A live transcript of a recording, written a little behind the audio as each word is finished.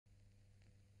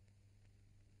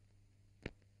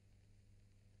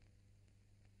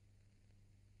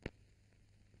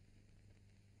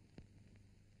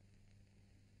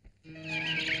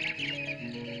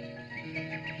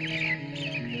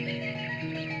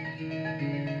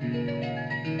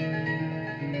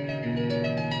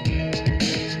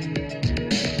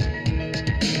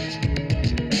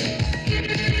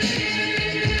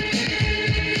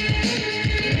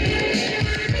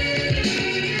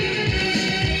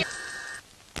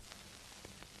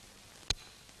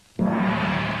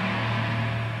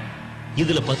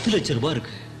இதுல 10 லட்சம் ரூபாய்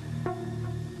இருக்கு.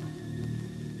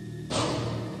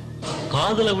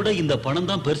 காதலை விட இந்த பணம்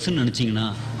தான் பெருசுன்னு நினைச்சீங்கன்னா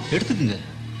எடுத்துக்குங்க.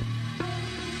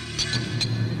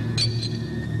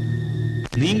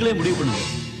 நீங்களே முடிவு பண்ணுங்க,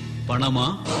 பணமா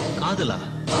காதலா?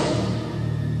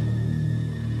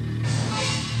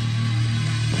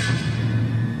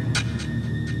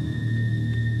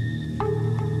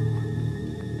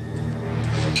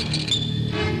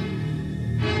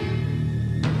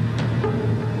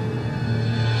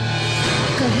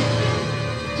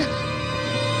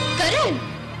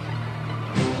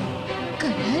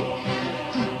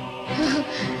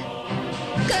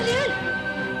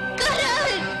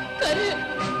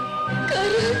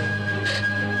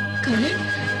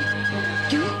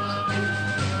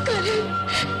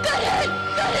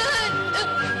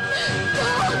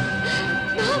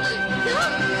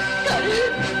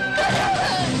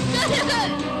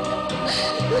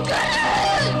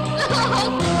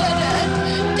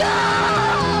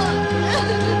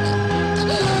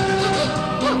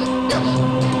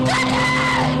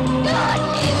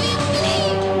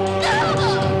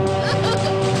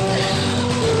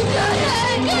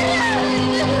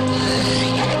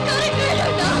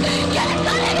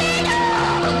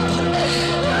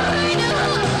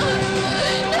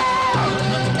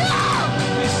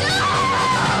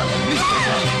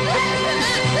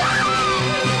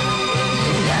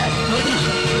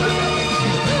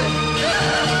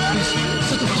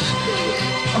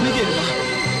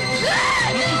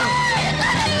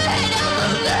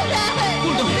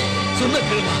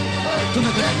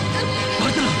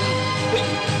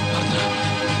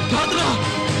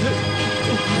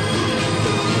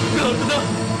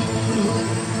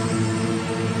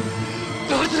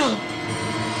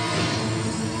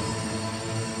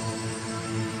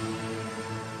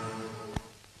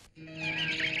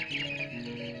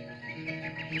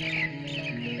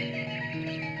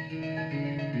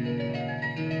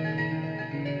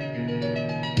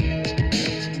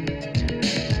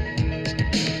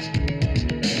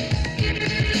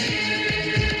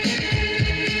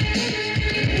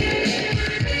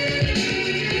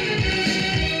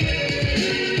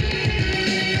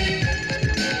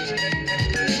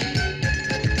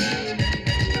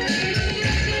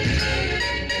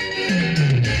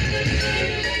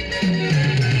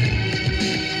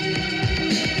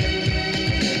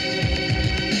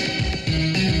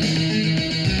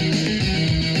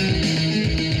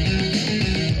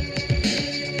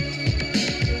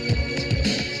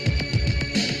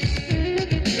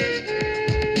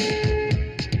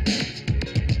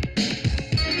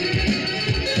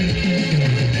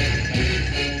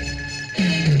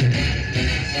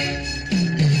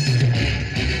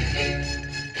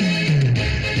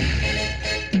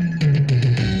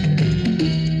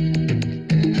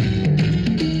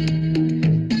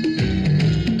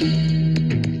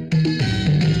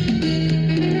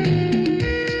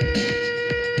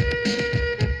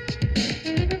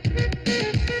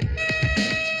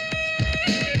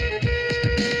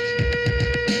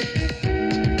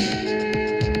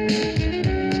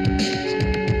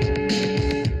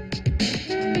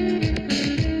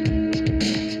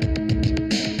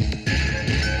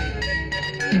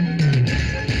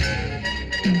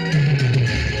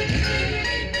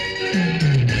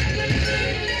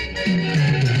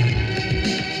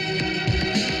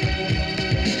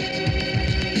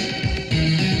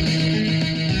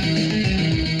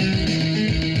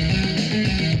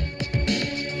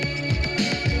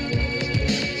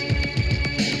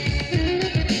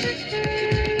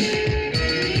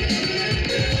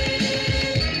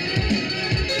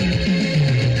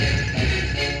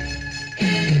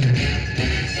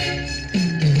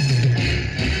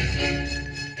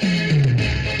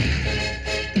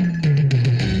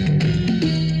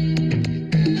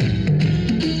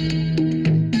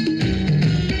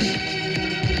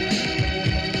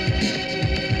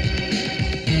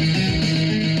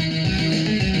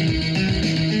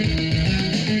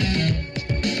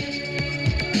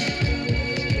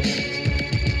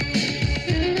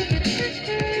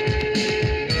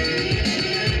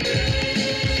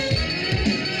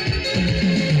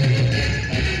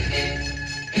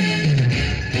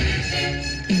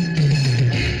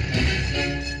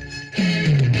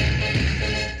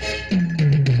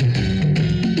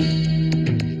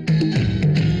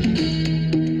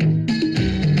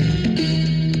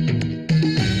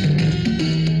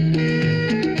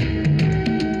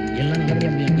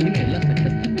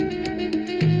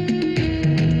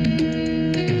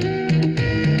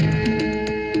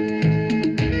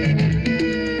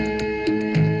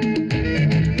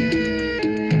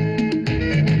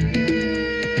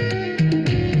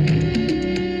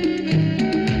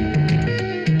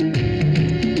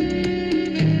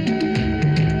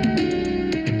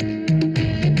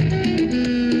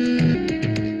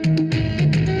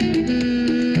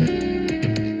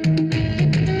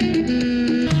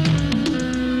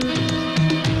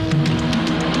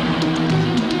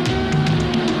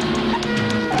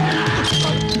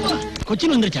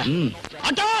 சச்சின் வந்துருச்சா?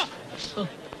 ஆட்டோ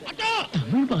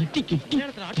தமிழ் பாட்டி கிட்டி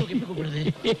ஆட்டோ எப்படி கூப்பிடுறது?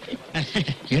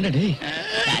 என்னடே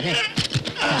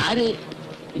யாரு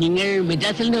நீங்கள்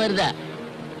மெட்ராஸ்ல இருந்து வருதா?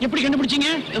 எப்படி கண்டுபிடிச்சீங்க?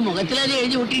 முகத்துல அது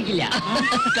எழுதி ஒட்டிருக்கில்ல?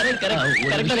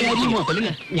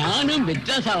 ஞானும்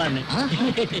மெட்ராஸ் ஆவான்னு.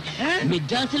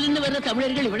 மெட்ராஸ்ல இருந்து வர்ற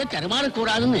தமிழர்கள் இவிட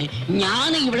தடுமாறக்கூடாதுன்னு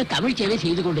ஞானம் இவிட தமிழ் சேவை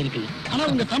செய்து கொண்டிருக்கு. ஆனா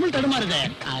உங்க தமிழ் தடுமாறுதே.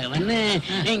 வந்து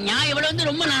ஞான் இவிட வந்து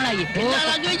ரொம்ப நாளாகி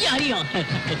வச்சு அறியும்.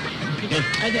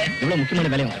 இவ்வளவு முக்கியமான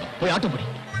வேலையை போய் ஆட்டோ போடி.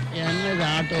 என்னது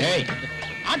ஆட்டோ?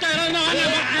 Auto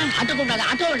auto கூப்பிடாது.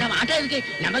 ஆட்டோ வேண்டாம். ஆட்டோ இருக்கு,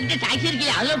 நம்ம கிட்ட டாக்ஸி இருக்கு,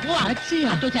 அதுல போ.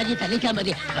 ஆட்டோ சார்ஜ் தலைக்கா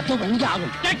மாதிரி 10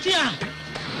 ஆகும். டாக்ஸியா?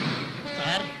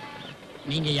 சார்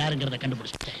நீங்க யாருங்கிறத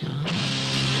கண்டுபிடிச்சிட்டேன்.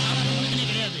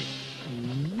 கிடையாது,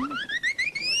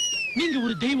 நீங்க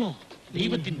ஒரு தெய்வம்,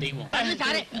 தெய்வத்தின் தெய்வம்.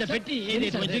 இந்த பெட்டி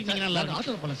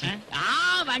ஆட்டோ போல சார்.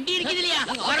 வண்டி இருக்குது இல்லையா?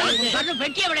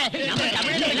 பெட்டியை விட நம்ம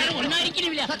தமிழர்கள் எல்லாரும் ஒன்னா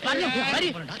இருக்கிறோம் இல்லையா? கொஞ்சம்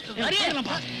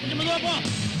மெதுவா போ.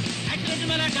 ஆக்சிடென்ட்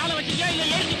மேல காலை வச்சிருக்கியா இல்ல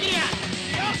ஏறி நிக்கிறியா?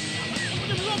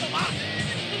 கொஞ்சம் மெதுவா போ. வா,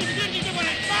 நிக்க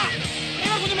போறேன். வா,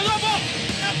 கொஞ்சம் மெதுவா போ.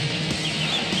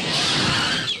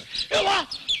 வா.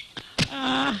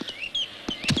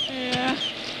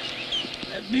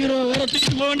 பீரோ வேற தூக்கி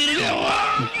போக வேண்டியிருக்கு.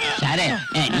 சாரே,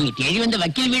 நீங்க தேடி வந்த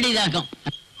வக்கீல் வீடு இதாக்கும்.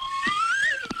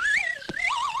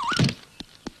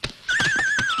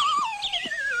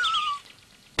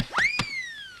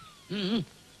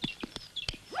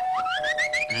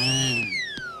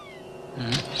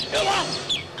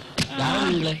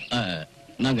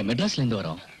 நாங்க மெட்ராஸ்ல இருந்து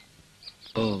வரோம்.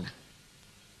 ஓ,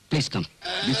 ப்ளீஸ் கம்.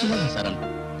 விஸ்வநாதன் சரண்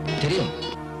தெரியும்.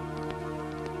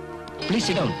 Please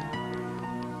sit down.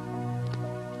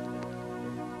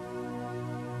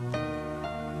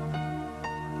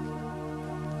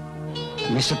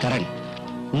 Mister Karan,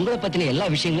 உங்களை பத்தின எல்லா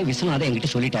விஷயங்களும் விஸ்வநாதன் என்கிட்ட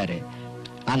சொல்லிட்டாரு.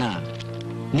 ஆனா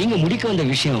நீங்க முடிக்க வந்த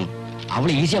விஷயம்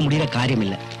அவ்வளவு ஈஸியா முடிகிற காரியம்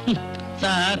இல்ல.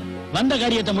 சார், வந்த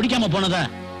காரியத்தை முடிக்காம போனதா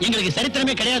எங்களுக்கு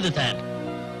சரித்திரமே கிடையாது சார்.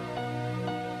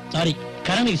 சாரி,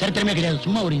 கரனுக்கு சரித்திரமே கிடையாது.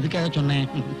 சும்மா ஒரு இதுக்காக சொன்னேன்.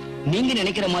 நீங்க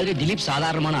நினைக்கிற மாதிரி திலீப்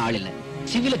சாதாரணமான ஆள் இல்ல.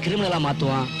 சிவில கிரிமினலா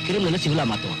மாத்துவான், கிரிமினல சிவிலா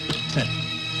மாத்துவான். சார்,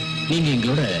 நீங்க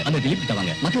எங்களோட அந்த திலீப் கிட்ட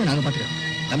வாங்க, மத்தவங்க நாங்க பாத்துக்கிறோம்.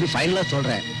 தம்பி, ஃபைனலா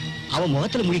சொல்றேன், அவன்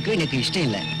முகத்துல முடிக்க எனக்கு இஷ்டம்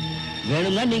இல்ல.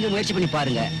 வேணும்னா நீங்க முயற்சி பண்ணி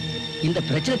பாருங்க. இந்த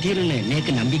பிரச்சனை தீரும்னு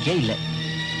எனக்கு நம்பிக்கை இல்ல.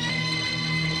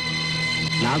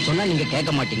 நான் சொன்னா நீங்க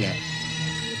கேட்க மாட்டீங்க.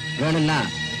 வேணும்னா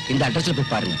இந்த அட்ரஸ்ல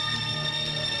போய் பாருங்க.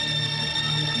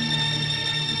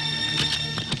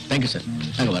 தேங்க்யூ சார்,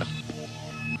 நாங்க வரோம்.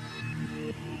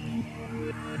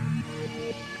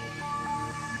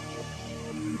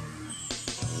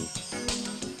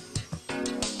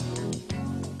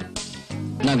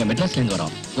 நாங்க மெட்ராஸ்ல இருந்து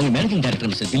வரோம். உங்க மேனேஜிங்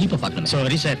டைரக்டர் மிஸ்டர் திலீப்பை பார்க்கணும்.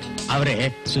 சாரி சார், அவரு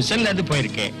சுவிட்சர்லாந்து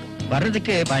போயிருக்கு.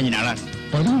 வர்றதுக்கு 15 நாளா.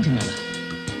 15 நாளா?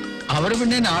 அவரு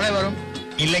பின்னே நாளை வரும்,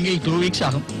 இல்லைங்க 2 வீக்ஸ்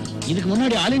ஆகும். இதுக்கு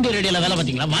முன்னாடி ஆல் இந்தியா ரேடியோல வேலை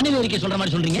பாத்தீங்களா? வானிலை அறிக்கை சொல்ற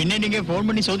மாதிரி சொல்றீங்க. என்ன நீங்க போன்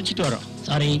பண்ணி சோதிச்சுட்டு வரோம்.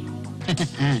 சாரி.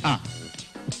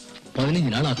 15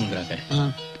 நாள் ஆகுங்கிறாங்க.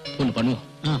 ஒண்ணு பண்ணுவோம்,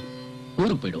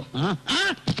 ஊருக்கு போயிடுவோம்.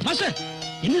 மாஸ்டர்,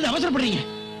 என்னது அவசரப்படுறீங்க?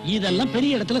 இதெல்லாம்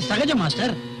பெரிய இடத்துல சகஜ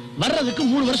மாஸ்டர். வர்றதுக்கு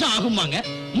 3 வருஷம் ஆகுமாங்க.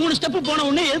 3 ஸ்டெப் போன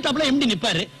உடனே எதிர்த்தாப்புல எம்டி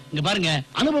நிப்பாரு. இங்க பாருங்க,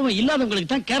 அனுபவம் இல்லாதவங்களுக்கு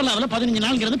தான் கேரளாவுல 15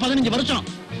 நாள்ங்கிறது 15 வருஷம்.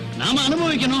 நாம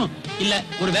அனுபவிக்கணும். இல்ல,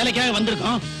 ஒரு வேலைக்காக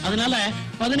வந்திருக்கோம், அதனால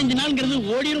 15 நாள்ங்கிறது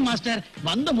ஓடிரும் மாஸ்டர்.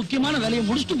 வந்த முக்கியமான வேலையை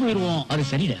முடிச்சுட்டு போயிருவோம். அது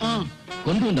சரிடா.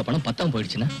 கொண்டு வந்த பணம் 10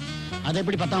 போயிடுச்சுன்னா அது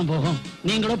எப்படி 10 போகும்?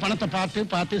 நீங்களும் பணத்தை பார்த்து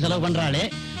பார்த்து செலவு பண்றாளே.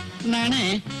 நானே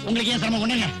உங்களுக்கு ஏன் சிரமம்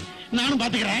பண்ணுங்க, நானும்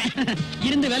பாத்துக்கிறேன்.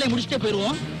 இருந்து வேலையை முடிச்சுட்டே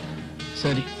போயிருவோம்.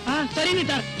 சரி. சரி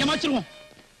நீட்டார், ஏமாச்சிருவோம்.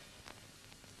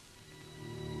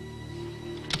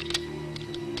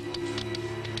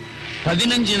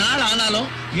 பதினஞ்சு நாள்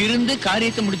ஆனாலும் இருந்து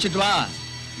காரியத்தை முடிச்சிட்டு வா.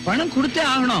 பணம் கொடுத்தே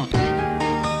ஆகணும்.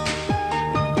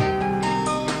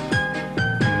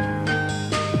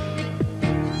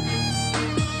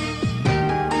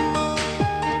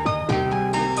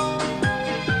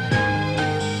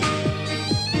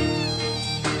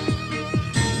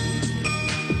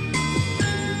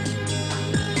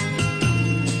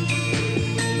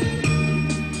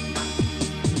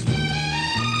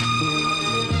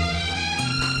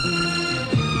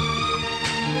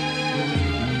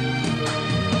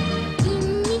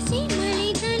 இன்னிசை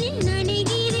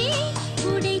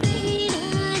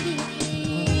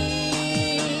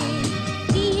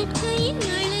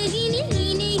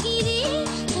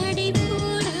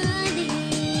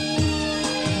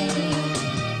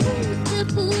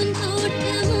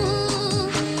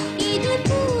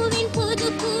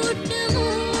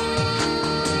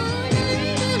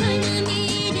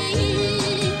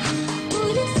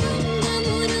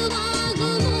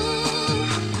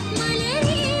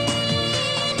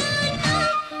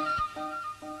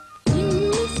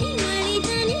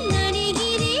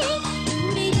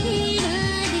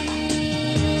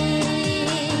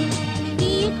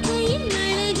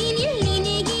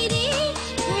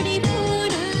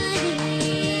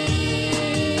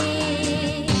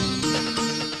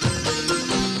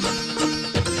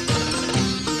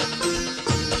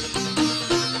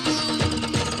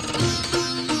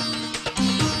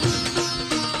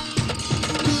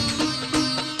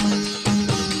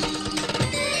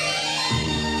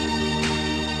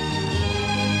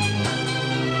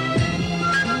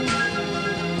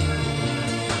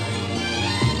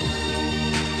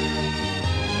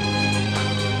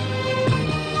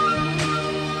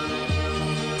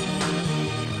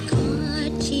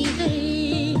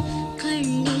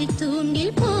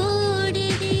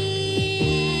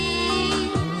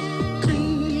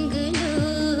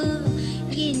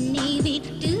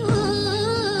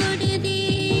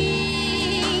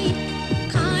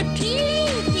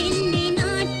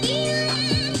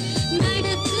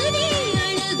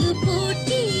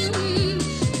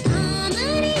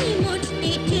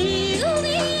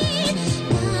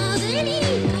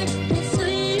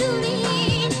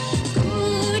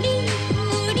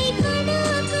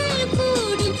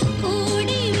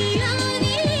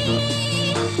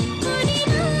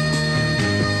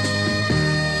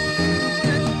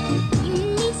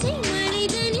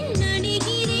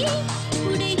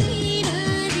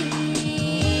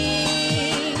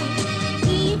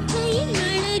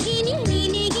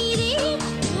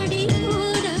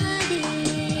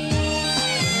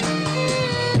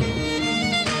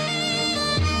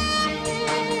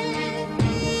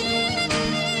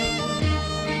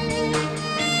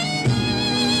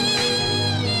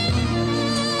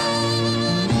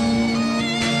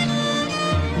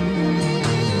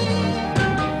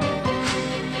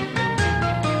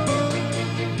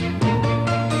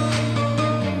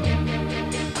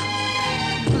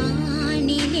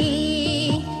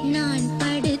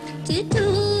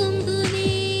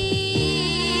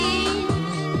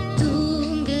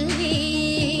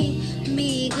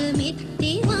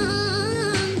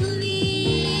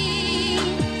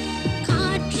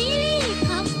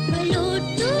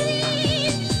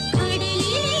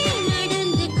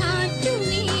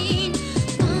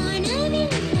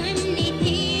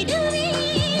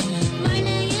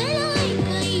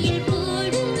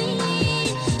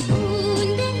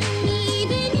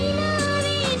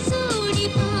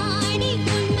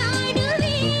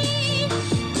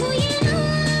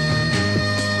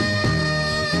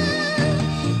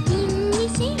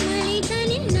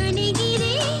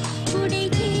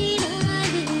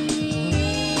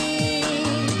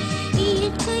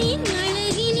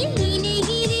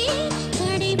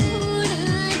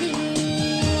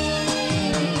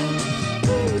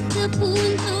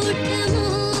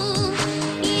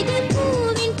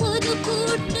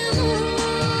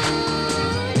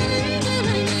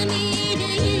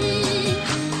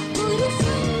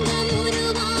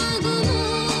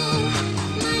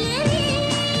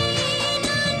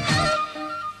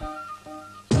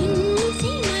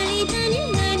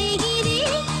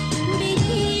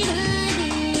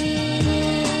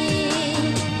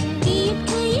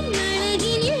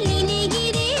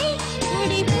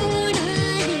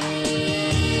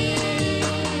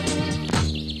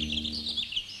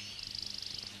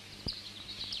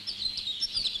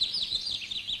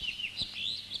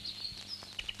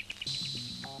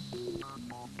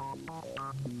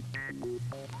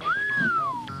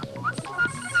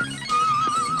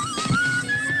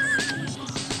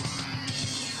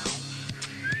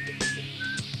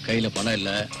கையில பணம் இல்ல,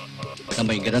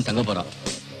 நம்ம இங்கதான் தங்க போறோம்.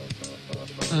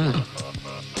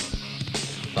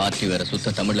 பாத்தி வேற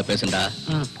சுத்த தமிழ்ல பேசுண்டா,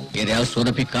 எதையாவது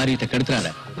சொதப்பி காரியத்தை கெடுத்துறாத.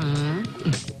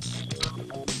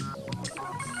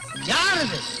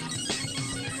 யாரது?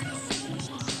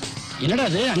 என்னடா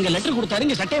அது? அங்க லெட்டர் கொடுத்தாரு,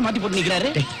 இங்க சட்டையை மாத்தி போட்டு நிக்கிறாரு.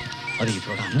 அது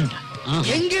இவரோட அண்ணன்டா.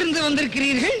 எங்கிருந்து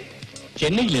வந்திருக்கிறீர்கள்?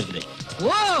 சென்னையில இருந்து.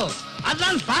 ஓ,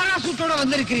 அதான் பாராசூட்டோட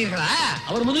வந்திருக்கிறீர்களா?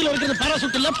 அவர் முதுகில் இருக்கிறது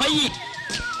பாராசூட் இல்ல, பை.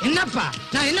 என்னப்பா,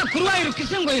 நான் என்ன குருவாயூர்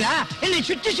கிருஷ்ணன் கோயிலா? என்னை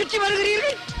சுற்றி சுற்றி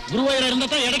வருகிறீர்கள்? குருவாயூர் இருந்தா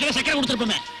தான் இடைக்கிற சக்கரை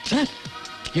கொடுத்துருப்போமே. சார்,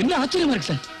 என்ன ஆச்சரியமா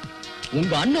இருக்கு சார்.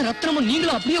 உங்க அண்ணன் ரத்னமும்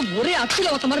நீங்களும் அப்படியே ஒரே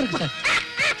அச்சில ஒத்த மாதிரி இருக்கு சார்.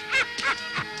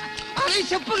 அதை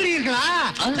செப்புகிறீர்களா?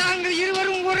 நாங்கள்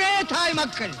இருவரும் ஒரே தாய்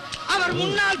மக்கள். அவர்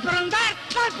முன்னால் பிறந்தார்,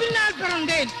 நான் பின்னால்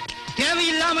பிறந்தேன்.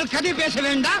 தேவையில்லாமல் கதை பேச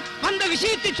வேண்டாம், அந்த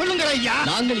விஷயத்தை சொல்லுங்கள் ஐயா.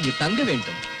 நாங்கள் இங்கு தங்க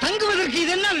வேண்டும். தங்குவதற்கு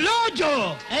இது என்ன லோஜோ?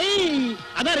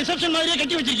 அதான் ரிசப்ஷன் மாதிரியே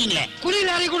கட்டி வச்சிருக்கீங்களே.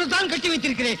 குளிர் அறை கூட தான் கட்டி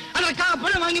வைத்திருக்கிறேன். அதற்காக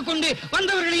பணம் வாங்கி கொண்டு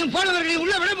வந்தவர்களையும் போனவர்களையும்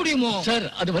உள்ள விட முடியுமோ? சார்,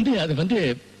 அது வந்து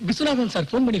விஸ்வநாதன் சார்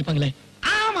போன் பண்ணிருப்பாங்களே.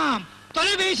 ஆமாம்,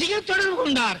 தொலைபேசியில் தொடர்பு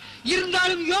கொண்டார்.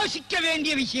 இருந்தாலும் யோசிக்க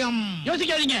வேண்டிய விஷயம்.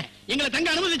 யோசிக்காதீங்க, எங்களை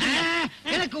தங்க அனுமதிச்சு.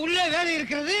 எனக்கு உள்ளே வேலை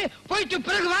இருக்கிறது, போயிட்டு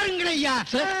பிறகு வாருங்கள் ஐயா.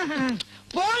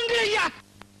 போங்கள் ஐயா.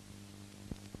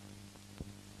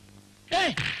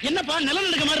 என்னப்பா நிலம்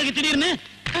நடக்க மாதிரி இருக்கு திடீர்னு?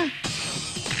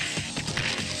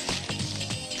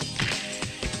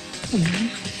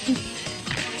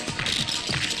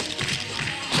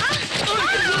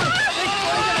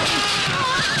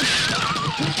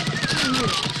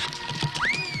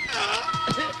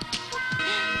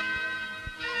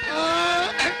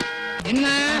 என்ன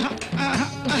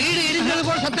வீடு இடிஞ்சது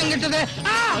போல சத்தம் கேட்டது.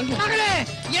 மகளே,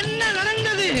 என்ன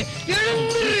நடந்தது?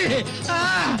 எழுந்துரு.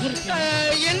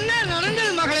 என்ன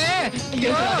நடந்தது மகளே?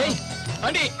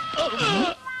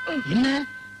 என்ன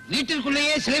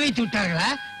வீட்டிற்குள்ளேயே சிலை வைத்து விட்டார்களா?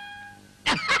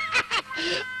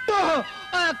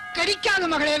 கடிக்காத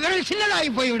மகளே, விரல் சின்னதாகி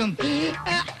போய்விடும்.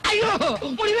 ஐயோ,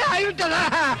 முடிவே ஆகிவிட்டதா?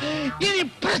 இனி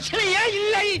பிரச்சனையே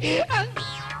இல்லை.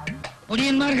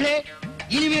 பொடியன்மார்களே,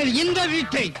 இனிமேல்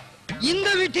இந்த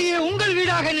வீட்டையே உங்கள்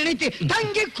வீடாக நினைத்து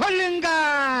தங்கிக்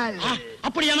கொள்ளுங்கள்.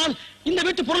 அப்படியானால் இந்த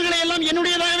வீட்டு பொருள்களை எல்லாம்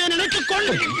என்னுடையதாகவே நினைத்துக்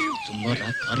கொண்டு சும்மா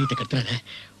காரியத்தை கட்டுறாங்க.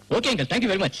 ஓகேங்க, தேங்க்யூ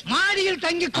வெரி மச். மாடியில்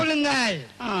தங்கிக் கொள்ளுங்கள்.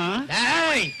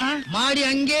 மாடி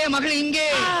அங்கே, மகள் இங்கே.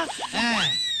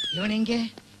 இவன் எங்கே?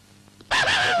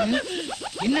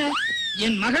 என்ன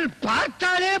என் மகள்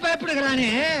பார்த்தாலே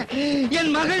பயப்படுகிறானே.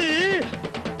 என் மகள்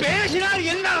பேசினால்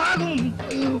என்ன ஆகும்?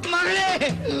 மகளே,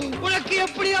 உனக்கு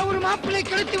எப்படியா ஒரு மாப்பிள்ளை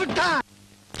கிடைத்து விட்டா?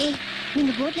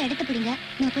 நீங்க போட்ல எடுத்து பிடிங்க,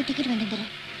 நான் போய் டிக்கெட் வாங்கிட்டு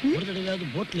வரேன். ஒரு தடவையாவது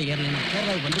போட்ல ஏறலாம்.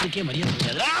 கேரளாவுக்கு வந்ததுக்கே மரியாதை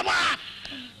கிடையாது. ஆமா,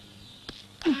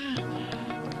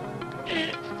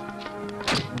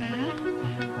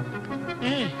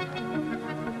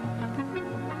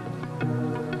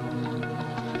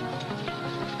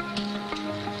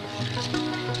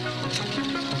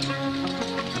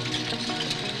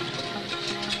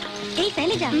 ஏய்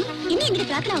சைலஜா, இன்னும் எங்கிட்ட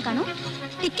பிரார்த்தனை காணோம்.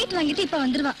 டிக்கெட் வாங்கிட்டு இப்ப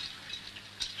வந்துருவா.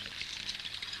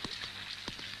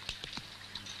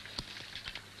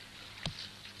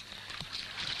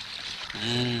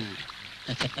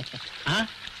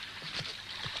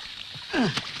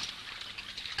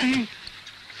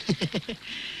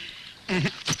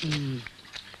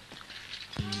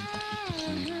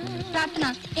 பிரார்த்தனா,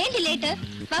 ஏன் லேட்?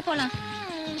 வா போலாம்.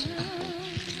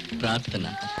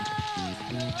 பிரார்த்தனா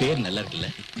பேர் நல்லா இருக்குல்ல?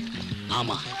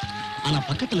 ஆமா, ஆனா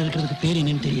பக்கத்துல இருக்கிறதுக்கு பேர்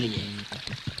என்னன்னு தெரியலையே.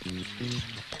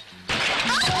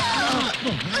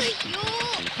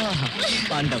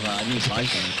 பாண்டவா, நீ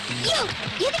வாழ்க்கை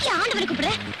எதுக்கு ஆண்டவரை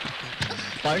கூப்பிடுற?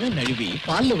 பழம் நழுவி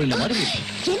பால்ல விழுந்த மாதிரி இருக்கு.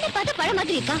 என்ன பார்த்தா பழம்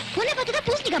மாதிரி இருக்கா? உன்னை பார்த்தா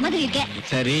பூசணிக்காய் மாதிரி இருக்க.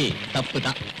 சரி,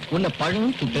 தப்புதான். உன்னை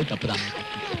பழம் கூப்பிட்டது தப்புதான்.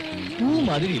 பூ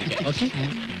மாதிரி இருக்க. ஓகே,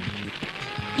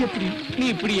 எப்படி நீ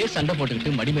இப்படியே சண்டை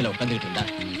போட்டுக்கிட்டு மடி மேல உட்காந்துக்கிட்டு இருந்தா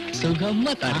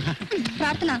சுகமா தாரு.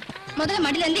 பிரார்த்தனா, முதல்ல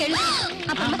மடியில இருந்து எழுது,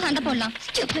 அப்புறமா சண்டை போடலாம்.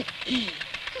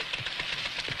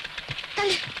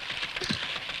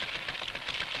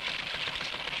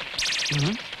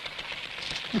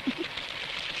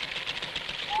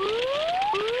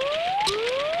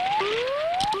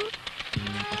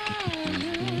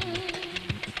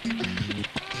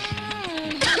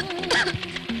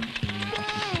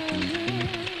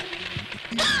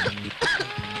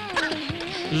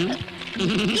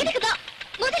 இதுக்குதான்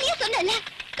முதல்லயே சொன்னல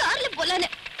கார்ல போலான்னு.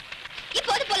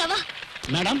 இப்போது போலாமா?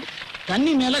 மேடம்,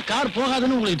 தண்ணி மேல கார்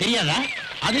போகாதுன்னு உங்களுக்கு தெரியாதா?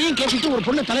 அதையும் கேட்டுட்டு ஒரு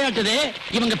பொண்ணு தலையாட்டுதே.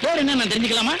 இவங்க பேர் என்ன நான்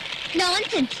தெரிஞ்சுக்கலாமா?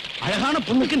 நான்சென்ஸ். அழகான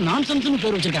பொண்ணுக்கு நான்சென்ஸ்னு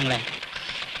பேர் வச்சிருக்காங்களே.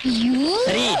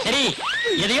 சரி சரி,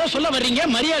 எதையோ சொல்ல வர்றீங்க,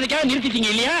 மரியாதைக்காக நிறுத்திட்டீங்க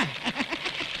இல்லையா?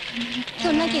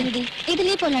 சொன்னா கேளுடி,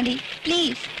 இதுலயே போலாண்டி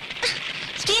please.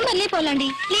 ஸ்டீமர்லயே போலாண்டி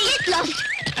please. Last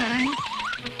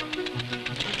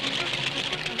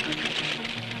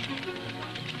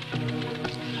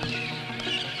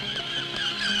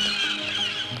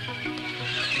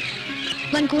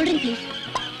one cold drink please.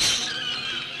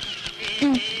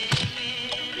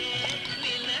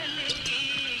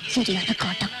 சரியான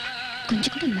காட்டம்,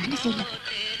 கொஞ்சம் கூட மேனஸ் இல்ல.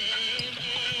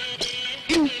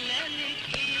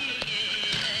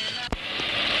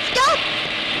 Stop!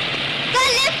 Go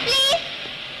left please.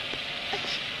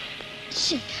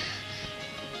 Shit.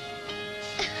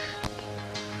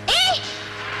 Hey!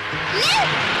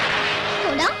 Left!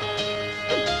 Go down.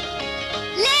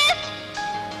 Left!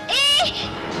 Hey!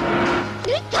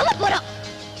 நிறுத்தாம போறான்.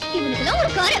 இவனுக்குலாம்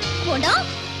ஒரு car. Go down.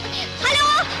 Hello!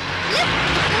 Left!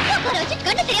 காரை வச்சு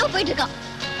கண்ணு தெரியாம போயிட்டு இருக்கான்.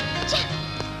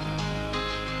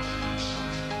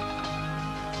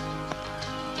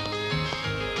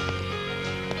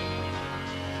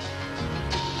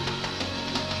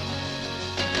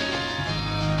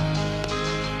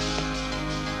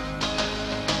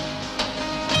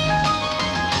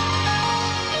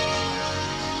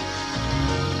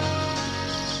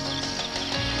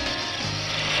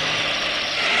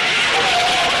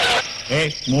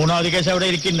 மூணாவது கேஸ் അവിടെ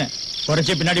ഇരിക്കുന്ന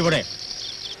കുറച്ച് പിന്നാടി പോടെ.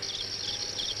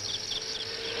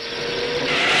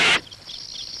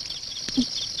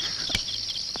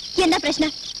 എന്താ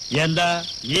പ്രശ്നം? എന്താ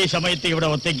ഈ സമയത്ത് ഇവിടെ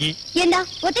ഒറ്റയ്ക്ക്? എന്താ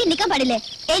ഒറ്റയ്ക്ക് നിൽക്കാൻ പാടില്ലേ?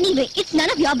 Anyway it's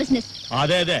none of your business.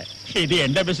 അതെ അതെ, ഇത്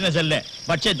എന്റെ ബിസിനസ് അല്ലേ,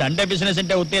 പക്ഷെ തന്റെ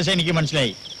ബിസിനസിന്റെ ഉദ്ദേശം എനിക്ക്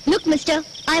മനസ്സിലായി. Look mister,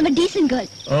 I am a decent girl.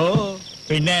 ഓ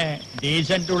പിന്നെ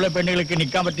ഡീസന്റ് ഉള്ള പെണ്ണുങ്ങൾക്ക്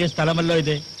നിൽക്കാൻ പറ്റിയ സ്ഥലമല്ലോ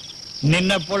ഇത്.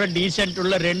 നിന്നെപ്പോലെ ഡീസന്റ്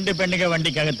ഉള്ള 2 പെണ്ണുകൾ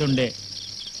വണ്ടിക്കകത്തുണ്ട്.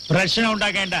 പ്രശ്നം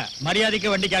ഉണ്ടാക്കേണ്ട, മര്യാദയ്ക്ക്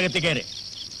വണ്ടിക്കകത്ത് കയറി.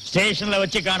 സ്റ്റേഷനിൽ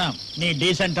വെച്ച് കാണാം നീ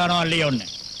ഡീസന്റ് ആണോ അല്ലയോ എന്ന്.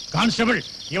 கான்ஸ்டபிள்,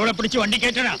 இவளை பிடிச்சு வண்டி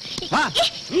கேட்டனா? வா.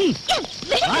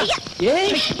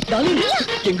 ஏய் டார்லிங்,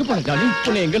 எங்க போற டார்லிங்?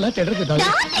 உன்னை எங்கெல்லாம் தேடுறது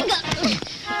darling?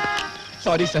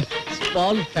 Sorry sir,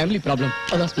 small family problem.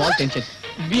 அதான் small tension.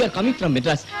 We are coming from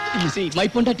Madras. You see, my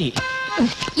பொண்டாட்டி.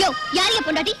 யோ, யார் ஏன்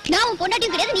பொண்டாட்டி? நான் உன்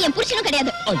பொண்டாட்டியும் கிடையாது, நீ என் புருஷனும்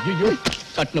கிடையாது. ஐயோ,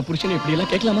 கட்டின புருஷனை இப்படி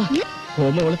எல்லாம் கேட்கலாமா?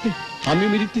 ஹோம வளர்த்து, அம்மி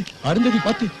மிதித்து, அருந்ததி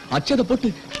பார்த்து, அச்சதை போட்டு,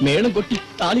 மேளம் கொட்டி,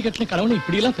 தாலி கட்டின கணவனை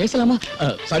இப்படி எல்லாம் பேசலாமா?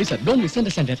 Sorry sir, don't miss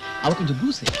understand. அவ கொஞ்சம்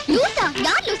லூசு. லூசா?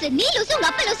 யார் லூசு? நீ லூசு, உங்க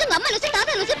அப்பா லூசு, உங்க அம்மா லூசு,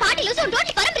 தாத்தா லூசு, பாட்டி லூசு, உன்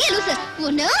டோட்டி பரம்பரையா லூசு.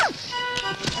 ஒண்ணு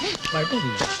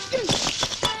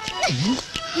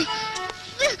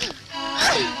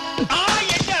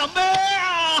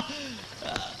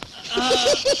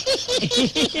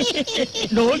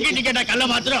നോക്കിട്ട് കേട്ട കള്ള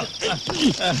മാത്രം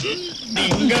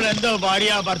നിങ്ങൾ എന്തോ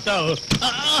ഭാര്യ ഭർത്താവ്.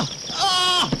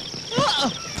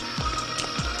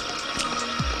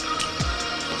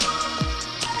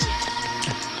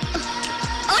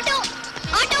 Auto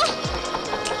auto.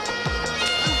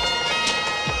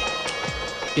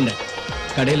 இந்த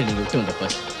கடையில நீங்க விட்டு வந்தப்ப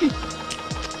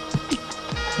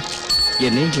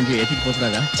என்னையும் கொஞ்சம் ஏத்திட்டு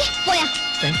போகக்கூடாதா? போயா.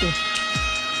 தேங்க்யூ.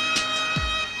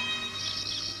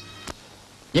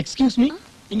 எக்ஸ்கியூஸ் மீ,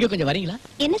 இங்க கொஞ்சம் வரீங்களா?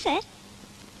 என்ன சார்?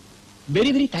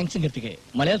 வெரி வெரி தேங்க்ஸ்ங்கிறதுக்கு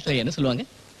மலையாளத்துல என்ன சொல்லுவாங்க?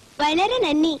 வளர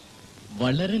நன்னி.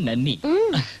 வளர நன்னி.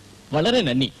 வளர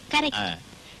நன்னி. கரெக்ட்.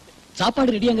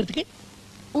 சாப்பாடு ரெடியாங்கிறதுக்கு?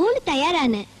 ஊனு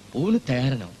தயாரான. ஊனு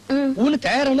தயாரானோ? ஊனு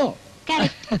தயாரானோ?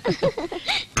 கரெக்ட்.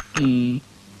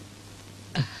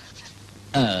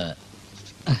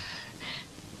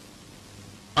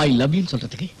 ஐ லவ் யூ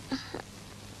சொல்றதுக்கு?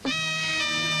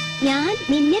 ഞാൻ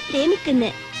നിന്നെ പ്രേമിക്കുന്നു.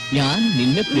 ഞാൻ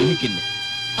നിന്നെ പ്രേമിക്കുന്നു.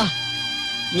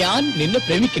 ഞാൻ നിന്നെ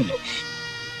പ്രേമിക്കുന്നു.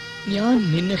 ഞാൻ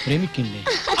നിന്നെ പ്രേമിക്കുന്നു.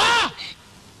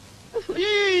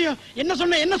 என்ன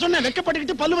சொன்ன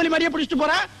வெக்கப்பட்டுக்கிட்டு பல்லு வலி மாதிரியே பிடிச்சிட்டு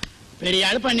போறா. பெரிய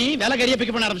ஆளு பண்ணி வேலை கறிய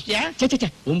பிக் பண்ண ஆரம்பிச்சிட்டியா? சே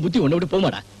உன் புத்தி உன்னை விட்டு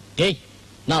போமாடா. டேய்,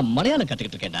 நான் மலையாளம்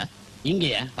கத்துக்கிட்டு இருக்கேன்டா.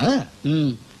 இங்கயா?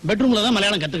 பெட்ரூம்ல தான்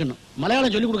மலையாளம் கத்துக்கணும்.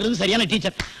 மலையாளம் சொல்லி கொடுக்கிறது சரியான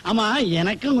டீச்சர். ஆமா,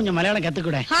 எனக்கும் கொஞ்சம் மலையாளம்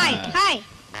கத்துக்கூட. Hi hi.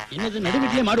 என்னது நடு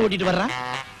வீட்லயே மாடு ஓட்டிட்டு வர்றா?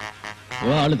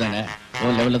 ஓ ஆளு தானே, ஓ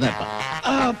லெவல்ல தான் இருப்பா.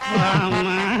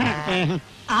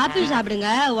 ஆப்பிள் சாப்பிடுங்க,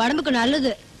 உடம்புக்கு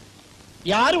நல்லது.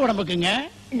 யாரு உடம்புக்குங்க?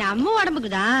 நம்ம உடம்புக்கு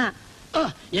தான்.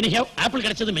 எனக்கு ஆப்பிள்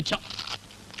கிடைச்சது மிச்சம்.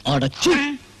 அடச்சு,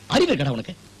 அறிவு கடை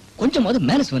உனக்கு கொஞ்சமாவது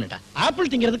மேனஸ் வேணும்டா.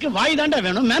 ஆப்பிள் திங்கிறதுக்கு வாய் தாண்டா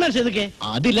வேணும், மேனஸ் எதுக்கு?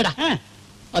 அது இல்லடா,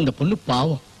 அந்த பொண்ணு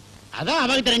பாவம். அதான்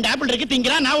அவகிட்ட 2 ஆப்பிள் இருக்கு,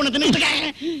 திங்கிறா, நான் உன்னை தின்னுட்டு இருக்கேன்.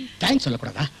 தேங்க்ஸ்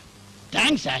சொல்லக்கூடாதா?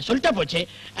 தேங்க்ஸ் சொல்லிட்டா போச்சு.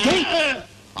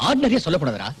 ஆர்டினரியா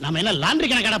சொல்லக்கூடாதா? நாம என்ன லாண்டரி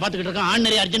கணக்கான பாத்துக்கிட்டு இருக்கோம்,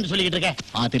 ஆர்டினரி அர்ஜென்ட் சொல்லிக்கிட்டு இருக்கேன்.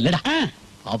 அது இல்லடா,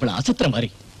 அவளை அசத்துற மாதிரி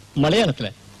மலையாளத்துல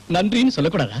நன்றின்னு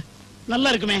சொல்லக்கூடாதா? நல்லா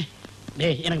இருக்குமே.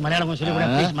 டேய், எனக்கு மலையாளம் சொல்லி கூட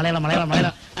ப்ளீஸ்.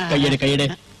 மலையாளம் கையெடு.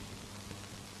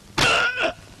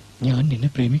 ഞാൻ നിന്നെ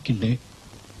പ്രേമിക്കുന്നു.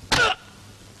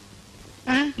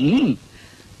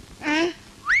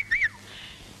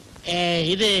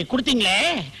 ഇത് കൊടുത്തീங்களே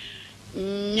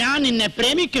ഞാൻ നിന്നെ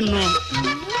പ്രേമിക്കുന്നു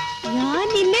ഞാൻ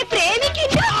നിന്നെ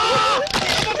പ്രേമിക്കുന്നു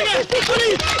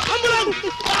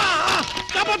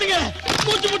காப்பாத்துங்க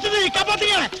மூச்சு முட்டுது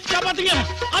காப்பாத்துங்க காப்பாத்துங்க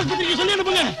ஆஸ்பத்திரிக்கு சொல்லி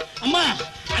அனுப்புங்க அம்மா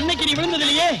அன்னைக்கு நீ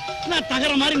விழுந்ததுலயே நான்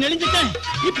தகர மாதிரி நெளிஞ்சிட்டேன்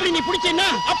இப்படி நீ பிடிச்சேன்னா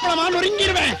அப்பளமா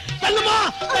நொறுங்கிடுவேன் தள்ளுமா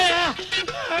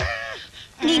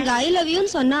நீங்க ஐ லவ்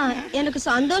யூன்னு சொன்னா எனக்கு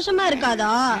சந்தோஷமா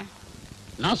இருக்காதா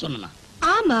நான் சொன்னா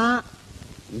ஆமா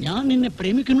நான் நின்ன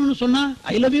பிரேமிக்கணும்னு சொன்னா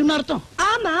ஐ லவ் யூன்னு அர்த்தம்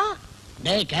ஆமா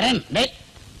டேய் கரண்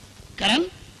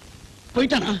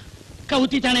போயிட்டானா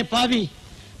கவுத்திட்டானே பாவி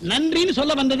நன்றின்னு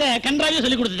சொல்ல வந்ததை கன்றாவே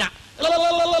சொல்லி கொடுத்துட்டான்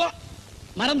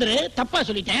மறந்துரு தப்பா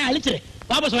சொல்லிட்டேன் அழிச்சிரு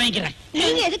வாபஸ் வாங்கிக்கிறேன்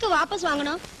நீங்க எதுக்கு வாபஸ்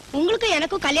வாங்கணும் உங்களுக்கு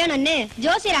எனக்கும் கல்யாணம்னு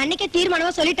ஜோசியர் அன்னைக்கே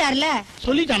தீர்மானமா சொல்லிட்டாருல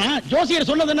சொல்லிட்டானா ஜோசியர்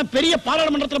சொன்னது என்ன பெரிய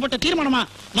பாராளுமன்றத்துல பட்ட தீர்மானமா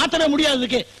மாத்தவே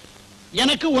முடியாததுக்கு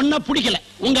எனக்கு ஒன்ன பிடிக்கல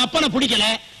உங்க அப்பனை பிடிக்கல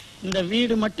இந்த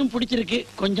வீடு மட்டும் பிடிச்சிருக்கு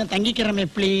கொஞ்சம் தங்கிக்கிறமே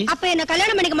ப்ளீஸ் அப்ப என்ன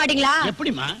கல்யாணம் பண்ணிக்க மாட்டீங்களா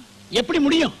எப்படிமா எப்படி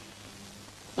முடியும்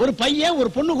ஒரு பையன் ஒரு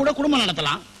பொண்ணு கூட குடும்பம்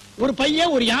நடத்தலாம் ஒரு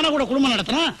பையன் ஒரு யானை கூட குடும்பம்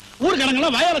நடத்தினா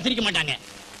ஊர்கணங்கெல்லாம் வாயால சிரிக்க மாட்டாங்க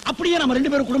அப்படியே நம்ம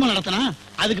ரெண்டு பேரும் குடும்பம் நடத்தினா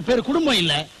அதுக்கு பேரு குடும்பம்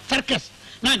இல்ல சர்க்கஸ்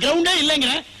நான் கிரவுண்டே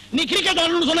இல்லைங்கிற நீ கிரிக்கெட்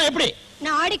ஆடணும்னு சொன்னா எப்படி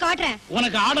நான் ஆடி காட்டுறேன்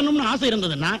உனக்கு ஆடணும்னு ஆசை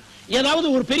இருந்ததுன்னா ஏதாவது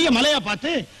ஒரு பெரிய மலையா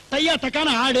பார்த்து தையா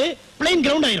தக்கான ஆடு பிளைன்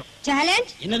கிரவுண்ட் ஆயிரும்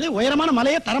சேலஞ்ச் என்னது உயரமான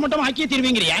மலையை தரமட்டமா ஆக்கியே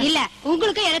தீர்வீங்கறியா இல்ல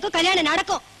உங்களுக்கு எனக்கு கல்யாணம்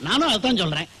நடக்கும் நானும் அதான்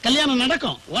சொல்றேன் கல்யாணம்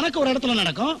நடக்கும் உனக்கு ஒரு இடத்துல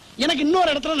நடக்கும் எனக்கு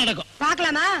இன்னொரு இடத்துல நடக்கும்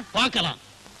பார்க்கலாமா பார்க்கலாம்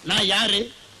நான் யாரு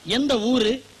எந்த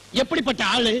ஊரு எப்படிப்பட்ட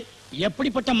ஆளு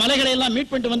எப்படிப்பட்ட மலைகளை எல்லாம் மீட்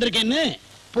பண்ணிட்டு வந்திருக்கேன்னு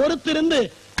பொறுத்திருந்து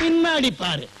பின்னாடி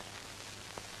பாரு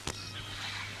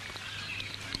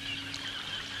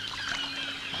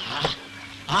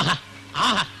ஆஹா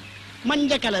ஆஹா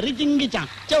மஞ்ச கலரு ஜிங்கிச்சான்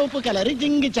சிவப்பு கலரு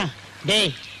ஜிங்கிச்சான் டேய்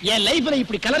என் லைஃப்ல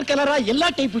இப்படி கலர் கலரா எல்லா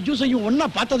டைப் ஜூஸையும் ஒன்னா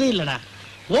பார்த்ததே இல்லடா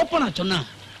ஓப்பனா சொன்னா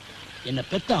என்ன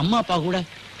பெத்த அம்மா அப்பா கூட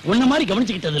உன்ன மாதிரி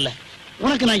கவனிச்சுக்கிட்டது இல்ல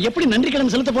உனக்கு நான் எப்படி நன்றி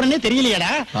கடன் செலுத்த போறேனே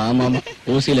தெரியலையாடா ஆமா ஆமா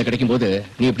ஓசியில கிடைக்கும் போது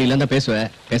நீ இப்படி இல்ல தான் பேசுவ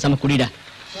பேசாம குடிடா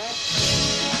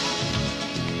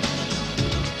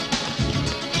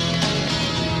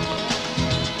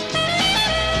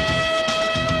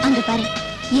அங்க பாரு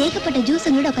ஏகப்பட்ட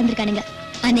ஜூஸங்களோட உட்காந்துருக்கானுங்க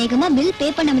அநேகமா பில் பே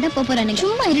பண்ணாம தான் போறானுங்க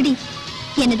சும்மா இருடி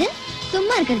என்னது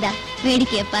சும்மா இருக்கிறதா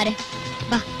வேடிக்கைய பாரு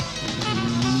வா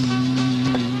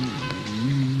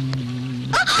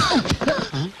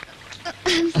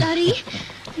சாரி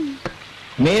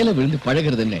மேல விழுந்து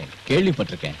பழகுறதுன்னு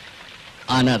கேள்விப்பட்டிருக்கேன்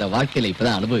ஆனா அத வாழ்க்கையில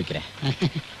இப்பதான் அனுபவிக்கிறேன்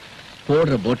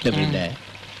போடுற போட்ல விழுந்த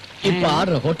இப்ப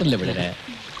ஆடுற ஹோட்டல்ல விழுற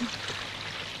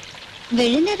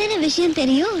விழுந்ததான விஷயம்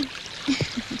தெரியும்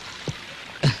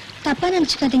தப்பா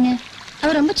நினைச்சுக்காதீங்க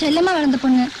அவ ரொம்ப செல்லமா வளர்ந்த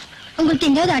பொண்ணு உங்களுக்கு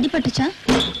எங்கேயாவது அடிபட்டுச்சா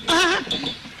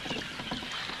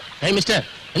ஏய் மிஸ்டர்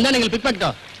என்ன நீங்க பிக் பாக்கெட்டா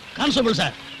கான்ஸ்டபிள்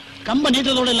சார் கம்ப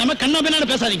நீட்டதோட இல்லாம கண்ணா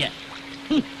பின்னான்னு பேசாதீங்க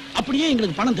அப்படியே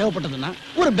எங்களுக்கு பணம் தேவைப்பட்டதுன்னா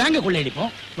ஒரு பேங்க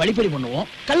கொள்ளையடிப்போம் வழிப்பறி பண்ணுவோம்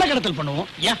கள்ளக்கடத்தல் பண்ணுவோம்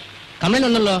யா கம்ப்ளைண்ட்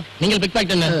ஒண்ணല്ലോ നിങ്ങൾ പിക്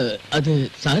പാക്കറ്റ് തന്നെ അത്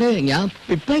സാറേ ഞാൻ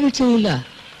പിക് പാക്കറ്റ് ചെയ്യില്ല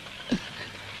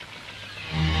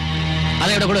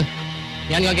അതെവിടെ കൊടു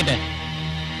ഞാൻ നോക്കട്ടെ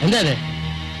എന്താ അത്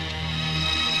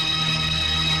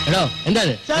എടോ എന്താ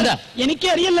അത് എന്താ എനിക്ക്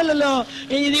അറിയില്ലല്ലോ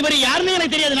ഇത് ഇവര് யாருன்னு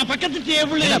எனக்கு தெரியாது நான் பக்கத்து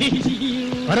டேபிள்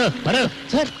വരൂ വരൂ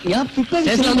സാർ ഞാൻ പിക്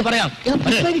പാക്കറ്റ് ഒന്ന് പറയാം ഞാൻ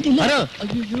പിക് പാക്കറ്റ് ഇല്ല വരൂ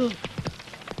അയ്യോ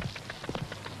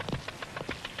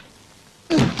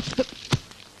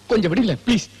கொஞ்சம் விடுங்க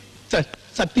ப்ளீஸ் சார்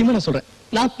சத்தியமா நான் சொல்றேன்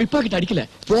நான் பிக் பாக்கெட் அடிக்கல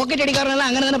പോക്കറ്റ് അടിക്കാറെല്ലാം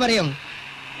അങ്ങനെ തന്നെ പറയും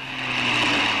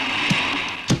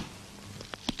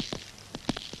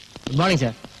ഗുഡ് മോർണിംഗ്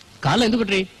സാർ കാലിൽ എന്ത്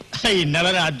പറ്റി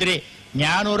ഇന്നലെ രാത്രി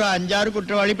ഞാൻ ഒരു 5-6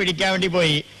 കുറ്റവാളി പിടിക്കാൻ വേണ്ടി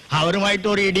പോയി അവരുമായിട്ട്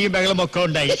ഒരു ഇടിയും ബഹളം ഒക്കെ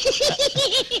ഉണ്ടായി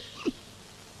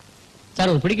സാർ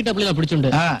ഒരു പിടിക്കിട്ട പുള്ളി ഞാൻ പിടിച്ചുണ്ട്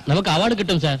നമുക്ക് അവാർഡ്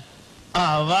കിട്ടും സാർ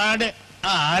അവാർഡ്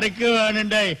ആർക്ക്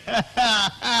വേണുണ്ടായി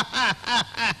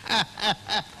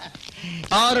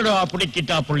ആരുടോ ആ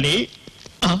പിടിക്കിട്ട പുള്ളി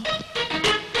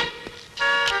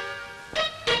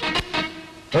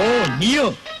ഓ നീയോ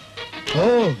ഓ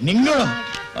നിങ്ങളോ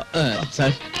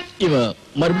സാർ ഇവ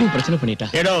മറുപടിയും പ്രശ്നം പണിട്ടാ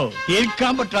എടോ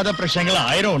തീർക്കാൻ പറ്റാത്ത പ്രശ്നങ്ങൾ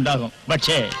 1000 ഉണ്ടാകും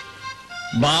പക്ഷേ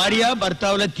ഭാര്യ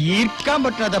ഭർത്താവിലെ തീർക്കാൻ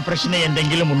പറ്റാത്ത പ്രശ്നം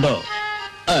എന്തെങ്കിലും ഉണ്ടോ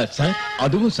സാർ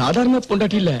അതും സാധാരണ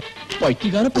പൊണ്ടാട്ടി ഇല്ല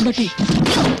പൈറ്റിക്കാര പൊണ്ടാട്ടി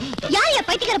யார் யா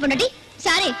பைத்தியக்கார பொண்டாட்டி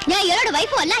சாரே நான் இவரோட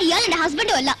வைஃபும் அல்ல இயாள் என்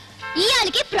ஹஸ்பண்டும் அல்ல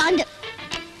ഇയാൾക്കേ പ്രാന്ത്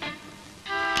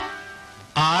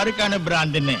ആർക്കാണ്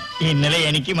ഭ്രാന്തിന് ഇന്നലെ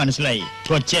എനിക്ക് മനസ്സിലായി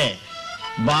കൊച്ചേ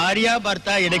ഭാര്യ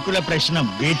ഭർത്താവ് ഇടയ്ക്കുള്ള പ്രശ്നം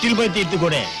വീട്ടിൽ പോയി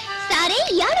തീർത്തുകൂടെ சாரே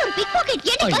யார் ஒரு பிக் பாக்கெட்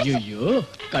என்ன ஐயோ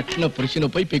கட்டின புருஷனை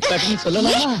போய் பிக் பாக்கெட்னு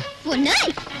சொல்லலாமா பொண்ணு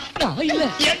இல்ல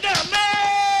എന്റെ അമ്മേ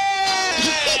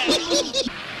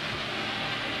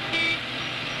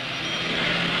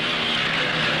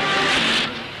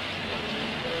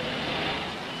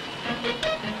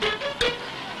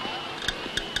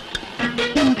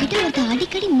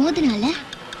ஆல்ரெடி மோதினால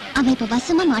அவன் இப்ப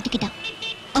வசமா மாட்டிக்கிட்டான்.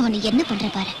 அவனை என்ன பண்ற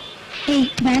பாரு. ஏய்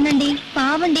வேணாண்டி,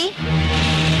 பாவண்டி.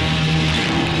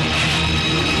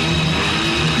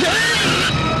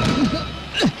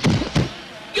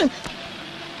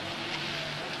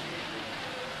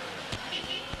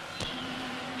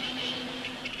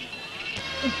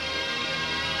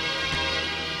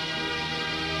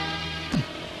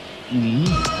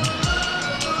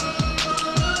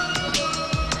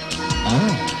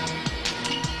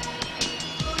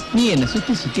 நீ என்ன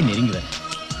சுத்தி சுத்தி நெருங்கி வர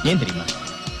ஏன் தெரியுமா?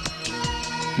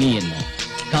 நீ என்ன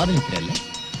காதலிக்கிறல்ல?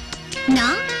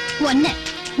 நான் ஒன்ன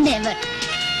நெவர்.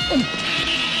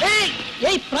 ஏய்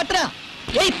ஏய் பிராத்ரா,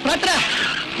 ஏய் பிராத்ரா,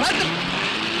 பிராத்ரா.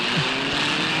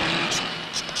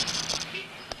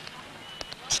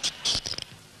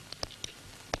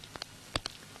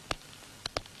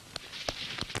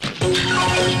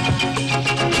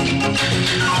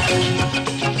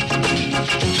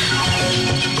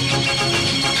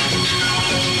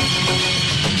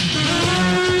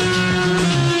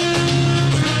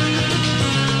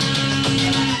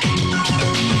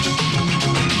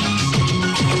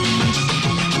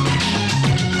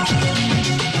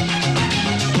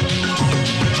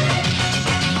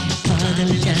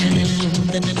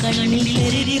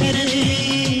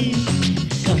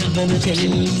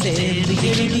 சேர்ந்து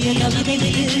எழுதிய கவிதை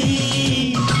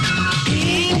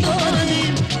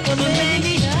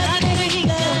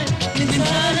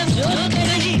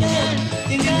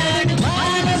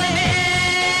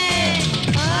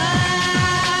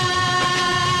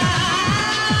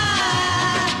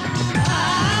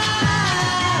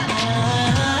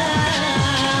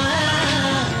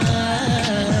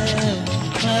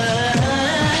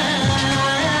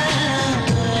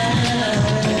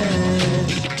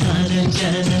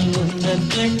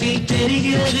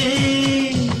தெரிகிறது.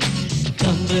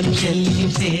 கம்பன்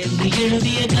செல்லியும் சேர்ந்து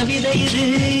எழுதிய கவிதை இது.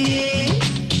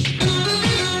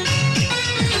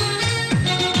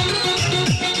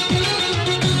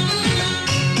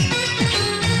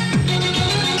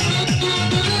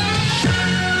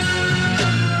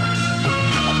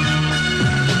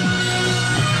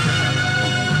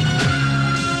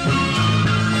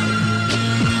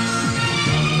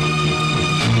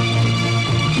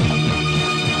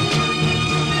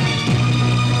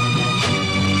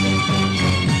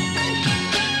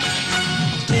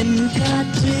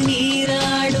 காற்று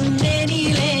நீராடும்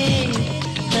தேனிலே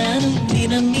நானும்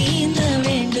தினம் நீந்த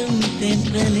வேண்டும்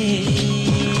தென்றலே.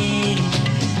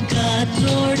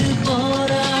 காற்றோடு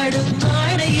போராடும்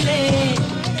மாடையிலே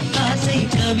ஆசை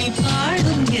கவி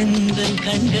பாடும் என்ற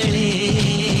கண்களே.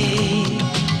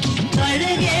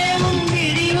 அழகே உன்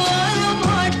விழிவோரம்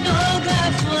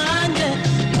ஆட்டோகிராஃப் வாங்க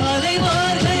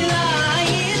அலைவோர்கள்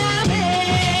ஆயிரமே.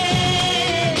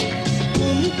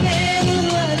 உன் பேரில்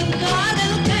வரும்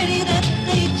காதல்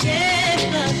கடிதத்தை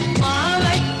சேர்ந்த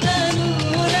மாவட்ட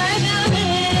நூலகமே.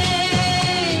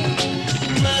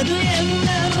 மது என்ன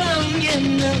ரம்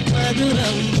என்ன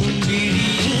மதுரம் உன்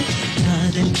விழியில்.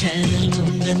 காதல் சேனல்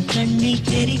உந்தன் கண்ணில்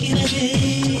தெரிகிறது.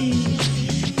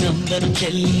 கம்பனும்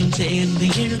செல்லியும் சேர்ந்து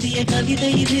எழுதிய கவிதை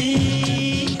இது.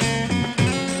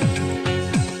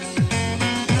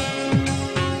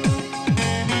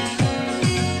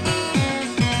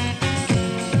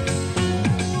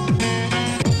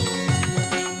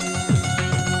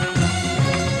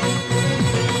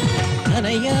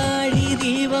 கனையாழி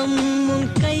தீபம் உன்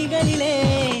கைகளிலே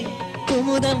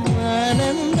குமுதம்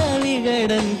ஆனந்த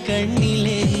விகடன்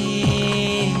கண்ணிலே.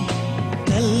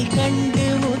 கல் கண்டு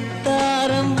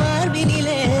முத்தாரம்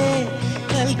மார்பினிலே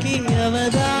கல்கி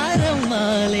அவதாரம்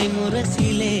மாலை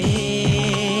முரசிலே.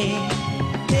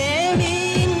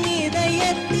 தேவியின்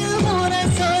இதயத்தில்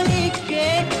முரசொலி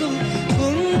கேட்கும்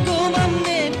குங்குமம்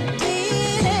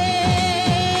நெற்றியிலே.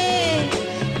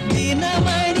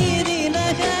 தினமணி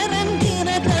தினகரன்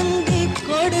தினதந்தி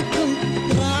கொடுக்கும்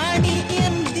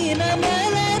ராணியன்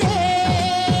தினமலரே.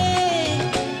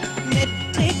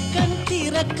 நெற்றிக்கண்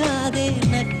திறக்காதே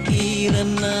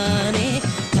நக்கீரன் நானே.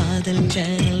 காதல்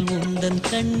சேனல் உந்தன்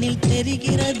கண்ணில்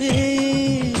தெரிகிறது.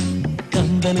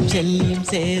 கம்பனும் செல்லியும்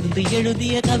சேர்ந்து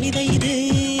எழுதிய கவிதை இது.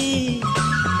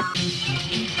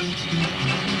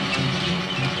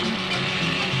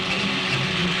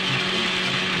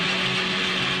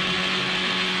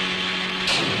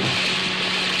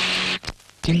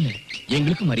 சின்ன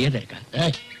எங்களுக்கு மரியாதை இருக்கா?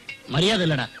 ஏய், மரியாதை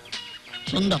இல்லடா,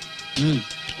 சொந்தம்.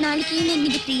 நாளைக்கு ஈவினிங்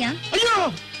இது ஃப்ரீயா? ஐயோ,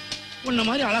 உன்ன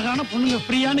மாதிரி அழகான பொண்ணுங்க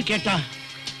ஃப்ரீயான்னு கேட்டா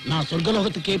நான்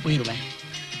சொர்க்கலோகத்துக்கே போயிருவேன்.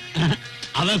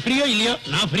 அவன் ஃப்ரீயோ இல்லையோ,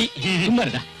 நான் ஃப்ரீ.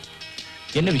 சும்மாருடா.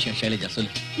 என்ன விஷயம் ஷைலஜா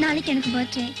சொல்லு. நாளைக்கு எனக்கு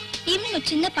பர்த்டே. ஈவினிங் ஒரு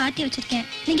சின்ன பார்ட்டி வச்சிருக்கேன்.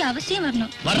 நீங்க அவசியம்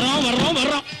வரணும். வர்றோம் வர்றோம்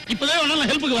வர்றோம். இப்பதான் வேணாலும்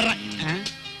ஹெல்ப்புக்கு வர்றேன்.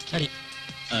 சரி,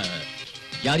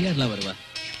 யார் யாரெல்லாம் வருவா?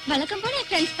 வழக்கம் போல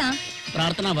ஃப்ரெண்ட்ஸ் தான்.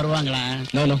 பிரார்த்தனா வருவாங்களா?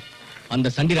 நோ நோ, அந்த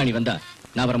சண்டி ராணி வந்தா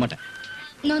நான் வர மாட்டேன்.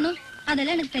 நோ நோ,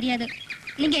 அதெல்லாம் எனக்கு தெரியாது.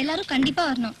 நீங்க எல்லாரும் கண்டிப்பா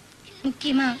வரணும்.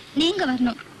 முக்கியமா நீங்க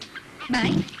வரணும்.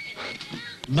 By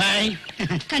by.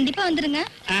 கண்டிப்பா வந்துருங்க.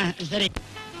 சரி.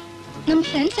 நம்ம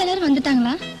ஃப்ரெண்ட்ஸ் எல்லாரும்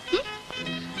வந்துட்டாங்களா?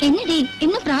 என்னடி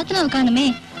இன்னும் பிரார்த்தனா உட்காந்துமே?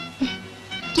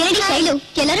 என்னடி சைலு,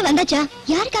 எல்லாரும் வந்தாச்சா?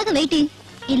 யாருக்காக வெயிட்டிங்?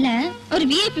 இல்ல, ஒரு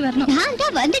விஐபி வரணும். நான்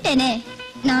தான் வந்துட்டேனே.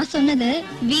 நான் சொன்னது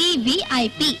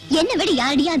விவிஐபி. என்ன விட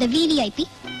யாரடியா அந்த VVIP?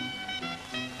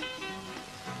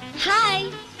 Hi.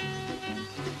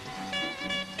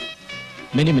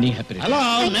 Many many happy returns. Hello,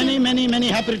 many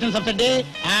happy returns of the day,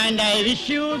 and I wish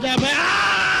you the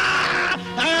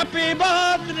happy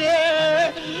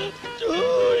birthday to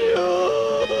you.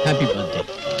 Happy birthday.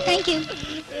 Thank you.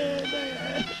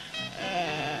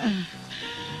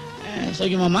 So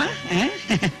you mama?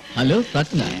 Hello,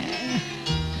 Pratna.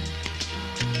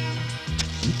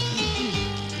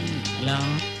 Hello.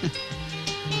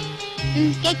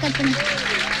 Cake cut பண்ணு.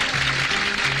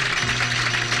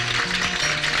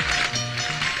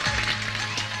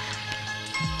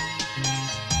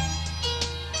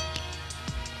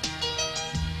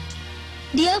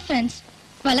 Dear friends,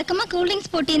 வழக்கமா cool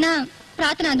drinks போட்டினா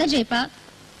பிரார்த்தனா தான் ஜெயிப்பா.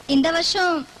 இந்த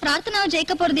வருஷம் பிரார்த்தனாவை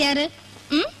ஜெயிக்க போறது யாரு?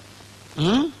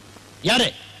 யாரு?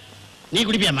 நீ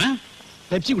குடிப்பியாமா?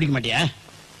 பெப்சி குடிக்க மாட்டியா?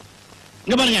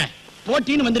 இங்க பாருங்க,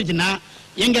 போட்டின்னு வந்துருச்சுன்னா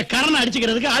எங்க கரணை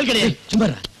அடிச்சுக்கிறதுக்கு ஆள் கிடையாது. சும்மா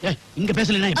இங்க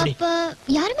பேசலனா எப்படி? அப்ப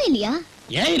யாருமே இல்லையா?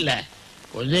 ஏன் இல்ல,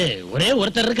 ஒரே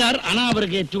ஒருத்தர் இருக்கார். ஆனா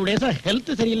அவருக்கு 2 டேஸா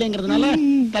ஹெல்த் சரியில்லைங்கிறதுனால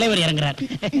தலைவர் இறங்குறார்.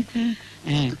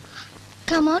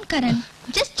 கம் ஆன் கரண்,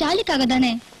 ஜஸ்ட் சார்லிக்காக தானே.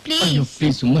 ப்ளீஸ்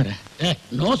ப்ளீஸ் சும்மா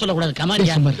நோ சொல்லக்கூடாது.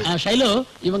 கமாண்டியா ஷைலு,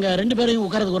 இவங்க 2 பேரையும்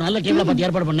உட்கார்றதுக்கு ஒரு நல்ல டேபிள பார்த்து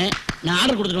ஏற்பாடு பண்ணு. நான்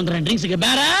ஆர்டர் கொடுத்துட்டு வந்துறேன் ட்ரிங்க்ஸ்க்கு.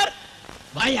 பேரர்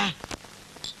வாயா.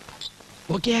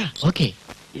 ஓகேயா? ஓகே.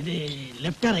 இது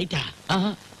லெஃப்டா ரைட்டா?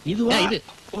 இதுவா? இது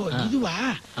ஓ இதுவா?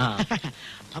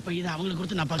 அப்ப இது அவங்களுக்கு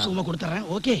கொடுத்து நான் பக்குவமா கொடுத்துறேன்.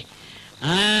 ஓகே.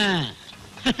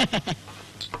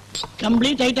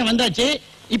 கம்ப்ளீட் ஐட்டம் வந்தாச்சு.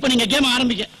 இப்போ நீங்க கேம்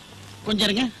ஆரம்பிக்க. கொஞ்சம்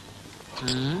இருங்க.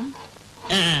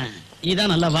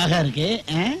 இதான் நல்ல வாகா இருக்கு.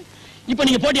 இப்போ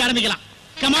நீங்க போட்டி ஆரம்பிக்கலாம்.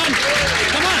 Come on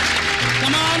come on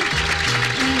come on.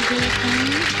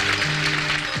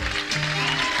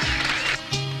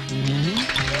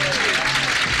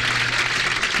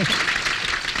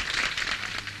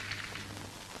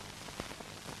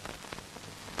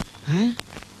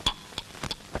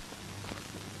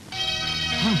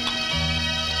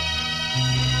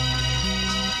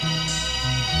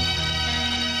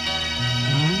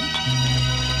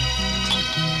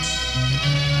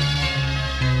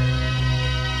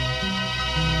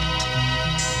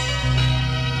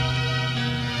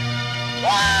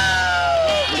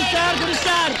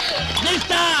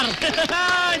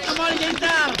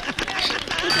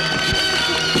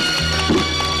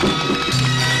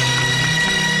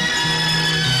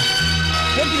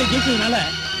 ஜெயிச்சதுனால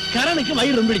கரனுக்கு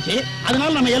வயிறு ரொம்பிடுச்சு. அதனால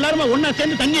நம்ம எல்லாருமே ஒன்னா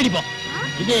சேர்ந்து தண்ணி அடிப்போம்.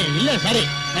 இது இல்ல சரி,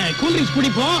 கூல் ட்ரிங்க்ஸ்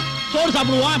குடிப்போம், சோறு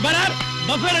சாப்பிடுவோம். பரர்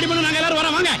பஃபே ரெடி பண்ணி நாங்க எல்லாரும்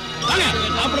வரோம். வாங்க வாங்க,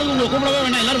 சாப்பிடுறது உங்களை கூப்பிடவே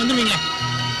வேண்டாம், எல்லாரும் வந்துருவீங்க.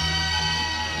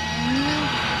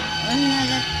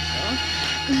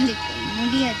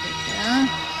 முடியாது.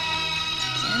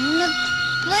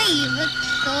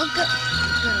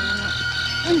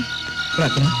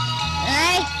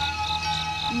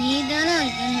 நீதானே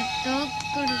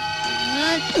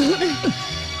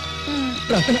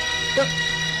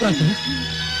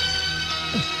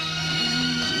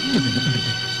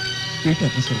வீட்டு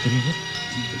அட்ரஸ் ஒரு தெரியுது.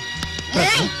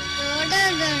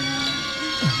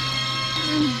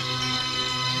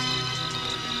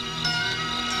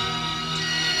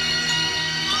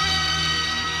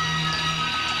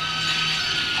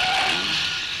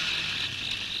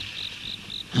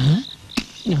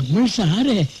 നമ്മൾ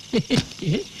സാറ്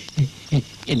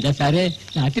എന്താ സാറേ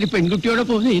രാത്രി പെൺകുട്ടിയോടെ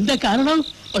പോകുന്നത് എന്താ കാരണം?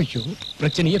 ஐயோ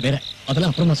பிரச்சனையே வேற,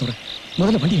 அதெல்லாம் அப்புறமா சொல்றேன்.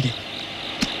 முதல்ல வண்டி எடு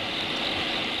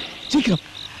சீக்கிரம்.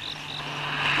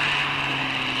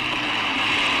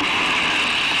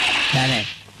 സാറേ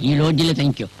ഈ ലോഡ്ജിൽ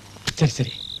താങ്ക് യു. சரி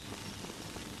சரி.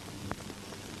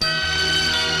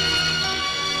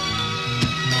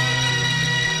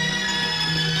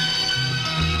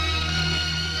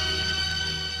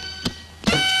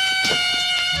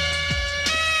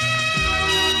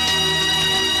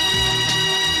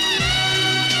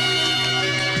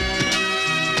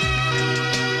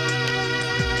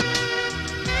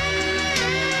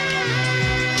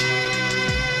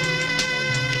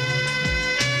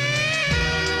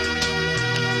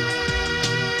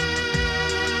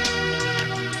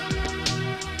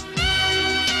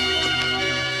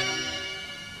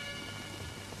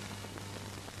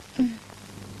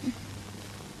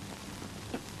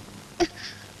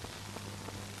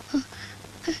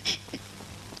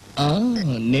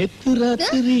 நேத்து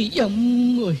ராத்திரி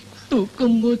எம்மோய்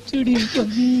தூக்கம் போச்சுடி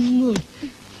எம்மோய்.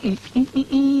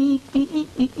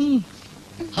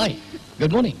 Hi,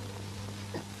 good morning.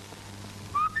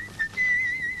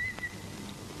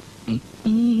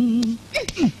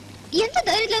 எந்த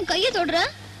தைரியத்துல கைய தொடுற?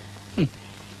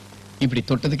 இப்படி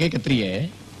தொட்டதுக்கே கத்திரிய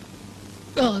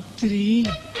ராத்திரி.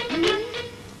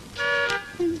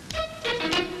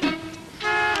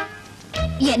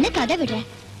 என்ன கதை விடுற?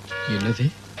 என்னது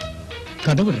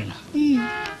கதை விடுறேனா?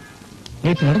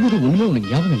 நேற்று நடந்தது உண்மை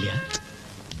உனக்கு ஞாபகம் இல்லையா?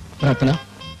 பிரார்த்தனா,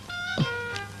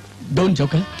 டோன்ட்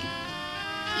ஜோக்க.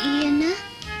 என்ன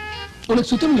உனக்கு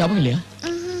சுத்தம் ஞாபகம் இல்லையா?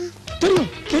 தெரியும்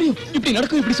தெரியும், இப்படி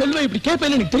நடக்கும், இப்படி சொல்லுவேன், இப்படி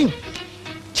கேட்பேன்னு எனக்கு தெரியும்.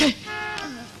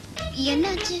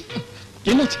 என்னாச்சு?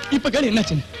 என்னாச்சு இப்ப கேளு.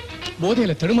 என்னாச்சுன்னு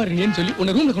போதையில தடுமாறினேன்னு சொல்லி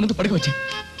உன்னை ரூம்ல கொண்டு வந்து படுக்க வச்சேன்.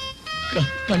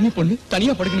 கண்ணி பொண்ணு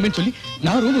தனியா படுக்கணுமே சொல்லி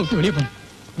நான் ரூம் விட்டு வெளியே போனேன்.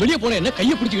 வெளியே போன என்ன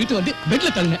கையை பிடிச்சி இழுத்து வந்து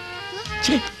பெட்ல தள்ளினேன்.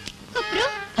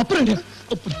 அப்புறம்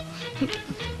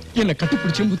என்ன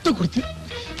கட்டுப்பிடிச்சு முத்த கொடுத்து,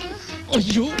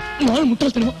 ஐயோ நான்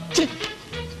முட்டாள்தனமா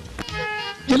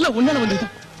எல்லாம் ஒன்னால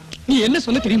வந்ததுதான். நீ என்ன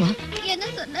சொன்ன தெரியுமா?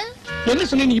 என்ன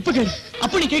சொன்ன நீ இப்ப கேளு.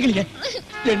 அப்ப நீ கேட்கலையே.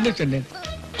 என்ன சொன்னேன்?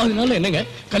 அதனால என்னங்க,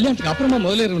 கல்யாணத்துக்கு அப்புறமா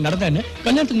முதல்ல இரவு நடந்தா என்ன,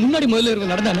 கல்யாணத்துக்கு முன்னாடி முதல்ல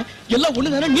இரவு நடந்தா என்ன, எல்லாம்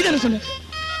ஒண்ணுதானே. நீ தானே சொன்ன.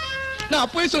 நான்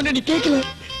அப்பவே சொன்னேன், நீ கேட்கல.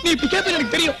 நீ இப்ப கேட்ப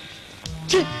எனக்கு தெரியும்.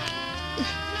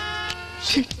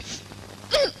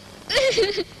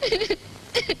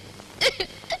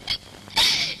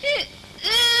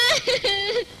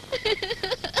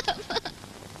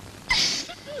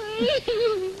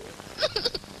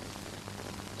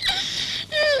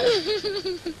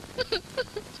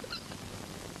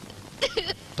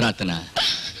 பிரார்த்தனா,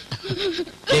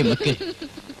 ஏய் மக்கு,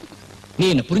 நீ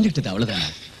என்ன புரிஞ்சுக்கிட்டது அவ்வளவுதானா?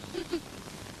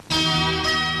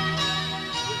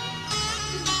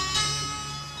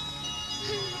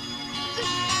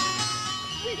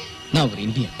 நான் ஒரு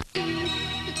இந்தியன்.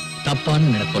 தப்பான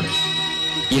நினைப்போட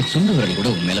என் சுண்டு விரல் கூட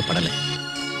உன் மேல படல.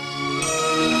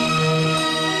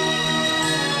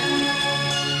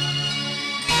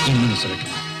 என்னன்னு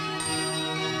சொல்லட்டுமா?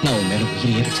 நான் உன் மேல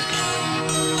உயிரையே வச்சிருக்கேன்.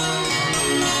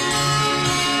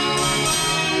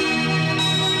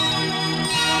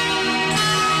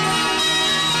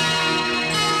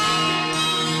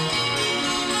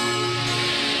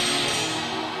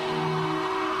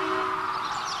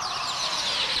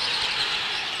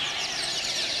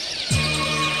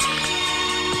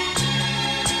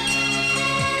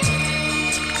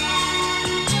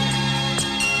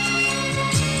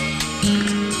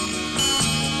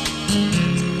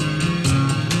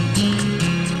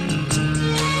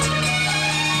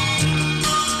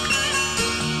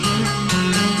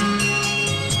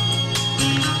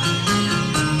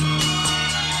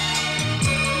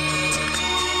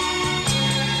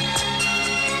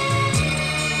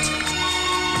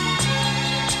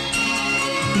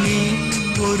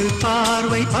 ஒரு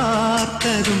பார்வை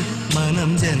பார்த்ததும்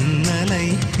மனம் ஜன்னலை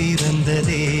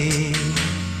திறந்ததே.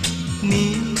 நீ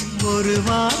ஒரு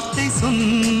வார்த்தை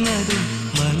சொன்னதும்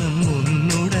மனம்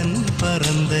உன்னுடன்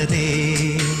பறந்ததே.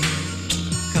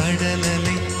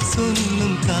 கடலலை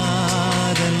சொல்லும்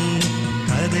காதல்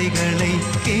கதைகளை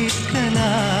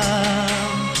கேட்கலாம்.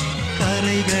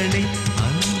 கரைகளை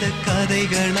அந்த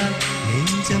கதைகளால்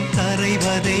நெஞ்சம்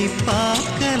கரைவதை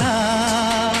பார்க்கலாம்.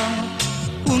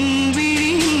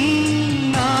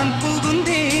 நான்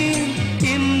புகுந்தேன்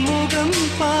என் முகம்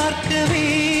பார்க்கவே.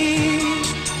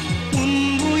 உன்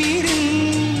உயிரில்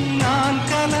நான்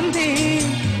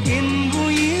கலந்தேன் என்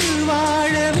உயிர்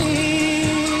வாழவே.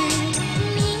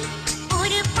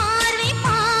 ஒரு பார்வை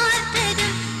பார்த்தது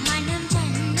மனம்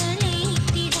ஜன்னலை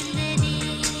திறந்ததே.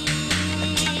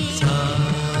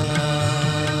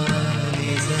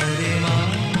 சாரே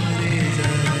மாரே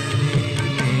சரே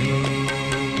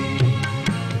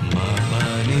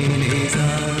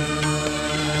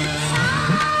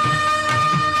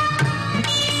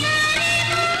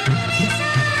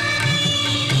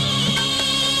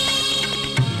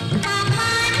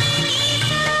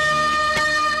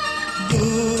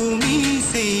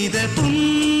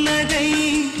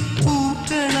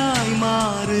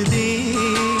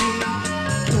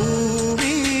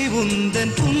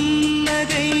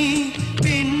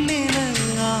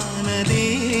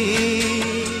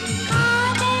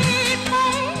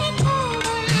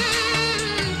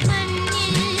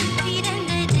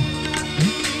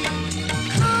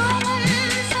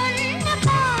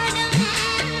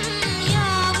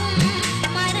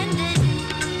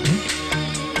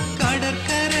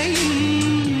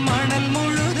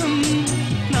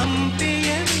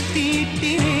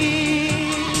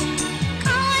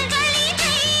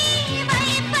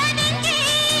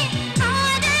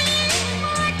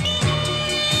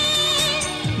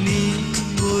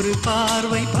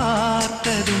பார்வை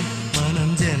பார்த்ததும்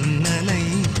மனம் ஜன்னலை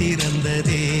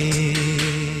திறந்ததே.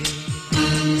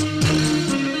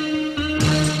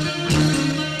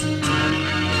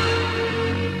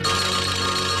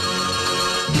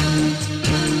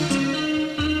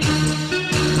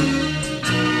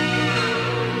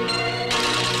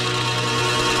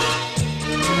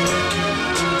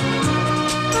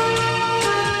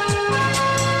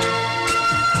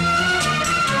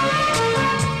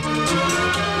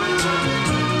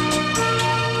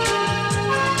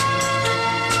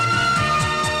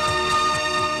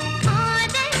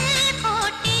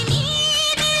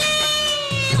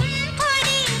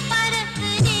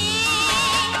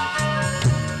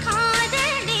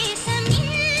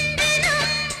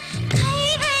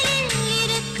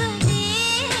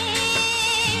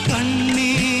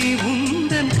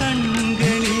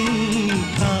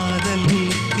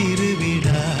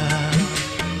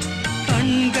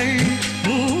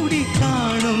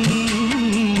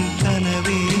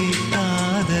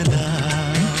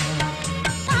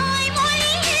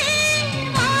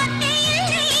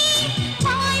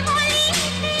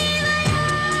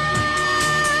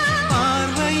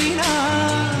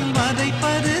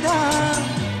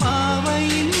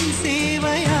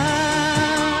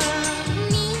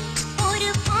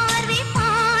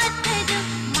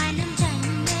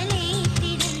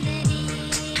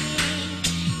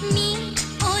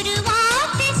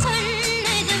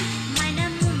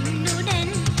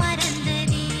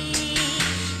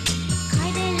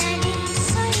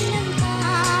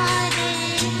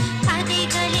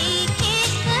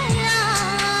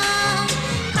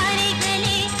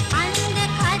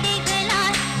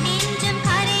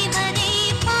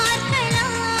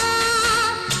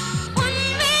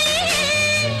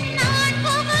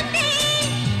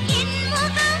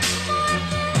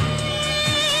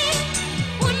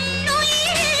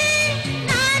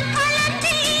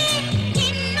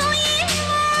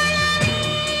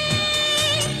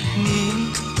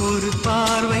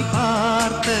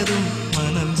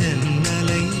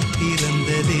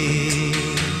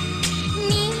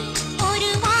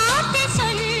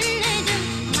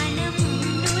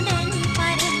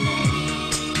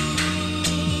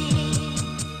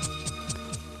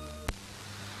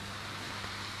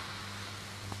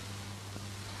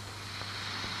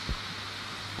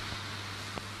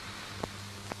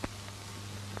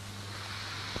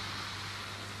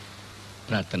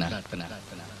 प्रार्थना प्रार्थना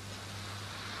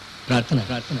प्रार्थना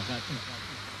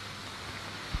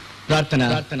प्रार्थना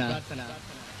प्रार्थना प्रार्थना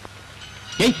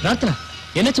ஏய் பிரார்த்தனா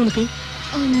என்னாச்சு உனக்கு?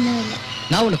 ஒண்ணும் இல்ல.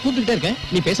 நான் உன்னை கூப்பிட்டுட்டே இருக்கேன்,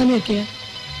 நீ பேசாம இருக்கியா?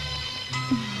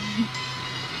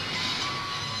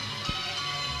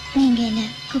 நீங்க என்ன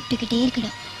கூப்பிட்டுக்கிட்டே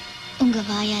இருக்கணும். உங்க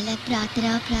வாயால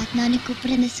பிரார்த்தனா பிரார்த்தனான்னு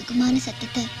கூப்பிடுற அந்த சுகமான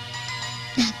சத்தத்தை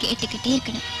நான் கேட்டுக்கிட்டே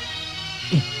இருக்கணும்.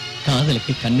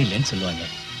 காதலுக்கு கண்ணு இல்லைன்னு சொல்லுவாங்க,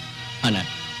 ஆனா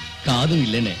காதும்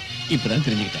இல்லைன்னு இப்பதான்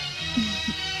தெரிஞ்சுக்கிட்டேன்.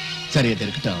 சரி அது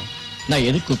இருக்கட்டும், நான்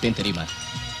எதுக்கு கூப்பிட்டேன் தெரியுமா?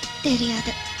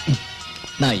 தெரியாது.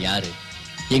 நான் யாரு,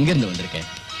 எங்க இருந்து வந்திருக்கேன்,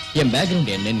 என்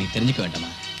பேக்ரவுண்ட் என்னன்னு நீ தெரிஞ்சுக்க வேண்டாமா?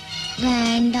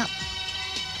 வேண்டாம்.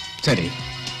 சரி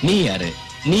நீ யாரு,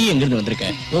 நீ எங்க இருந்து வந்திருக்க,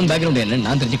 உன் பேக்ரவுண்ட் என்னன்னு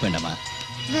நான் தெரிஞ்சுக்க வேண்டாமா?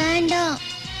 வேண்டாம்.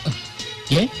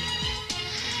 ஏன்?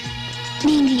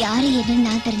 நீங்க யாரு என்னன்னு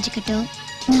நான் தெரிஞ்சுக்கிட்டோம்,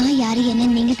 நான் யாரு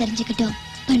என்னன்னு நீங்க தெரிஞ்சுக்கிட்டோம்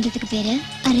பண்றதுக்கு பேரு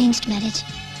அரேஞ்ச்ட் மேரேஜ்.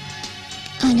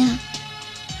 ஆனா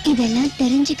இதெல்லாம்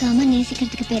தெரிஞ்சுக்காம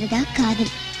நேசிக்கிறதுக்கு பேருதான்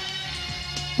காதல்.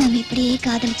 நம்ம இப்படியே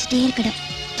காதலிச்சுட்டே இருக்கணும்,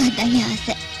 அதான் என்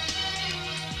ஆசை.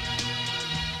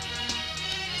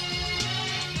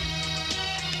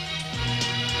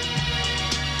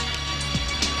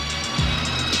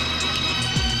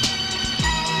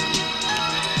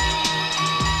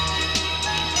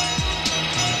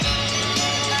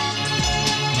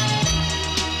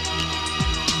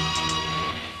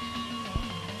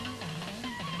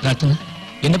 பிரார்த்தனா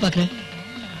என்ன பாக்குற?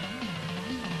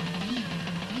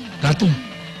 பிரார்த்தனா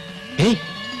ஏய்,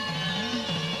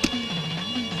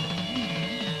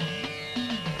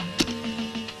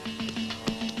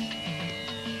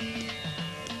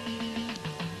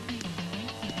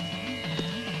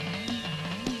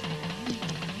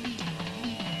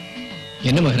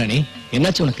 என்ன மகாராணி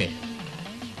என்னாச்சு உனக்கு?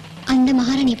 அந்த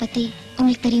மகாராணியை பத்தி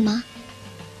உங்களுக்கு தெரியுமா?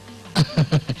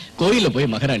 கோயில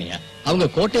போய் மகாராணியா?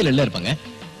 அவங்க கோட்டையில எல்லாம் இருப்பாங்க.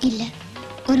 இல்ல,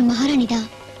 ஒரு மகாராணி தான்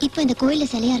இப்ப இந்த கோயில்ல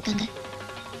சிலையா இருக்காங்க.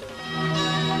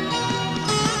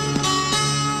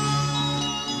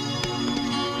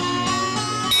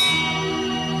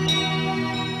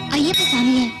 ஐயப்ப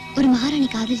சாமிய ஒரு மகாராணி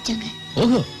காதலிச்சாங்க.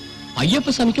 ஓஹோ,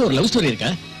 ஐயப்ப சாமிக்கு ஒரு லவ் ஸ்டோரி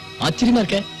இருக்கா? ஆச்சரியமா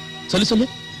இருக்க, சொல்லு சொல்லு.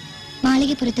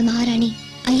 மாளிகைப்புறத்து மகாராணி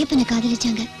ஐயப்பனை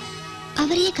காதலிச்சாங்க.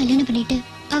 அவரையே கல்யாணம் பண்ணிட்டு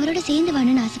அவரோட சேர்ந்து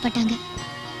வாழணும்னு ஆசைப்பட்டாங்க.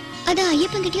 அத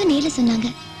ஐயப்பன் கிட்டயும் நேர்ல சொன்னாங்க.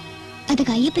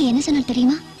 அதுக்கு ஐயப்பன் என்ன சொன்னார்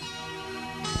தெரியுமா?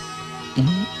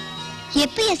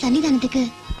 எப்ப என் சன்னிதானத்துக்கு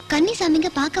கன்னி சாமிங்க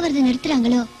பார்க்க வரது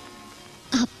நிறுத்துறாங்களோ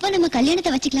அப்ப நம்ம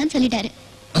கல்யாணத்தை வச்சுக்கலாம்னு சொல்லிட்டாரு.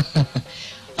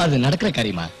 அது நடக்கிற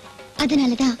காரியமா?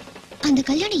 அதனாலதான் அந்த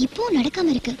கல்யாணம் இப்பவும்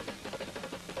நடக்காம இருக்கு.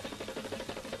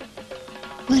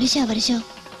 வருஷா வருஷம்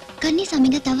கன்னி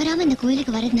சாமிங்க தவறாம இந்த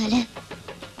கோயிலுக்கு வரதுனால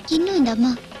இன்னும் இந்த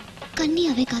அம்மா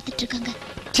கன்னியாவே காத்துட்டு இருக்காங்க.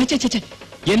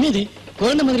 என்னது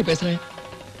குழந்தை மாதிரி பேசுற?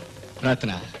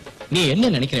 பிரார்த்தனா, நீ என்ன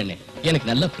நினைக்கிறேன்னு எனக்கு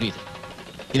நல்லா புரியுது.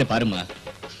 இத பாருமா,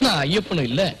 நான் ஐயப்பனும்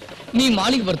இல்ல, நீ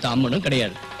மாளிகைபுரத்து அம்மனும்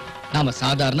கிடையாது. நாம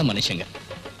சாதாரண மனுஷங்க.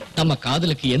 நம்ம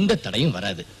காதலுக்கு எந்த தடையும்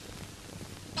வராது.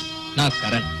 நான்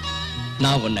கரண்.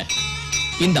 நான் உன்னை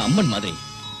இந்த அம்மன் மாதிரி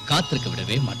காத்திருக்க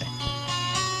விடவே மாட்டேன்.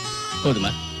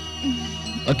 போதுமா?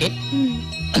 ஓகே.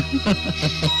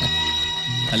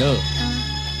 ஹலோ,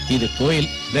 இது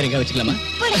கோயில், வேற எங்க வச்சுக்கலாமா?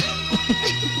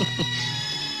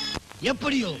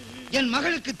 எப்படியோ என்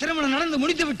மகளுக்கு திருமணம் நடந்து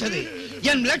முடிந்து விட்டது.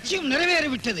 என் லட்சியம்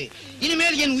நிறைவேறிவிட்டது.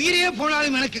 இனிமேல் என் உயிரே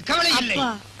போனாலும் எனக்கு கவலை இல்லை.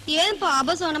 ஏன்பா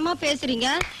அபசோனமா பேசுறீங்க?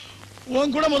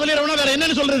 உன் கூட முதலிரவனா வேற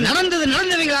என்னன்னு சொல்றது? நடந்தது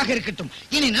நடந்தவைகளாக இருக்கட்டும்,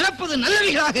 இனி நடப்பது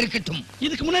நல்லவைகளாக இருக்கட்டும்.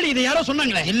 இதுக்கு முன்னாடி இதை யாரோ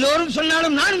சொன்னாங்களே. எல்லோரும்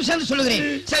சொன்னாலும் நானும் சேர்ந்து சொல்லுகிறேன்.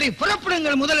 சரி,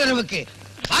 புறப்படுங்கள் முதலிரவுக்கு.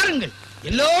 பாருங்கள்,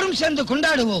 எல்லோரும் சேர்ந்து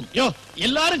கொண்டாடுவோம். யோ,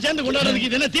 எல்லாரும் சேர்ந்து கொண்டாடுறதுக்கு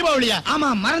இது என்ன தீபாவளியா? ஆமா,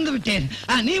 மறந்து விட்டேன்.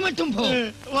 நீ மட்டும் போ.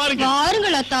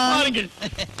 வாருங்கள் அத்தா. வாருங்கள்.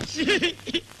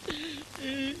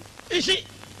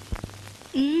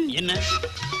 என்ன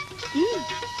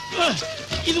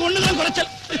இது? ஒண்ணுதான்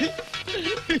குறைச்சல்.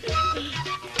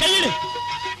 கையிடு.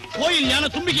 கோயில் யானை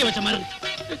தும்பிக்கை வச்ச மாதிரி.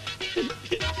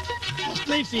 ஃபர்ஸ்ட்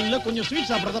நைட் சீன்ல கொஞ்சம் ஸ்வீட்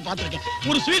சாப்பிடறத பாத்திருக்கேன்.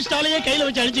 ஒரு ஸ்வீட் ஸ்டாலையே கையில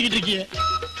வச்சு அடிச்சுக்கிட்டு இருக்கீங்க.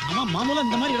 ஆமா, மாமூலா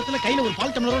இந்த மாதிரி இடத்துல கையில ஒரு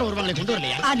பால் டம்ளரோட வருவாங்களே, கொண்டு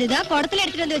வரலையா? அதுதான் குடத்துல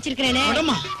எடுத்துட்டு வந்து வச்சிருக்கேனே.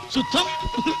 அடமா, சுத்தம்.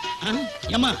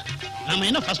 ஏமா, நாம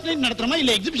என்ன ஃபர்ஸ்ட் நைட் நடத்துறோமா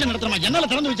இல்ல எக்ஸிபிஷன் நடத்துறோமா? என்னால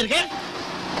திறந்து வச்சிருக்கேன்.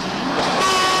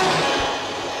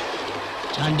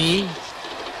 சாண்டி,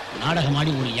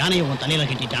 நாடகமாடி ஒரு யானையை உன் தலையில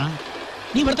கட்டிட்டான்.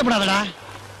 நீ வருத்தப்படாதடா.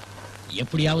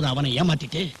 எப்படியாவது அவனை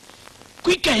ஏமாத்திட்டு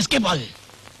குயிக்கா எஸ்கேப் ஆகு.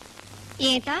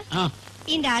 ஏதா,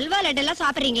 இந்த அல்வா லட்டெல்லாம்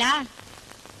சாப்பிடுறீங்களா?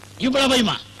 இவ்வளவு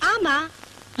பயமா? ஆமா.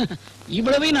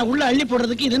 இவ்வளவு நான் உள்ள அள்ளி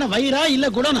போடுறதுக்கு இது என்ன வயிறா இல்ல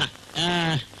குடனா?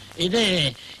 இது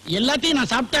எல்லாத்தையும்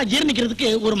நான் சாப்பிட்டா ஜீரணிக்கிறதுக்கு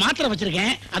ஒரு மாத்திரை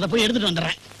வச்சிருக்கேன். அதை போய் எடுத்துட்டு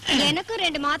வந்துடுறேன். எனக்கும்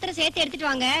 2 மாத்திரை சேர்த்து எடுத்துட்டு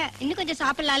வாங்க. இன்னும் கொஞ்சம்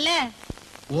சாப்பிடலாம்ல.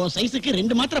 ஓ சைஸுக்கு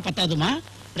 2 மாத்திரை பத்தாதுமா?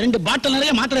 2 பாட்டில்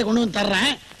நிறைய மாத்திரை கொண்டு வந்து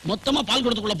தர்றேன். மொத்தமா பால்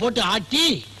குடத்துக்குள்ள போட்டு ஆட்டி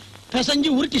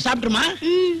பிசைஞ்சு உருட்டி சாப்பிட்டுருமா?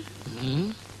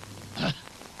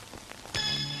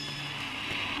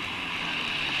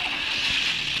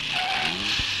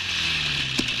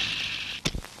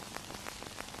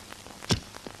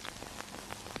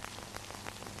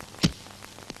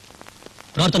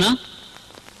 பிரார்த்தனா,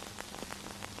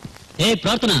 ஏய்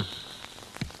பிரார்த்தனா.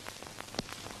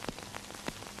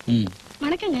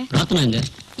 வணக்கங்க. பிரார்த்தனா எங்க?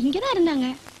 இங்கதான் இருந்தாங்க.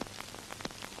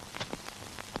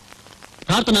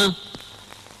 பிரார்த்தனா.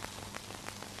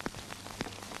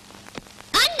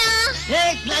 அண்ணா,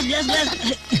 ஏய் கிளாஸ் கிளாஸ் கிளாஸ்.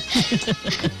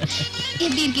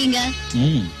 எப்படி இருக்கீங்க?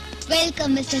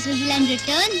 Welcome mister Switzerland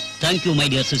return. Thank you my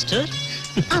dear sister.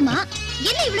 ஆமா,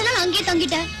 என்ன இவ்வளவு நாள் அங்கேயே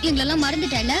தங்கிட்ட? எங்களெல்லாம்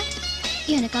மறந்துட்டல?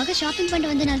 எனக்காக ஷாப்பிங் பண்ண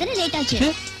வந்தனால தானே லேட் ஆச்சு.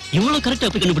 இவ்வளவு கரெக்டா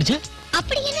எப்படி கண்டுபிடிச்ச?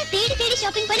 அப்படி என்ன தேடி தேடி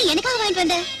ஷாப்பிங் பண்ணி எனக்காக வாங்கிட்டு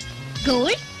வந்த?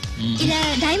 கோல்ட் இல்ல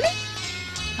டைமண்ட்?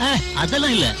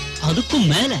 அதெல்லாம் இல்ல, அதுக்கும்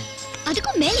மேல.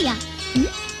 அதுக்கும் மேலயா?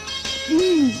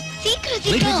 சீக்கிரம்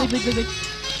சீக்கிரம்.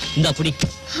 இந்த அப்படி.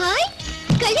 ஹாய்,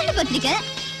 கல்யாண பத்திரிக்கை.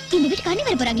 இந்த வீட்டுக்கு அண்ணி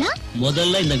வர போறாங்களா?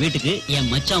 முதல்ல இந்த வீட்டுக்கு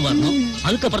என் மச்சான் வரணும்,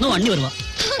 அதுக்கப்புறம் தான் அண்ணி வருவா.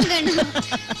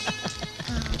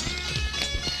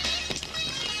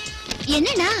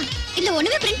 என்னண்ணா, இதுல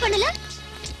ஒண்ணுமே பிரிண்ட் பண்ணல?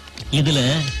 இதுல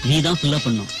நீ தான் ஃபில் அப்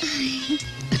பண்ணணும்.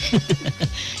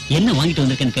 என்ன வாங்கிட்டு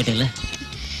வந்திருக்கேன்னு கேட்டேல,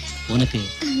 உனக்கு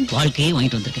வாழ்க்கையே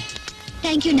வாங்கிட்டு வந்திருக்கேன்.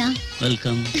 தேங்க்யூண்ணா.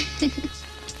 வெல்கம்.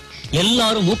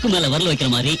 எல்லாரும் மூக்கு மேல வரல வைக்கிற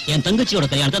மாதிரி என் தங்கச்சியோட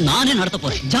கல்யாணத்தை நானே நடத்த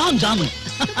போறேன். Jam jam.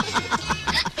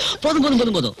 போதும் போதும்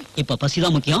போதும் போதும். இப்ப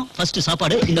பசிதான் முக்கியம். ஃபர்ஸ்ட்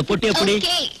சாப்பாடு. இந்த பொட்டி எப்படி?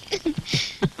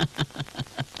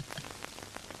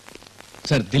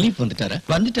 சார், திலீப் வந்துட்டாரா?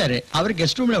 வந்துட்டாரு. அவர்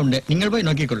கெஸ்ட் ரூம்ல உண்டு. நீங்கள் போய்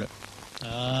நோக்கிக்கொள்ளு.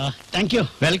 Thank you.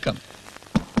 Welcome.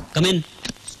 Come in.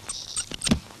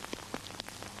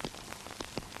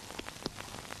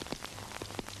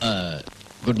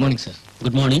 Good morning sir.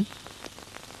 Good morning.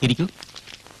 ഇരിക്കൂ.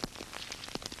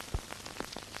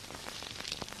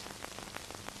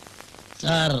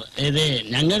 சார், இது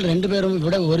ഞങ്ങൾ രണ്ടുപേരും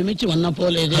ഇവിടെ ഒരുമിച്ച്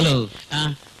വന്നപ്പോൾ ഇത് ஹலோ,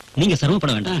 நீங்க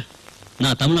சிரமப்பட வேண்டாம்.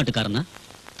 நான் தமிழ்நாட்டுக்காரன் தான்.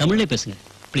 தமிழ்லே பேசுங்க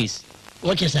ப்ளீஸ்.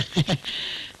 Okay sir.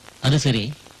 அது சரி,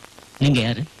 நீங்க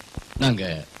யாரு? நாங்க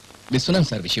விஸ்வநாத்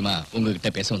சார் விஷயமா உங்ககிட்ட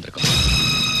பேச வந்திருக்கோம்.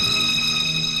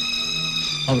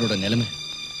 அவரோட நிலைமை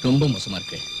ரொம்ப மோசமா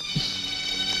இருக்கு.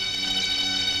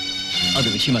 அது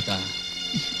விஷயமா தான்.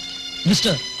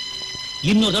 மிஸ்டர்,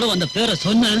 இன்னொரு தடவை அந்த பேரை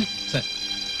சொன்ன சார்,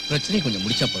 பிரச்சனையை கொஞ்சம்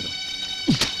முடிச்சா போதும்.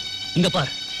 இங்க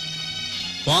பார்,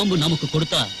 பாம்பு நமக்கு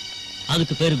கொடுத்தா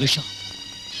அதுக்கு பேரு விஷம்.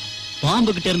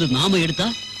 பாம்பு கிட்ட இருந்து நாம எடுத்தா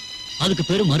அதுக்கு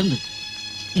பேரு மருந்து.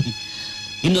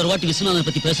 இன்னொரு வாட்டி விஸ்வநாதனை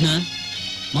பத்தி பேசின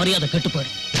மரியாதை கட்டுப்பாடு.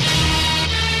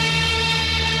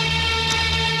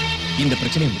 இந்த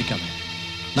பிரச்சனையை முடிக்காம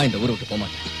நான் இந்த ஊரை விட்டு போக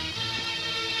மாட்டேன்.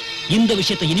 இந்த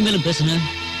விஷயத்தை இனிமேலும் பேசுன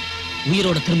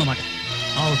உயிரோட திரும்ப மாட்டேன்.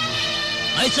 அவுட்.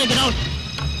 ஐ say get out.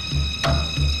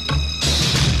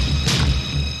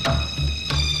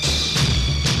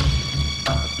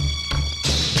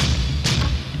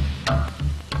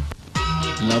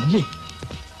 Lovely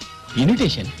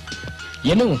invitation.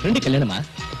 என்ன உன் ஃப்ரெண்டு கல்யாணமா?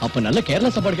 அப்ப நல்ல கேரளா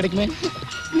சாப்பாடு கிடைக்குமே.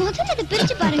 முதல்ல அதை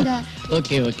பிரிச்சு பாருங்க.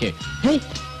 Okay okay. ஹே,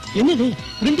 என்னது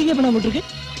பிரிண்டிங்கே பண்ணாம விட்டுருக்கு?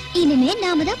 இனிமே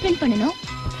நாம தான் பிரிண்ட் பண்ணணும்.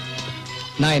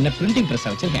 நான் என்ன பிரிண்டிங் பிரஸ்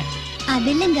வச்சிருக்கேன்? அது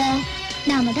இல்லங்க,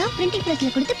 நாம தான் பிரிண்டிங்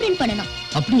பிரஸ்ல கொடுத்து பிரிண்ட் பண்ணணும்.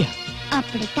 அப்படியா?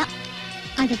 அப்படித்தான்.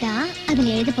 அதுதான்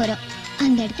அதுல எழுத போறோம்.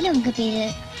 அந்த இடத்துல உங்க பேரு,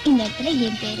 இந்த இடத்துல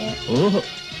என் பேரு. ஓஹோ,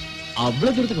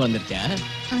 அவ்வளவு தூரத்துக்கு வந்துருச்சா?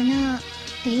 ஆனா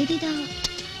தேதிதான்.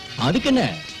 அதுக்கு என்ன,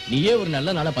 நீயே ஒரு நல்ல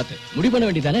நாளா பார்த்து முடிவு பண்ண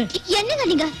வேண்டியதானே? என்னங்க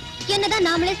நீங்க, என்னதான்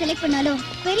நாமளே செலக்ட் பண்ணாலும்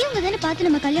பெரியவங்க தானே பார்த்து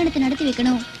நம்ம கல்யாணத்தை நடத்தி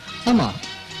வைக்கணும். ஆமா,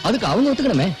 அதுக்கு அவங்க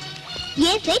ஒத்துக்கணுமே.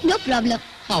 ஏன் சைட் நோ ப்ராப்ளம்.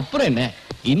 அப்புறம் என்ன,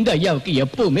 இந்த ஐயாவுக்கு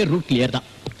எப்பவுமே ரூட் கிளியர் தான்.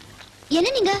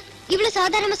 என்ன நீங்க இவ்வளவு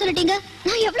சாதாரணமா சொல்லிட்டீங்க?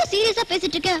 நான் எவ்வளவு சீரியஸா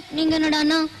பேசிட்டு இருக்கேன், நீங்க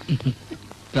என்னடானா?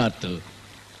 ராத்து,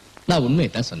 நான் உண்மையை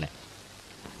தான் சொன்னேன்.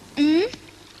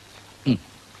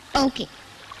 ஓகே,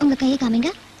 உங்க கையை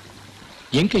காமிங்க.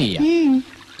 என் கையா?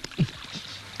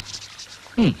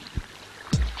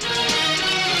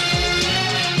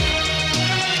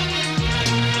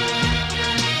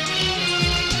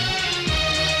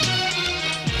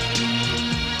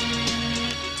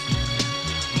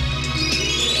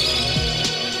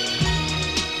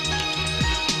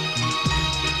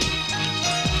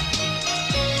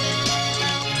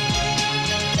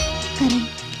 கரை,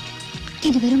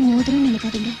 இது வெறும் மோதிரம்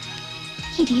நினைக்காதீங்க.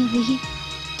 இது என் உயிர்.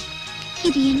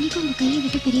 இது என்னைக்கும் உங்க கையை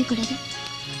விட்டு பிரியக்கூடாது.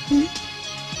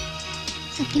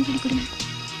 சத்தியம் பண்ணி கொடுங்க.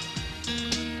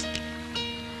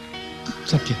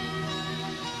 சத்தியம்.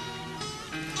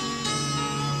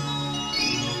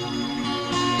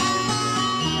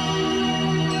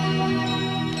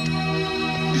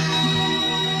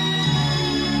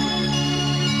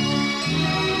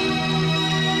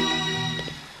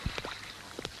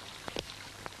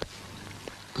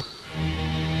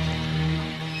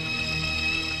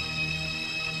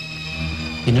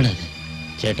 என்னடா இது?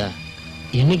 சேட்டா,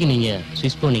 என்னைக்கு நீங்க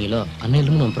சுவிஸ் போனீங்களோ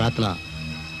அன்னையிலும் நம்ம பிரார்த்தனா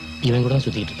இவன் கூட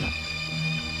சுத்திக்கிட்டு இருக்கான்.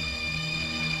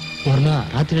 ஒரு நாள்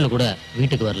ராத்திரியில கூட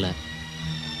வீட்டுக்கு வரல.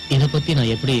 இதை பத்தி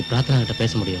நான் எப்படி பிரார்த்தனா கிட்ட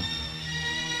பேச முடியும்?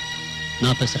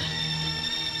 நான் பேசுறேன்.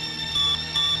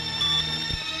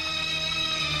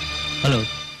 Hello,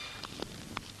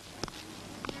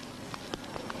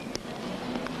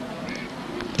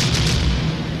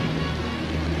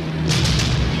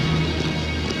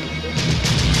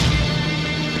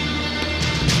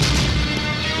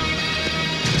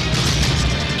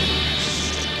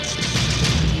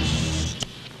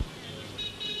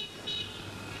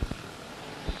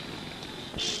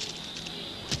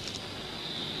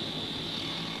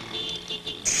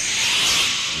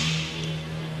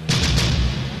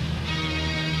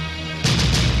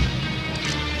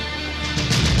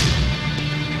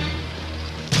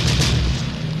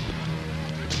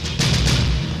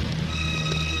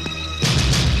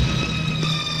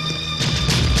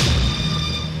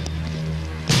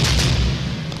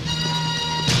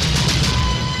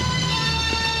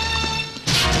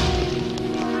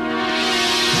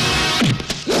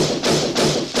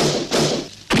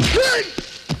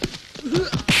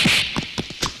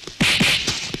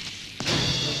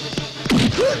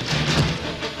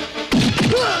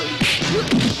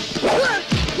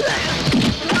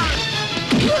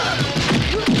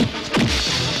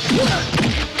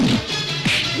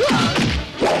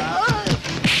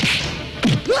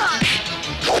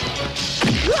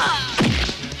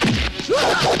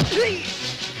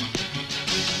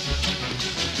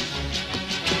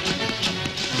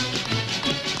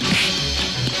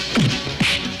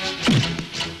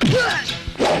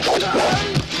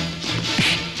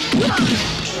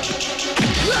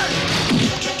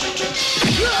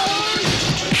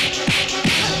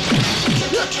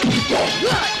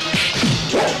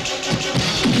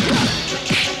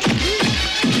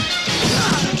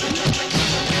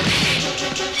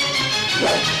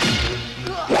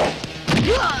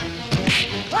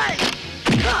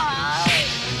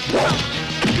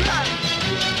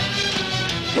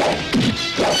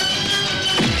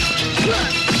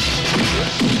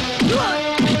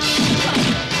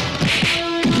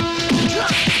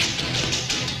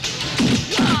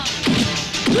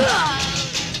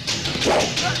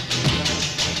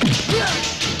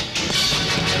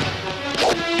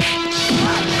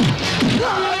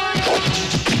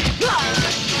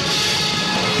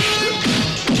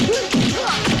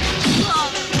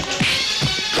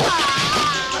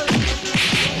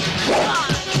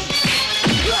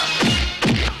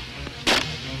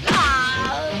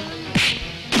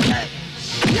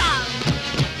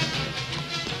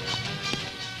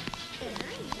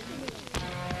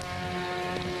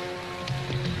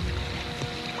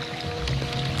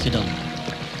 Sit down.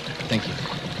 Thank you.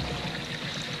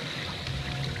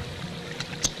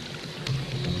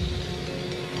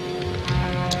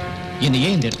 என்னை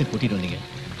ஏன் இந்த இடத்துக்கு கூட்டிட்டு வந்தீங்க?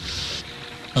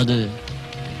 அது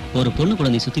ஒரு பொண்ணு கூட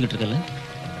நீ சுத்திக்கிட்டு இருக்கல?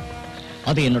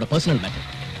 அது என்னோட பர்சனல் மேட்டர்.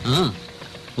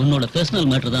 உன்னோட பர்சனல்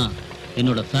மேட்டர் தான்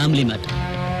என்னோட ஃபேமிலி மேட்டர்.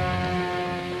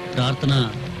 பிரார்த்தனா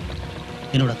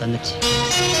என்னோட தங்கச்சி.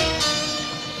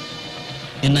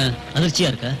 என்ன அதிர்ச்சியா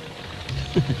இருக்க?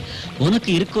 உனக்கு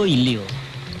இருக்கோ இல்லையோ,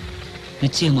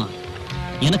 நிச்சயமா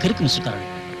எனக்கு இருக்கு மிஸ்டர் கரண்.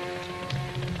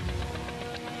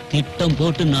 திட்டம்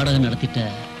போட்டு நாடகம் நடத்திட்ட,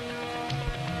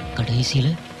 கடைசியில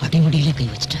அடிமடியில கை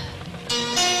வச்சிட்ட.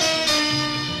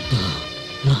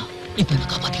 நான் இப்ப என்ன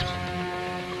காப்பாத்திக்கணும்.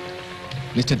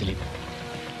 மிஸ்டர் திலீப்,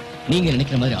 நீங்க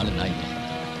நினைக்கிற மாதிரி ஆளு நான் இல்லை.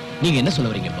 நீங்க என்ன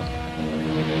சொல்ல வரீங்க இப்போ?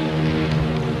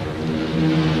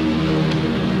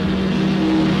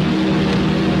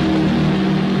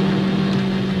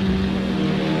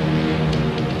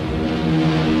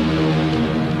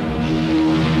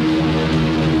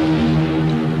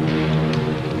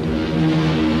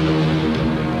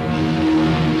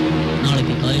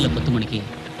 நாளைக்கு காலையில 10 மணிக்கு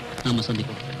நாம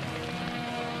சந்திப்போம்.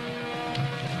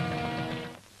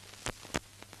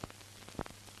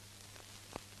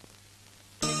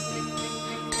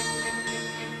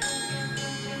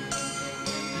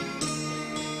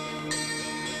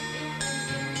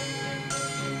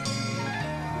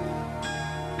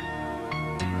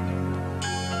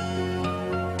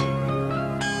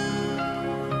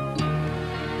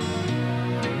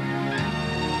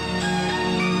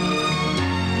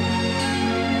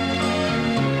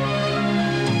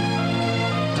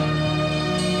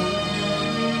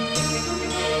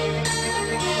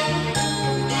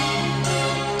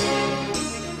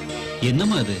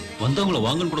 என்னம்மா அது, வந்தவங்கள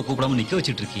வாங்கன்னு கூட கூப்பிடாம நிக்க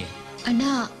வச்சிட்டு இருக்கியே?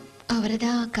 அண்ணா,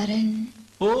 அவர்தான் கரண்.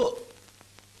 ஓ,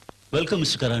 வெல்கம்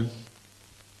மிஸ்டர் கரண்.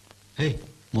 ஏய்,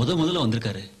 முதல்ல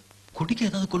வந்திருக்காரு, குடிக்க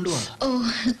ஏதாவது கொண்டு வா. ஓ,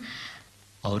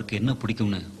 அவருக்கு என்ன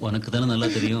பிடிக்கும்னு உனக்கு தானே நல்லா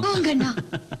தெரியும்.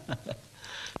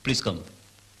 Please come,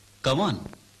 come on.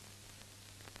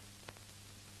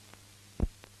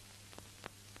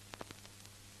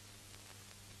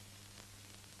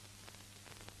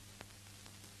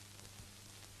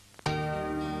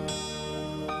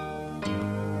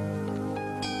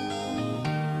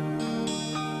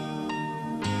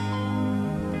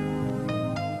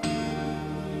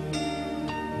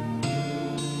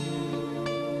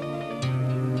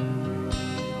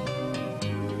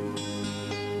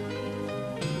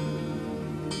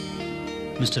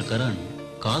 Mister Karan,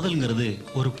 காதல்ங்கிறது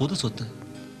ஒரு பொது சொத்து.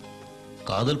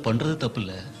 காதல் பண்றது தப்பு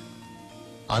இல்ல,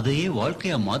 அதையே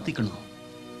வாழ்க்கையா மாத்திக்கணும்.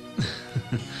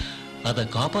 அதை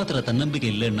காப்பாத்துற தன்னம்பிக்கை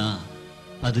இல்லைன்னா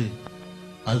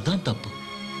அதுதான் தப்பு.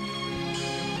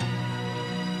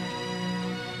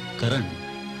 கரண்,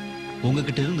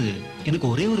 உங்ககிட்ட இருந்து எனக்கு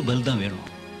ஒரே ஒரு பதில் தான்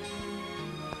வேணும்.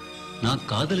 நான்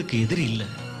காதலுக்கு எதிரி இல்லை.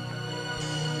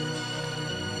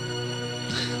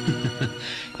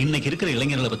 இன்னைக்கு இருக்கிற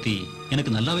இளைஞர்களை பத்தி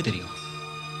எனக்கு நல்லாவே தெரியும்.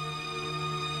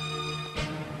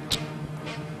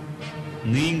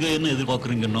 நீங்க என்ன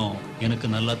எதிர்பார்க்கறீங்கன்னு எனக்கு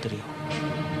நல்லா தெரியும்.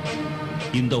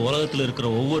 இந்த உலகத்துல இருக்கிற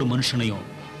ஒவ்வொரு மனுஷனையும்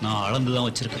நான் அளந்துதான்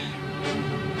வச்சிருக்கேன்.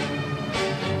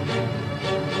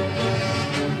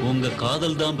 உங்க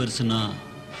காதல் தான் பெருசுன்னா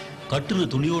கட்டுன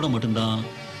துணியோட மட்டும்தான்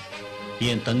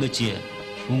என் தங்கச்சிய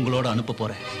உங்களோட அனுப்ப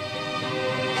போறேன்.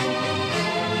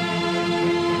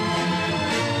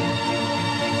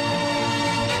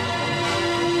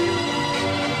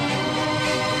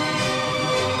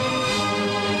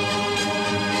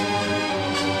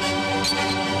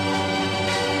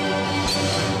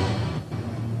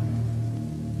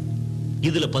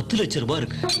 இதுல 10 லட்சம் ரூபாய்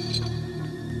இருக்கு.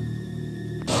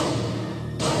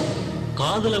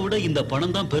 காதலை விட இந்த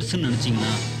பணம் தான் பெருசுன்னு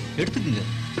நினைச்சீங்கன்னா எடுத்துக்கங்க.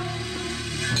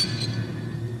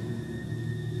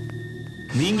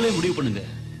 நீங்களே முடிவு பண்ணுங்க,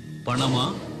 பணமா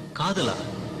காதலா?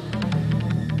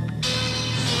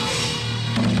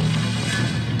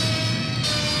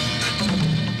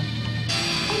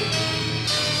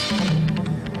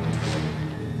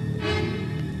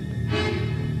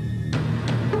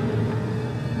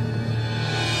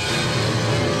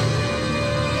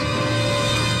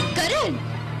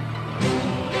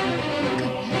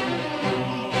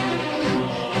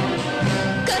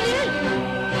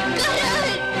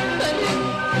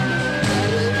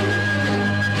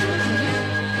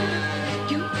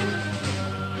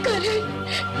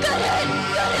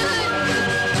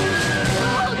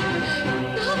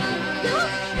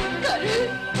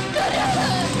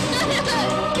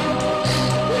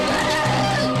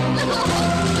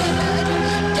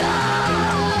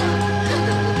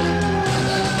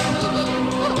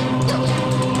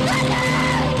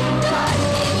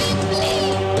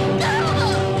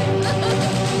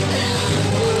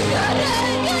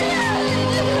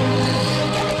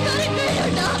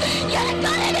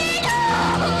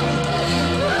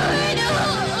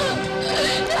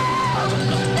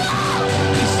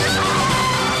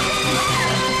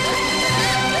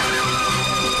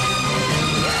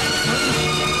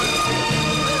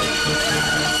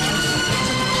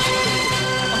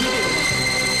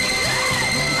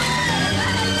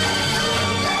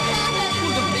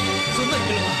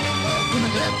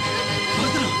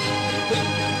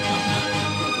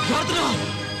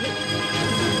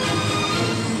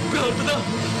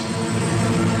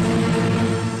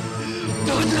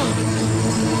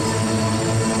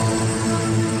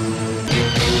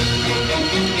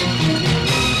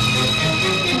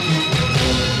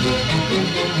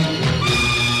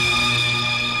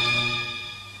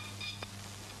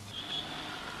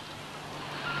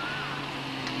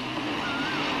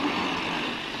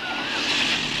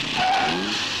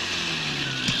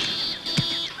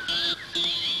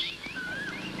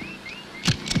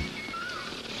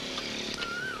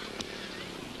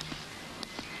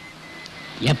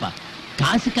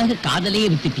 காசுக்காக காதலையே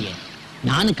வித்துட்டியே.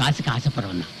 நானும் காசுக்கு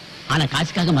ஆசைப்படுறவன் தான். ஆனா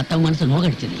காசுக்காக மத்தவங்க மனசு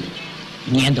நோகடிச்சது இல்லை.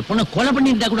 நீ அந்த பொண்ணை கொலை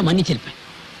பண்ணி இருந்தா கூட மன்னிச்சிருப்பேன்.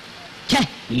 ச்சே,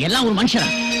 நீ எல்லாம் ஒரு மனுஷரா?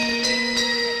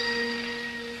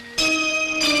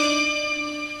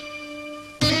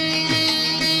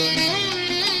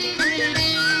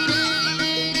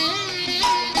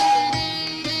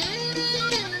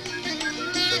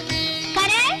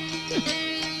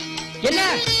 என்ன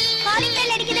காலிங்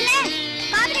பெல் அடிக்குதுல,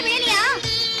 காதுல விழலையா?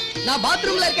 நான்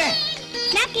பாத்ரூம்ல இருக்கேன்.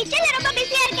 நான் கிச்சன்ல ரொம்ப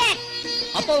பிஸியா இருக்கேன்.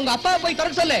 அப்போ உங்க அப்பாவை போய்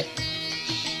திறக்க சொல்லு.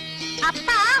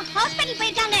 அப்பா ஹாஸ்பிடல்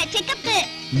போயிருக்காங்க செக்கப்க்கு.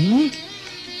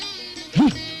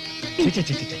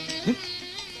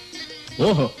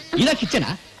 ஓஹோ, இதான்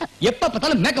கிச்சனா? எப்ப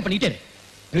பார்த்தாலும் மேக்கப் பண்ணிட்டே இரு.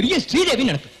 பெரிய ஸ்ரீதேவி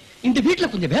நினைப்பு. இந்த வீட்ல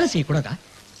கொஞ்சம் வேலை செய்ய கூடாதா?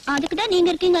 அதுக்கு தான்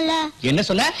நீங்க இருக்கீங்கல்ல. என்ன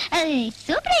சொன்ன?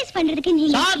 சர்ப்ரைஸ் பண்றதுக்கு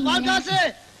நீங்க. சார் பால்காசு.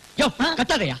 யோ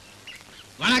கத்தாதயா.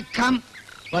 வணக்கம்.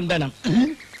 வந்தனம்.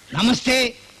 நமஸ்தே.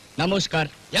 நமஸ்கார்.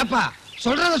 ஏப்பா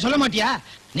சொல்றத சொல்ல மாட்டியா?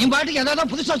 நீ பாட்டுக்கு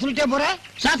ஏதாவது புதுசா சொல்லிட்டே போற.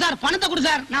 சார் பணத்தை கொடு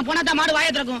சார். நான் போனா மாடு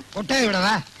வாயை திறக்கும். கொட்டையை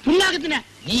விடவா? புண்ணாக்குதுனே.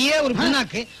 நீயே ஒரு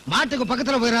புண்ணாக்கு. மாட்டுக்கு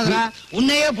பக்கத்துல போயிடாதடா.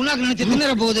 உன்னையே புண்ணாக்கு நினைச்சு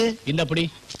தின்னற போகுது. இந்த அப்படி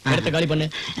இடத்த காலி பண்ணு.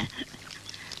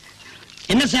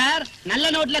 என்ன சார்,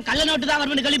 நல்ல நோட்ல கள்ள நோட்டு தான்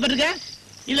வரும்னு கேள்விப்பட்டிருக்கேன்.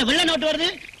 இல்ல வெள்ள நோட்டு வருது.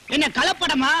 என்ன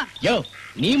கலப்படமா? யோ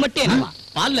நீ மட்டும் என்னமா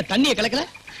பால்ல தண்ணியை கலக்கல?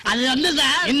 அது வந்து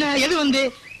சார் என்ன எது வந்து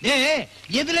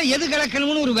எதுல எது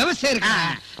கலக்கணும்னு ஒரு விவசாயம் இருக்கு.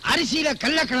 அரிசியில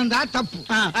கல்ல கலந்தா தப்பு,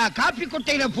 காப்பி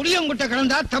கொட்டையில புளியங்குட்டை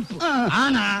கலந்தா தப்பு.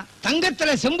 ஆனா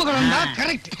தங்கத்துல செம்பு கலந்தா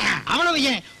கரெக்ட். அவ்வளவு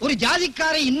ஏன் ஒரு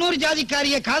ஜாதிக்காரை இன்னொரு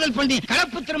ஜாதிக்காரிய காதல் பண்ணி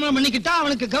கலப்பு திருமணம் பண்ணிக்கிட்டா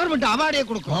அவனுக்கு கவர்மெண்ட் அவார்டே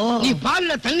கொடுக்கும். நீ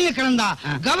பால்ல தண்ணிய கலந்தா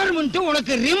கவர்மெண்ட்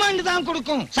உனக்கு ரிமாண்ட் தான்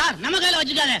கொடுக்கும். சார் நம்ம கையில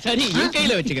வச்சுக்காத. சரி என்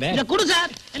கையில வச்சுக்கிறேன். இத குடு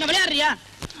சார். என்ன விளையாடுறியா?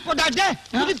 போட்டாட்டே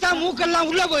குடித்தா மூக்கெல்லாம்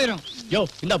உள்ள போயிரும். யோ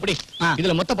இந்த அப்படி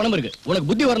இதுல மொத்த பணம் இருக்கு. உனக்கு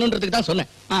புத்தி வரணும்ன்றதுக்கு தான் சொன்னேன்.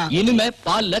 இனிமே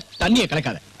பால்ல தண்ணியை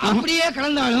கலக்காத. அப்படியே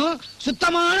கலந்தாலும்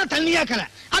சுத்தமான தண்ணியா கல.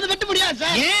 அது விட்டு முடியாது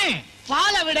சார். ஏன்?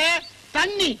 பாலை விட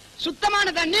தண்ணி,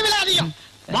 சுத்தமான தண்ணி விலை அதிகம்.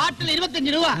 பாட்டில்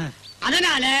 25 ரூபா.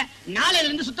 அதனால நாளையில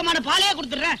இருந்து சுத்தமான பாலையே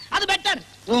கொடுத்துறேன். அது பெட்டர்.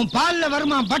 உன் பால்ல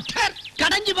வருமா பட்டர்?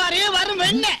 கடைஞ்சு பாரு வரும்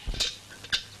வெண்ணெய்.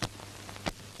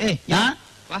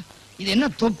 இது என்ன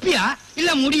தொப்பியா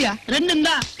இல்ல முடியா? ரெண்டும்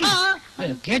தான்.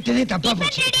 கேட்டதே தப்பா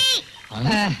போச்சு.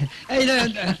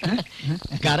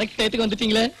 கரெக்ட் டைத்துக்கு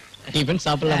வந்துட்டீங்களே. டிஃபன்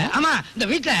சாப்பிடலாம். ஆமா, இந்த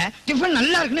வீட்ல டிஃபன்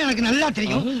நல்லா இருக்குன்னு எனக்கு நல்லா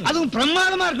தெரியும். அதுவும்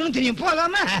பிரமாதமா இருக்குன்னு தெரியும்.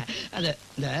 போலாமா? அது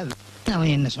இந்த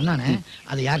அவன் என்ன சொன்னானே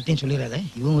அது யார்கிட்டயும் சொல்லிடாத.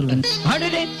 இவன் ஒரு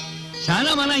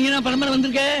சாதாரண இங்க பரம்பரை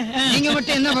வந்திருக்க. நீங்க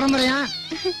மட்டும் என்ன பரம்பரையா?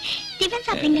 டிஃபன்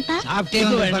சாப்பிடுங்கப்பா. சாப்பிட்டே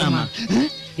வந்து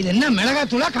இது என்ன மிளகா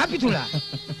தூளா காப்பி தூளா?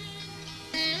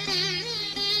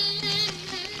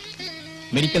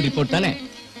 மெடிக்கல் ரிப்போர்ட் தானே?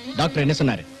 டாக்டர் என்ன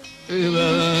சொன்னாரு?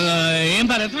 ஏன்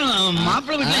பாரு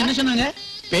மாப்பிள்ளை வீட்டுல என்ன சொன்னாங்க?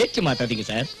 பேச்சு மாத்தாதீங்க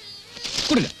சார்.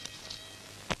 கொடுங்க.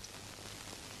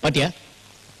 பாத்தியா,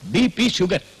 பிபி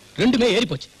சுகர் ரெண்டுமே ஏறி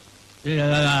போச்சு.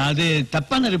 அது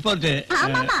தப்பான ரிப்போர்ட்.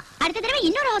 ஆமாமா, அடுத்த தடவை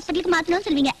இன்னொரு ஹாஸ்பிடலுக்கு மாத்தணும்னு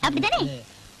சொல்வீங்க அப்படிதானே?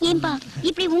 ஏன்பா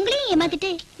இப்படி உங்களையும்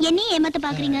ஏமாத்திட்டு என்னையும் ஏமாத்த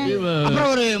பாக்குறீங்க?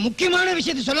 அப்புறம் ஒரு முக்கியமான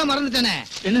விஷயத்தை சொல்ல மறந்துட்டேனே.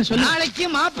 என்ன சொல்ல? நாளைக்கு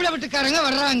மாப்பிள்ளை வீட்டுக்காரங்க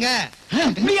வர்றாங்க.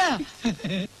 அப்படியா?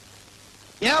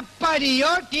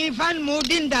 எப்படியோ டிஃபன்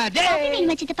முடிந்ததே.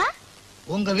 வச்சுட்டுப்பா,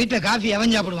 உங்க வீட்டுல காஃபி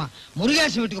எவன் சாப்பிடுவான்?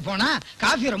 முருகேசன் வீட்டுக்கு போனா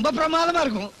காஃபி ரொம்ப பிரமாதமா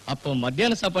இருக்கும். அப்போ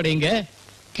மத்தியான சாப்பாடு எங்க?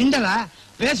 கிண்டலா?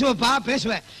 பேசுவப்பா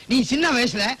பேசுவ. நீ சின்ன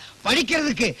வயசுல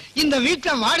படிக்கிறதுக்கு இந்த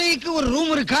வீட்டுல வாடகைக்கு ஒரு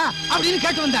ரூம் இருக்கா அப்படின்னு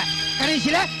கேட்டு வந்த.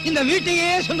 கடைசியில இந்த வீட்டையே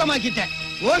சொந்தமாக்கிட்ட.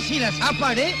 ஓசியில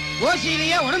சாப்பாடு,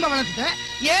 ஓசியிலேயே உடம்ப வளர்த்துட்ட.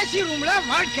 ஏசி ரூம்ல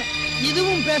வாழ்க்கை.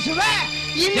 இதுவும் பேசுவ,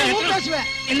 இன்னமும் பேசுவ.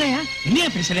 என்னையா என்ன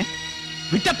பேசுற?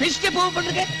 விட்டா பேசிட்டே போக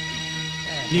பண்றீங்க.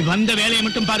 நீ வந்த வேலையை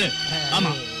மட்டும் பாரு.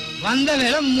 ஆமா, வந்த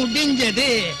வேலை முடிஞ்சது.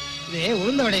 இது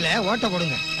உளுந்த வடையில ஓட்ட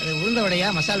போடுங்க. அது உளுந்த வடையா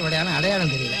மசால் வடையான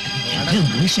அடையாளம் தெரியல.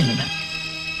 மனுஷன்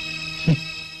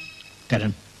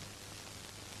கரண்,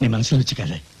 நீ மனசுல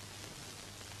வச்சுக்காத.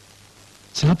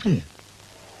 சாப்பிடு.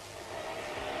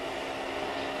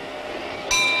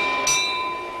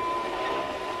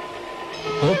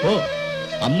 போ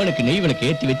அம்மனுக்கு நெய் விளக்கு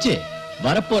ஏத்தி வச்சு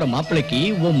வரப்போற மாப்பிளைக்கு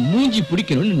உன் மூஞ்சி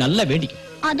பிடிக்கணும்னு நல்லா வேண்டிக்கும்.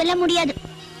 அதெல்லாம் முடியாது.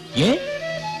 ஏன்?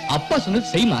 அப்பா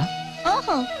சொன்னது செய்யுமா?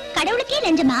 ஓஹோ, கடவுளுக்கே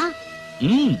லஞ்சமா?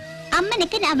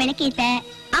 அம்மனுக்கு நான் விளக்கேத்த,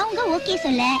 அவங்க ஓகே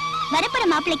சொல்ல, வரப்போற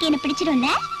மாப்பிளைக்கு என்ன பிடிச்சிடும்ல?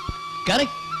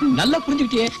 கரெக்ட், நல்லா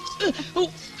புரிஞ்சுக்கிட்டியே.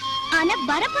 ஆனா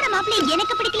வரப்போற மாப்பிள்ளை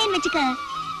எனக்கு பிடிக்கலன்னு வச்சுக்க,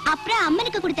 அப்புறம்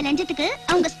அம்மனுக்கு கொடுத்த லஞ்சத்துக்கு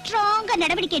அவங்க ஸ்ட்ராங்கா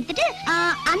நடவடிக்கை எடுத்துட்டு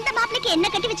அந்த மாப்பிளைக்கு என்ன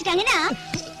கட்டி வச்சுட்டாங்கன்னா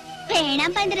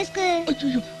வேணாம் இந்த ரிஸ்க்.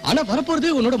 ஆனா வரப்போறது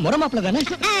உன்னோட முறை மாப்பிள்ளை தானே?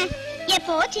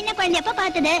 எப்போ சின்ன குழந்தையப்ப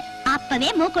பார்த்தது, அப்பவே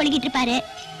மூக்கு ஒழுகிட்டு இருப்பாரு.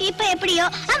 இப்ப எப்படியோ.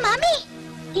 மாமி,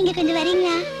 இங்க கொஞ்சம்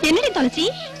வரீங்களா? என்னடி தொலைச்சி?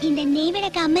 இந்த நெய்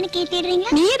விளக்கு அம்மனுக்கு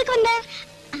ஏத்திடுறீங்களா? நீ எதுக்கு வந்த?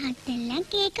 அதெல்லாம்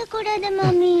கேட்க கூடாது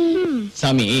மாமி.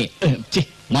 சாமி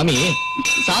மாமி,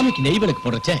 சாமிக்கு நெய் விளக்கு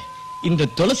போடுறச்சே இந்த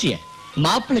துளசிய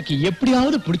மாப்பிளைக்கு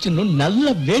எப்படியாவது பிடிச்சிடணும்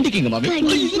நல்லா வேண்டிக்கங்க மாமி.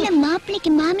 இதுல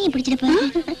மாப்பிளைக்கு மாமியை பிடிச்சிருப்பா.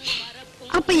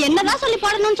 அப்ப என்னதான் சொல்லி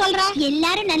போடணும்னு சொல்றா?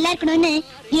 எல்லாரும் நல்லா இருக்கணும்னு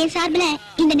என் சார்பில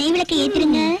இந்த நெய் விளக்கை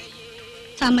ஏத்துருங்க.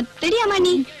 தெரியாமா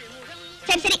நீ?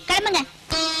 சரி சரி கிளம்புங்க.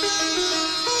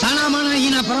 சானாமான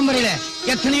ஈனா பரம்பரையில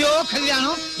எத்தனையோ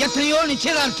கல்யாணம், எத்தனையோ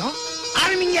நிச்சயதார்த்தம்.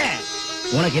 ஆரம்பிங்க.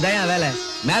 உனக்கு இதான் வேலை.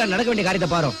 மேல நடக்க வேண்டிய காரியத்தை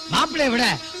பாரு. மாப்பிள்ளைய விட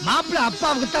மாப்பிள்ளை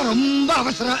அப்பாவுக்கு தான் ரொம்ப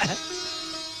அவசரம்.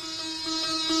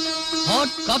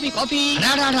 Hot coffee coffee.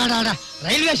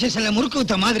 ரயில்வே ஸ்டேஷன்ல முறுக்கு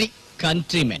ஊத்த மாதிரி.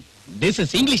 Countrymen, this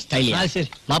is English style. சரி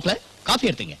மாப்பிள்ளை காபி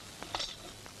எடுத்துங்க.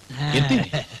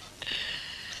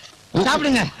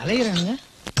 சாப்பிடுங்க. அலையிறாங்க.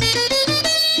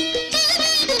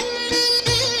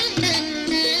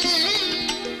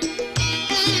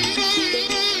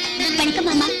 வணக்கம்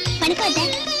மாமா. வணக்கம் அத்தா.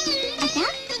 அத்தா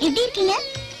எப்படி இருக்கீங்க?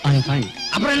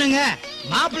 அப்புறம் என்னங்க,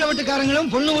 மாப்பிள்ளை வீட்டுக்காரங்களும்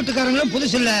பொண்ணு வீட்டுக்காரங்களும்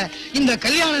புதுசு இல்ல. இந்த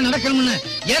கல்யாணம் நடக்கணும்னு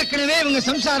ஏற்கனவே இவங்க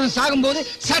சம்சாரம் சாகும்போது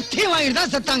சத்தியம் வாங்கிட்டு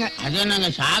தான் செத்தாங்க. அது நாங்க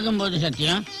சாகும்போது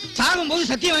சத்தியம். சாகும்போது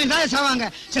சத்தியம் வாங்கிட்டு தான் சாவாங்க.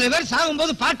 சில பேர்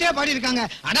சாகும்போது பாட்டே பாடி இருக்காங்க.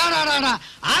 அடாடாடாடா,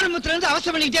 ஆரம்பத்துல இருந்து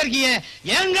அவசரம் பண்ணிக்கிட்டே இருக்கீங்க.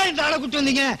 ஏங்க இந்த ஆளை கூட்டு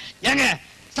வந்தீங்க? ஏங்க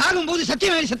சாகும்போது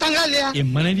சத்தியம் வாங்கி செத்தாங்களா இல்லையா?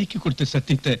 என் மனைவிக்கு கொடுத்த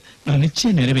சத்தியத்தை நான்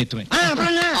நிச்சயம் நிறைவேற்றுவேன்.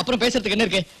 அப்புறம் பேசுறதுக்கு என்ன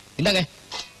இருக்கு? இந்தாங்க,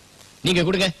 நீங்க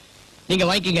கொடுங்க, நீங்க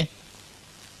வாங்கிக்கங்க.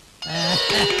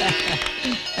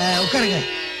 உட்காருங்க.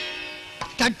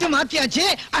 தட்டு மாத்தியாச்சு,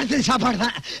 அடுத்தது சாப்பாடு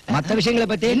தான். மத்த விஷயங்களை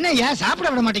பத்தி என்ன ஏன் சாப்பிட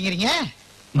விட மாட்டேங்கிறீங்க?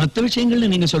 மத்த விஷயங்கள்ல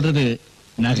நீங்க சொல்றது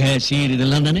நகை சீர்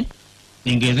இதெல்லாம் தானே?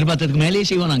 நீங்க எதிர்பார்த்ததுக்கு மேலேயே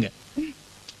செய்வோம் நாங்க.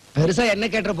 பெருசா என்ன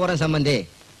கேட்ட போற சம்பந்தி,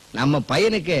 நம்ம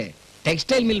பையனுக்கு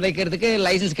டெக்ஸ்டைல் மில் வைக்கிறதுக்கு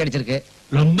லைசன்ஸ் கிடைச்சிருக்கு.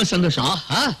 ரொம்ப சந்தோஷம்.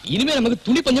 ஆஹா, இனிமே நமக்கு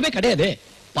துணி பஞ்சமே கிடையாது.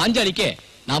 பாஞ்சாலிக்கு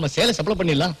நாம சேலை சப்ளை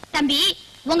பண்ணிடலாம். தம்பி,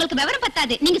 உங்களுக்கு விவரம்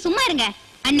பத்தாது. நீங்க சும்மா இருங்க.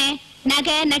 அண்ணே,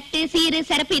 நகை நட்டு சீரு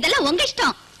சிறப்பு இதெல்லாம் உங்க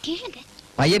இஷ்டம். கேளுங்க.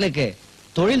 பையனுக்கு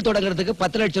தொழில் தொடங்குறதுக்கு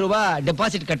 10 லட்சம் ரூபாய்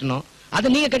டெபாசிட் கட்டணும். அதை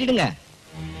நீங்க கட்டிடுங்க.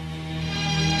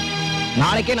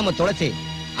 நாளைக்கே நம்ம துளசி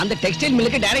அந்த டெக்ஸ்டைல்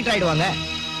மில்லுக்கு டைரக்டர் ஆயிடுவாங்க.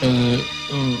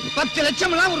 10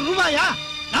 லட்சம் ஒரு ரூபாயா?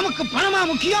 நமக்கு பணமா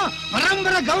முக்கியம்,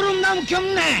 பரம்பரை கௌரவம் தான்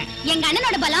முக்கியம்னு. எங்க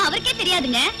அண்ணனோட பலம் அவருக்கே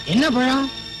தெரியாதுங்க. என்ன பழம்?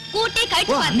 கூட்டி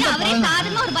கழிச்சு பார்த்து அவரே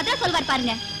சாதமா ஒரு பதில் சொல்வார்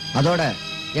பாருங்க. அதோட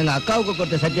எங்க அக்காவுக்கு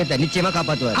கொடுத்த சத்தியத்தை நிச்சயமா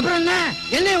காப்பாத்துவார். அப்புறம் என்ன?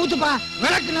 எண்ணெய் ஊத்துப்பா,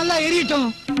 விளக்கு நல்லா எரியட்டும்.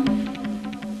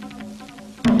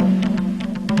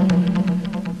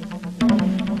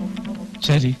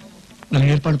 சரி, நான்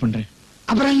ஏற்பாடு பண்றேன்.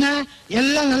 அப்புறம் என்ன?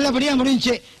 எல்லாம் நல்லபடியா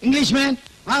முடிஞ்சுச்சு. இங்கிலீஷ் மேன்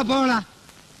வா போகலாம்.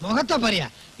 முகத்தை பாரியா,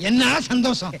 என்ன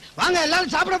சந்தோஷம். வாங்க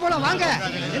எல்லாரும் சாப்பிட போலாம். வாங்க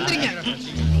எந்திரிங்க.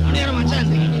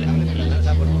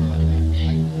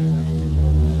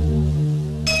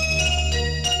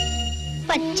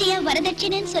 பச்சையா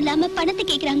வரதட்சணைன்னு சொல்லாம பணத்தை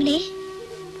கேக்குறாங்களே,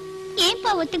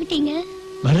 ஏன்பா ஒத்துக்கிட்டீங்க?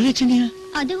 வரதட்சணையா?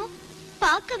 அதுவும்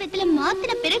பாக்க விதத்துல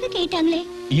மாத்தின பிறகு கேட்டாங்களே.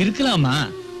 இருக்கலாமா,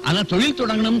 ஆனா தொழில்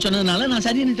தொடங்கணும்னு சொன்னதுனால நான்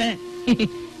சரின்னுட்டேன்.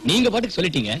 நீங்க பாட்டுக்கு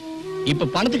சொல்லிட்டீங்க. இப்ப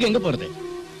பணத்துக்கு எங்க போறது?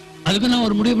 அதுக்கு நான்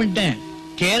ஒரு முடிவு பண்ணிட்டேன்.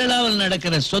 கேரளாவில்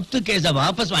நடக்கிற சொத்து கேஸ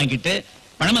வாபஸ் வாங்கிட்டு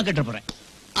பணமா கட்ட போறேன்.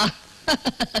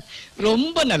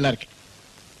 ரொம்ப நல்லா இருக்கு.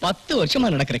 10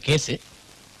 வருஷமா நடக்கிற கேஸ்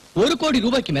 1 கோடி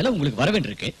ரூபாய்க்கு மேல உங்களுக்கு வர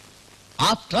வேண்டியிருக்கு.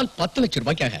 ஆஃப்டர் ஆல் 10 லட்சம்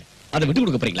ரூபாய்க்காக அதை விட்டு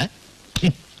கொடுக்க போறீங்களா?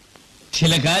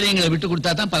 சில காரியங்களை விட்டு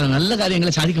கொடுத்தா தான் பல நல்ல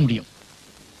காரியங்களை சாதிக்க முடியும்.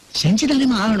 செஞ்சுதானே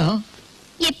ஆகணும்.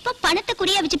 எப்ப பணத்தை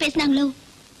குறியா வச்சு பேசினாங்களோ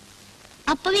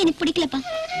அப்பவே எனக்கு பிடிக்கலப்பா.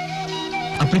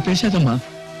 அப்படி பேசாதம்மா.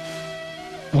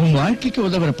 உன் வாழ்க்கைக்கு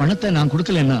உதவுற பணத்தை நான்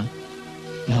கொடுக்கலன்னா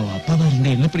நான் அப்பாவா இருந்த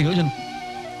என்ன பிரயோஜனம்?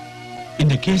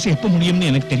 இந்த கேஸ் எப்ப முடியும்னு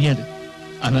எனக்கு தெரியாது.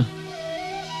 ஆனா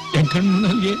என் கண்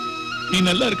முன்னாலேயே நீ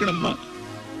நல்லா இருக்கணும்மா.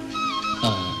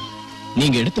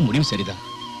 நீங்க எடுத்த முடிவு சரிதான்.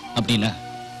 அப்படின்னா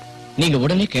நீங்க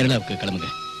உடனே கேரளாவுக்கு கிளம்புங்க.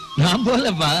 நான்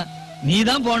போலப்பா,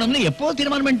 நீதான் போனோம்னு எப்போ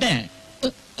தீர்மானம் பண்ணிட்டேன்.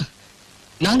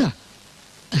 நானா?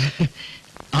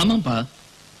 ஆமாப்பா,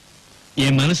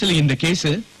 என் மனசுல இந்த கேஸ்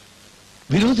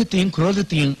விரோதத்தையும்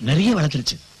குரோதத்தையும் நிறைய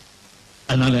வளர்த்துருச்சு.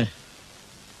 அதனால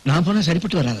நான் போனா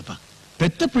சரிப்பட்டு வராதப்பா.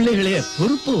 பெத்த பிள்ளைகளே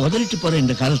பொறுப்பு உதறிட்டு போற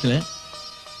இந்த காலத்துல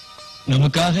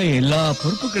நமக்காக எல்லா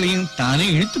பொறுப்புகளையும் தானே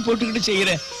இழுத்து போட்டுக்கிட்டு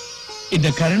செய்யற இந்த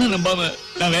கருணை நம்பாம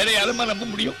நான் வேற யாருமா நம்ப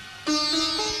முடியும்?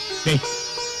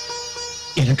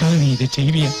 எனக்காக நீ இதை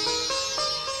செய்வியா?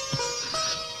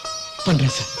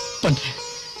 பண்றேன் சார், பண்றேன்.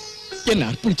 என்ன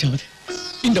அர்ப்பணிச்சாவது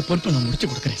இந்த பொறுப்பை நான் முடிச்சு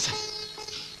கொடுக்கிறேன் சார்,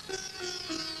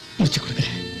 முடிச்சு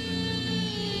கொடுக்கிறேன்.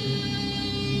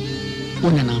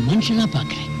 உன்னை நான் மனுஷனா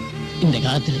பாக்குறேன். இந்த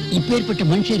காலத்துல இப்பேற்பட்ட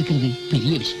மனுஷன் இருக்கிறது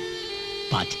பெரிய விஷயம்.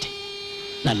 பார்த்துட்டேன்.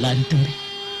 நல்லா இருக்கு,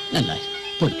 நல்லா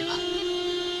போயிட்டு வா.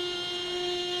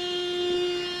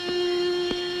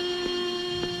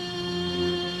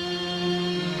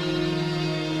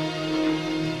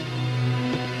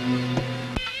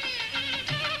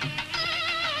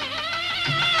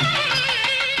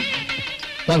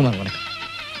 வாங்க வாங்க வணக்கம்.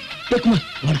 குமார்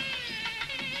வாடா.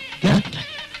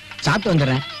 சாப்பிட்டு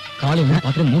வந்துடுறேன். காலையில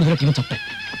பாத்திரம் 3 தடவை டீம் சாப்பிட்டேன்.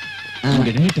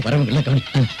 இங்க நின்னுட்டு வரவங்க எல்லாம் கவனி.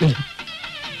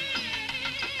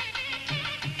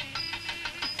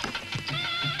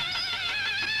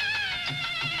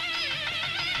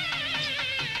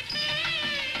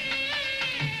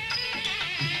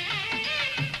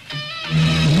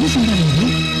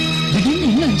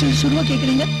 திடீர்னு 5 லட்சம் ரூபாய்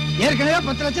கேக்குறீங்க? ஏற்கனவே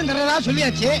 10 லட்சம் தரதா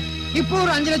சொல்லியாச்சு. இப்போ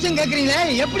ஒரு 5 லட்சம் கேக்குறீங்களே,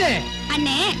 எப்படி?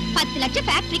 அண்ணே 10 லட்சம்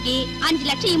ஃபேக்டரிக்கு, 5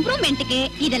 லட்சம் இம்ப்ரூவ்மெண்ட்டுக்கு,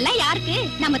 இதெல்லாம் யாருக்கு?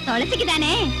 நம்ம தொலைச்சிக்கு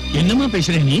தானே. என்னமா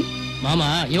பேசுற நீ? மாமா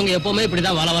இவங்க எப்பவுமே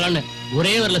இப்படிதான் வள வளன்னு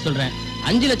ஒரே வரல சொல்றேன்.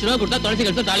 5 லட்சம் ரூபாய் கொடுத்தா துளசி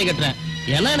கட்ட தாலி கட்டுறேன்.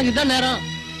 ஏன்னா எனக்கு தான் நேரம்.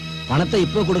 பணத்தை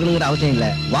இப்ப கொடுக்கணுங்கிற அவசியம் இல்ல,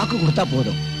 வாக்கு கொடுத்தா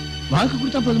போதும். வாக்கு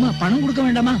கொடுத்தா போதுமா? பணம் கொடுக்க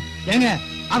வேண்டாமா? ஏங்க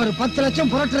அவர் 10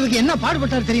 லட்சம் புரட்டுறதுக்கு என்ன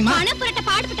பாடுபட்டார் தெரியுமா? பணம் புரட்ட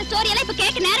பாடுபட்ட ஸ்டோரி எல்லாம் இப்ப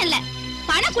கேட்க நேரம் இல்ல.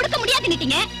 பணம் கொடுக்க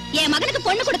முடியாதுன்னுட்டீங்க. என் மகனுக்கு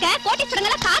பொண்ணு கொடுக்க கோட்டீஸ்வரங்க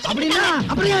எல்லாம் காத்துட்டு இருக்காங்க.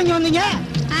 அப்படியே அங்க வந்தீங்க?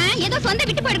 ஏதோ சொந்த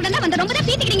விட்டு போயிட்டு வந்த ரொம்ப தான்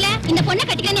பீத்திக்கிறீங்களே. இந்த பொண்ணை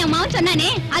கட்டிக்கன்னு என் மாவன் சொன்னானே,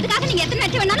 அதுக்காக நீங்க எத்தனை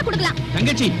லட்சம் வேணாலும் கொடுக்கலாம்.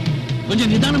 தங்கச்சி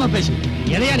கொஞ்சம் நிதானமா பேசு.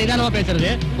 எதையா நிதானமா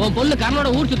பேசுறது? உன் பொண்ணு கர்ணோட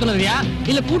ஊர் சுத்தினதையா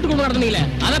இல்ல கூட்டு குடும்பம் நடத்துனீங்களே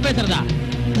அத பேசுறதா?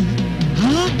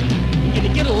 இங்க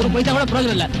நிக்கிறது ஒரு பைசா கூட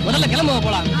பிரயோஜனம் இல்ல. முதல்ல கிளம்ப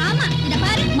போலாம். ஆமா இத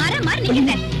பாரு, மரம் மாதிரி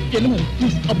நிக்குது. என்ன மாதிரி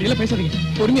ப்ளீஸ் அப்படி எல்லாம் பேசாதீங்க.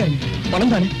 பொறுமையா இருங்க.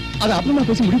 பணம் தானே, அதை அப்புறமா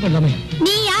பேசி முடிவு பண்ணலாமே.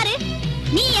 நீ யாரு?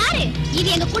 நீ யாரு? இது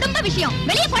எங்க குடும்ப விஷயம்.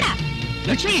 வெளியே போடா.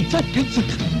 லட்சுமி சார் வேண்டாம்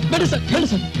சார்,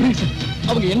 வேண்டாம் சார், புரியுது சார்.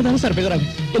 அவங்க என்னதானே சார் பேசுறாங்க,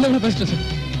 என்ன வேணா பேசிட்டேன் சார்.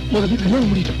 முதல்ல கல்யாணம்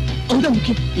முடியும், அதுதான்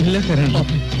முக்கியம். இல்ல சார்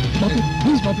மாப்பிள்ள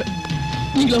ப்ளீஸ் மாப்பிள்ள,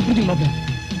 நீங்களா புரிஞ்சுங்க மாப்பிள்ள.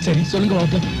 சரி சொல்லுங்க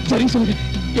மாப்பிள்ள, சரி சொல்லுங்க.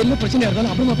 என்ன பிரச்சனையா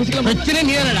இருந்தாலும் அப்புறமா பேசிக்கலாம். பிரச்சனை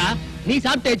நீ என்னடா? நீ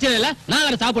சாப்பிட்ட எச்சல இல்ல, நான்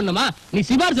வேற சாப்பிடணுமா? நீ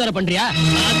சிபாரிசு வேற பண்றியா?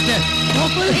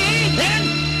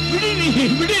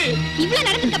 இவ்வளவு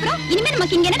நடந்ததுக்கு அப்புறம் இனிமே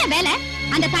நமக்கு இங்க என்ன வேலை?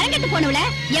 அந்த தரங்கட்டு போனவள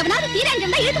எவனாவது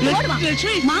தீராஞ்சம் தான் இழுத்து போடுவான்.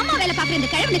 மாமா வேலை பாக்குற இந்த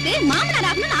கிழவனுக்கு மாமனார்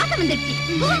ஆகணும்னு ஆசை வந்துடுச்சு.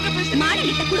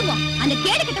 மாடலிட்ட குடும்பம், அந்த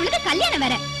கேடு கட்டவனுக்கு கல்யாணம்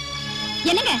வேற.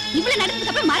 என்னங்க இவ்வளவு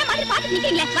நடந்ததுக்கு அப்புறம் மரம் மாதிரி பாத்துட்டு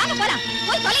நிக்கிறீங்களே, வாங்க போலாம்.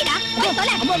 போய் தொலைடா, போய்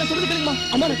தொலை. அம்மா நான் சொல்றது கேளுங்கம்மா.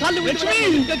 அம்மா நான் கால்ல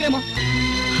விழுந்து கேக்குறேம்மா.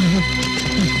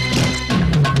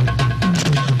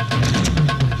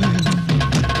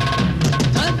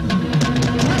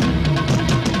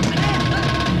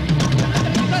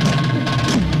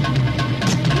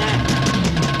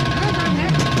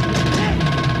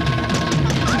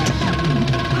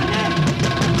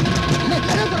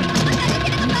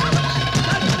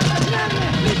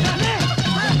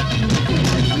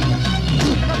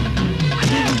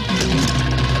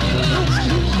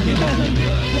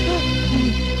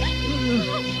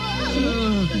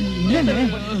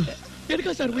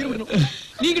 எதுக்கா சார் உயிர் விடணும்?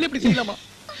 நீங்களே இப்படி செய்யலாமா?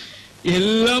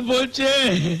 எல்லாம் போச்சு.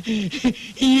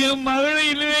 என் மகளை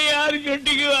இனிமே யாரு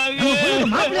கட்டிக்குவாங்க?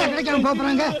 மாப்பிள்ளையா கிடைக்காம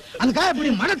போறாங்க. அதுக்காக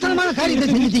இப்படி மடத்தனமான காரியத்தை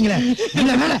செஞ்சுட்டீங்களே.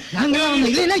 இல்ல வேற நாங்க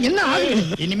இல்லைன்னா என்ன ஆகுது?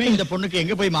 இனிமே இந்த பொண்ணுக்கு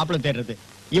எங்க போய் மாப்பிள்ளை தேடுறது?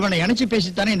 இவனை இணைச்சு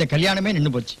பேசித்தானே இந்த கல்யாணமே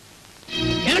நின்னு போச்சு.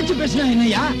 இணைச்சு பேசினா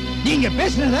என்னையா? நீங்க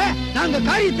பேசினத நாங்க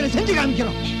காரியத்துல செஞ்சு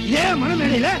காமிக்கிறோம். இதே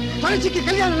மனமேடையில தொலைச்சிக்கு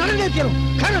கல்யாணம் நடந்தே தீரும்.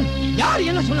 கரண் யார்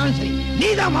என்ன சொன்னாலும் சரி,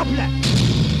 நீதான் மாப்பிள்ளை.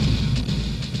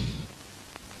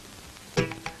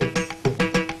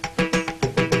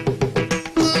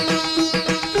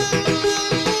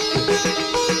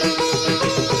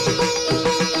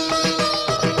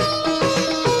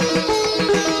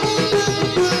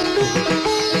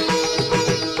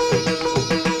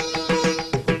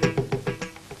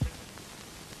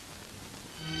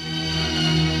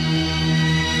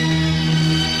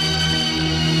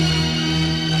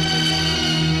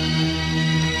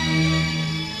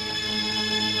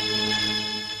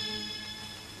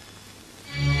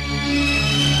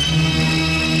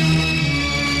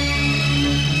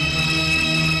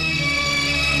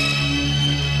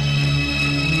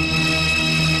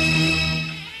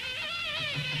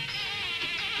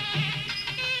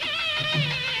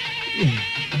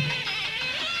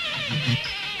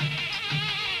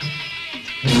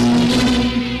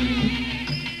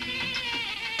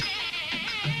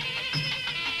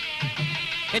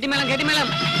 கெட்டி மேளம்.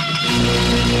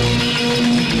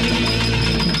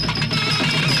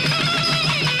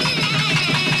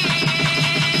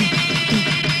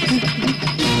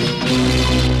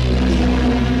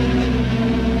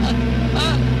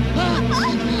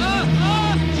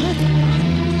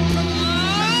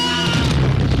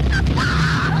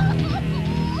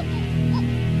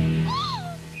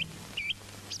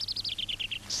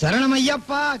 சரணம்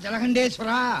ஐயப்பா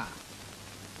ஜலகண்டேஸ்வரா.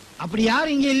 அப்படி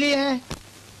யாரும் இங்க இல்லையே.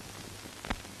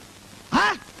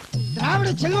 திராவிட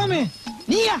செல்வமே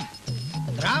நீயா?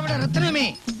 திராவிட ரத்னமே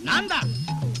நான் தான்.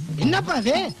 என்னப்பா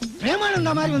அது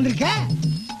பிரேமானந்தா மாதிரி வந்திருக்க?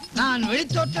 நான்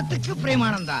வெளித்தோற்றத்துக்கு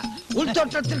பிரேமானந்தா,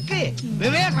 உள்தோற்றத்திற்கு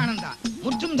விவேகானந்தா.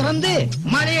 முற்றும் திறந்து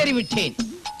மலையேறி விட்டேன்.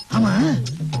 ஆமா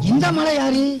இந்த மலை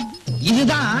யாரு?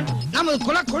 இதுதான் நமது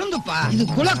குல கொழுந்துப்பா. இது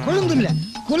குல கொழுந்து இல்ல,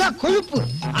 குல கொழுப்பு.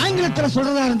 ஆங்கிலத்துல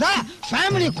சொல்றதா இருந்தா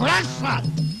ஃபேமிலி கொலஸ்ட்ரால்.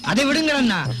 அதை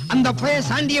விடுங்களா, அந்த பய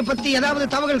சாண்டிய பத்தி ஏதாவது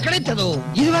தகவல் கிடைத்ததோ?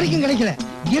 இது வரைக்கும் கிடைக்கல.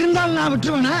 இருந்தாலும் நான்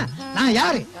விட்டுருவேனா? நான்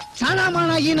யாரு?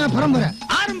 சாணாமானாகி நான் பரம்பரை.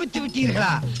 ஆரம்பித்து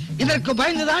விட்டீர்களா? இதற்கு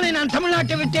பயந்துதானே நான்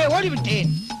தமிழ்நாட்டை விட்டே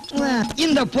ஓடிவிட்டேன்.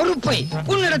 இந்த பொறுப்பை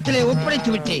உன்னிடத்திலே ஒப்படைத்து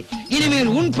விட்டேன். இனிமேல்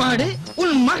உன் பாடு,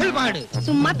 உன் மகள் பாடு.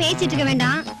 சும்மா பேசிட்டு இருக்க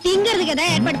வேண்டாம், திங்கிறதுக்கு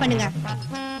ஏதாவது ஏற்பாடு பண்ணுங்க.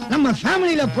 நம்ம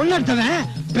ஃபேமிலியில பொண்ணெடுத்தவன்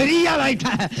பெரிய ஆள்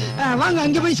ஆயிட்டான். வாங்க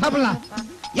அங்க போய் சாப்பிடலாம்.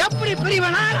 எப்படி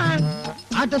பெரியவனா?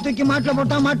 ஆட்டை தூக்கி மாட்டில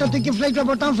போட்டான், மாட்டை தூக்கி பிளைட்ல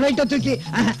போட்டான், பிளைட்டை தூக்கி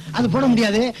அது போட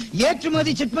முடியாது.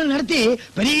 ஏற்றுமதி சிட்மெண்ட் நடத்தி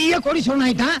பெரிய கோடீஸ்வரன்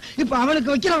ஆயிட்டான். இப்ப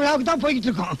அவனுக்கு வைக்கிற விழாவுக்கு தான் போய்கிட்டு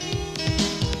இருக்கோம்.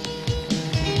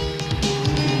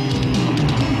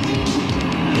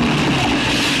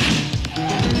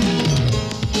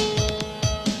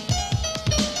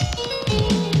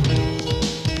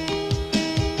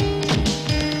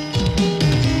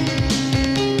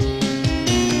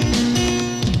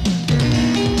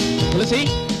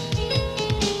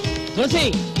 துளசி,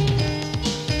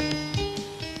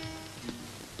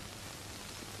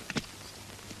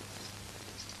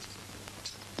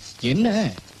 என்ன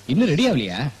இன்னும் ரெடி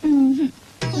ஆகலையா?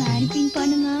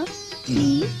 பண்ணுங்க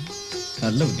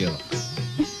நல்ல உத்தியோகம்.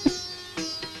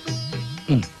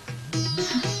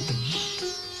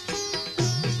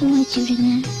 விடுங்க.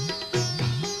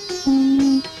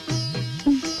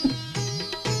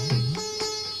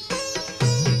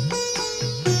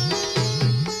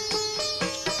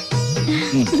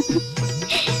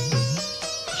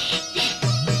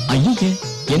 ஐயே,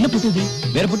 என்ன புட்டுது?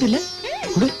 வேற புட்டு இல்ல?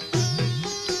 குடு.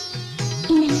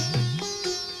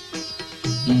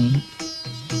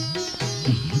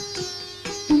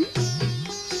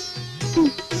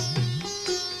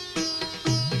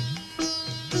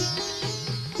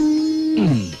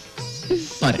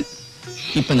 பாரு,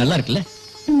 இப்ப நல்லா இருக்குல்ல?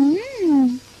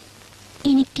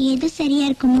 எனக்கு எது சரியா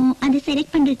இருக்குமோ அதை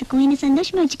செலக்ட் பண்றதுக்கும் என்ன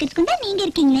சந்தோஷமா வச்சுக்கிறதுக்கும் தான் நீங்க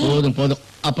இருக்கீங்களே. போதும் போதும்,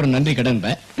 அப்புறம் நன்றி கடன்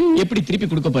எப்படி திருப்பி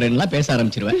கொடுக்க போறேன்னா பேச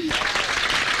ஆரம்பிச்சிருவேன்.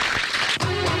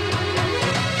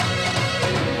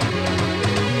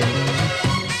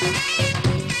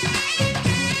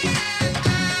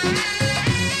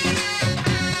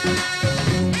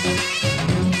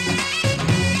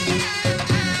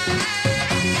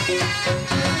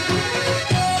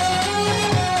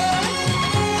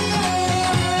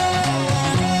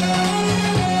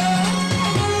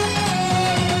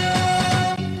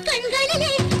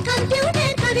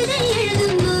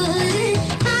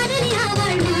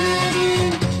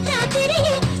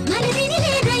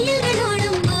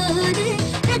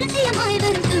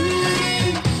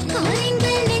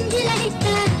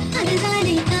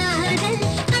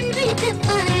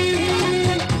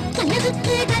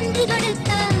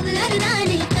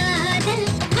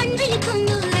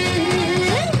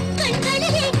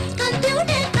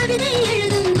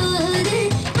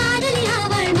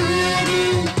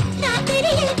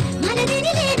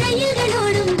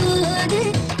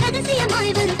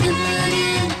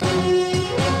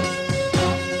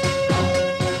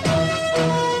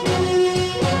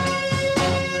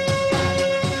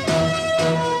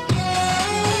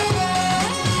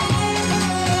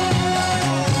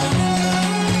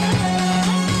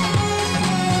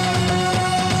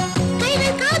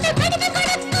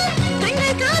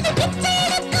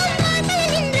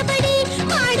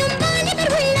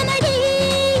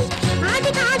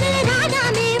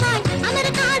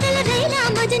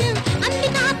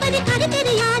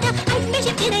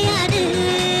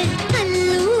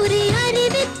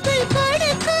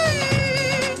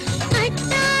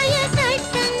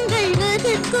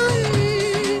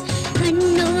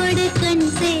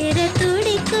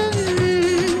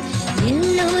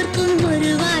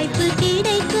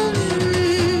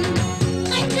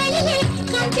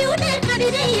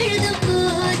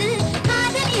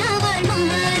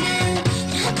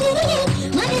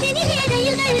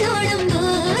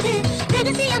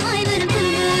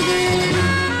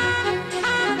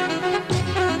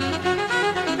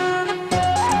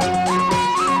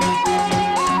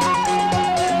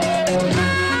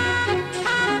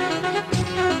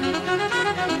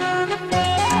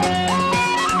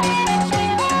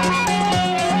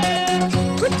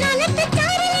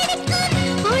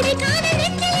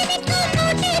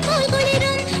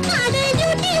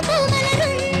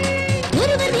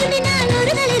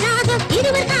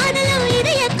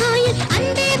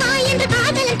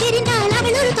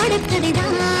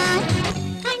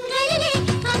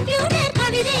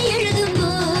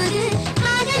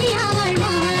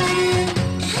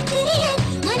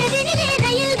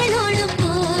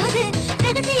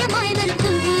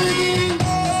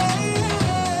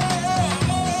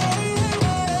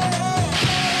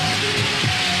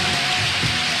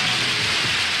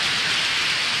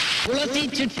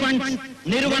 சிட் ஃபண்ட்ஸ்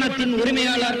நிறுவனத்தின்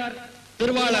உரிமையாளர்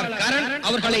திருவாளர் கரண்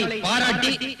அவர்களை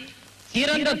பாராட்டி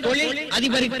சிறந்த தொழில்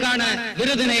அதிபருக்கான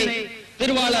விருதினை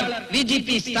திருவாளர்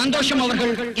விஜிபி சந்தோஷம்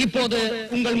அவர்கள் இப்போது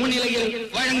உங்கள் முன்னிலையில்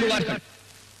வழங்குவார்கள்.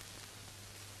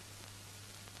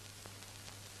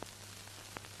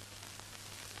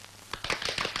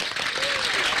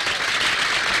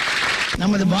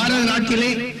 நமது பாரத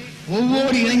நாட்டிலே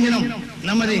ஒவ்வொரு இளைஞனும்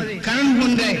நமது கரண்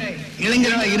போன்ற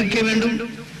இளைஞராக இருக்க வேண்டும்.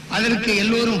 அதற்கு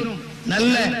எல்லோரும்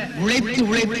நல்ல உழைத்து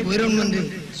உயரும் என்று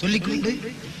சொல்லிக்கொண்டு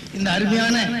இந்த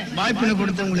அருமையான வாய்ப்பினை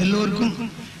கொடுத்த உங்கள் எல்லோருக்கும்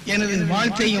எனது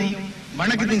வாழ்த்தையும்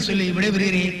வணக்கத்தையும் சொல்லி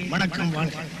விடைபெறுகிறேன். வணக்கம்,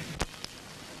 வாழ்க.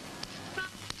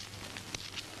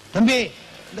 தம்பி,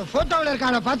 இந்த போட்டோவில்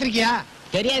இருக்கான பாத்திருக்கியா?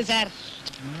 தெரியாது சார்.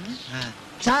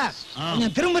 சார்,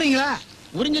 கொஞ்சம் திரும்புறீங்களா?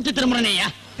 உறிஞ்சிட்டு திரும்புறேனையா?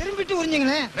 திரும்பிட்டு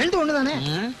உறிஞ்சிங்களே, ரெண்டு ஒண்ணுதானே.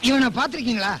 இவனை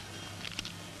பாத்திருக்கீங்களா?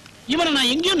 இவனை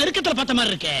நான் எங்கேயோ நெருக்கத்துல பார்த்த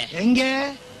மாதிரி இருக்கே. எங்க?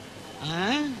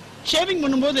 ஷேவிங்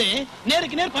பண்ணும்போது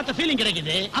நேருக்கு நேர் பார்த்த ஃபீலிங்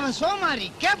கிடைக்குது. அவன் சோமாரி,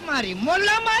 கேப் மாறி, மொல்ல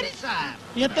மாறி சார்.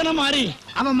 எத்தனை மாறி?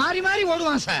 அவன் மாறி மாறி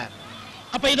ஓடுவான் சார்.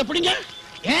 அப்ப இத பிடிங்க.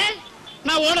 ஏன்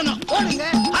நான் ஓடணும்? ஓடுங்க.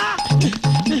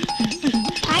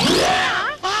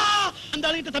 அந்த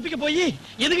ஆளுகிட்ட தப்பிக்க போய்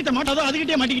எதுகிட்ட மாட்டாதோ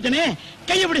அதுகிட்டே மாட்டிக்கிட்டனே.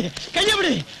 கையபிடி,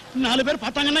 கையபிடி. 4 பேர்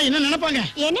பார்த்தாங்கன்னா என்ன நினைப்பாங்க?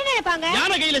 என்ன நினைப்பாங்க?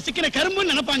 யானை கையில சிக்கின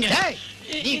கரும்புன்னு நினைப்பாங்க.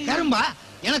 நீ கரும்பா?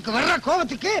 எனக்கு வர்ற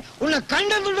கோபத்துக்கு உன்னை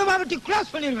கண்ட துண்டமா வெட்டி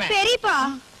க்ளோஸ் பண்ணிடுவேன். பெரியப்பா,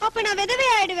 அப்ப நான் விதவை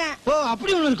ஆயிடுவேன். ஓ,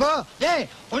 அப்படி ஒண்ணு இருக்கோ? ஏய்,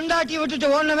 பொண்டாட்டி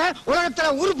விட்டுட்டு ஓடுனவன் உலகத்துல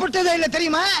உருப்பட்டதே இல்ல,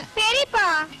 தெரியுமா? பெரியப்பா.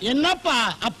 என்னப்பா?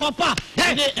 அப்பப்பா,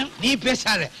 நீ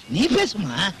பேசாத, நீ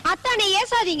பேசுமா? அத்தா, நீ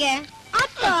ஏசாதீங்க.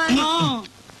 அத்தா,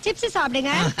 சிப்ஸ்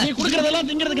சாப்பிடுங்க. நீ குடுக்கறதெல்லாம்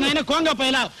திங்கிறதுக்கு நான் என்ன கோங்கா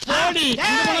பயலா? ஓடி.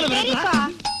 பெரியப்பா,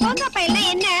 கோங்கா பயல்னா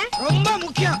என்ன? ரொம்ப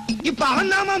முக்கியம். இப்ப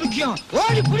அவன்தாமா முக்கியம்.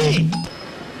 ஓடி புடி.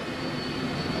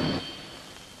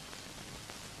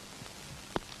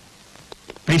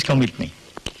 Please come with me.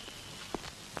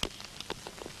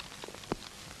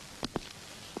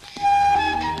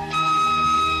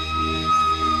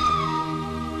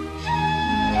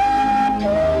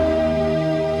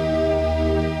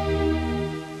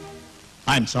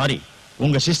 I'm sorry.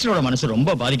 உங்க சிஸ்டரோட மனசு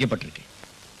ரொம்ப பாதிக்கப்பட்டிருக்கு.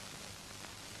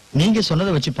 நீங்க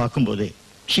சொன்னதை வச்சு பார்க்கும்போது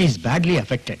she is badly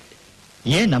affected.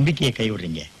 ஏன் நம்பிக்கையை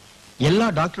கைவிடுறீங்க? எல்லா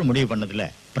டாக்டர் முடிவு பண்ணதுல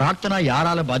பிரார்த்தனா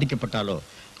யாரால பாதிக்கப்பட்டாலோ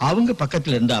அவங்க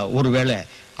பக்கத்துல இருந்தா ஒருவேளை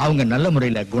அவங்க நல்ல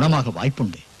முறையில குணமாக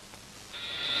வாய்ப்புண்டு.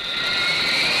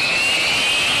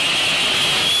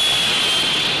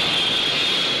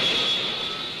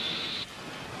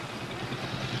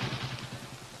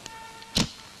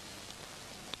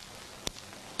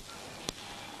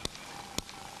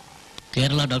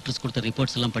 கேரளா டாக்டர்ஸ் கொடுத்த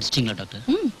ரிப்போர்ட்ஸ் எல்லாம் படிச்சிட்டீங்களா டாக்டர்?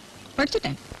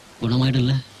 படிச்சுட்டேன்.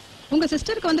 குணமாயிடும்ல? உங்க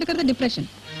சிஸ்டருக்கு வந்திருக்கிறது டிப்ரெஷன்.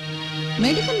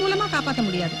 மெடிசன் மூலமா காப்பாற்ற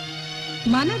முடியாது.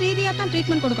 மன ரீதியா தான்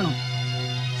ட்ரீட்மெண்ட் கொடுக்கணும்.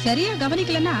 சரியா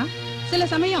கவனிக்கலன்னா சில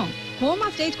சமயம் கோமா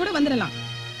ஸ்டேஜ் கூட வந்துடலாம்.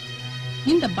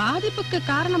 இந்த பாதிப்புக்கு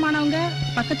காரணமானவங்க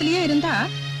பக்கத்திலேயே இருந்தா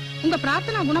உங்க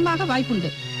பிரார்த்தனா குணமாக வாய்ப்புண்டு.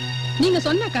 நீங்க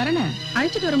சொன்ன கரணை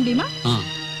அழைச்சிட்டு வர முடியுமா?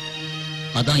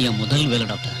 அதான் என் முதல் வேலை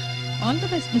doctor. All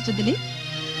the best mister Dilip.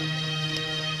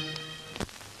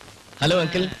 Hello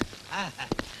uncle.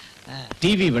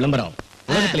 TV விளம்பரம்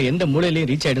உலகத்துல எந்த மூலையிலயும்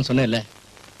ரீச் ஆயிடும் சொன்னேன்ல,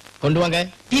 கொண்டு வாங்க.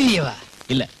 டிவியவா?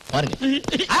 இல்ல, பாருங்க.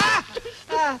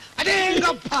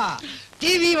 அடேங்கப்பா,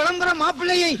 டிவி விளம்பரம்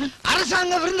மாப்பிள்ளையை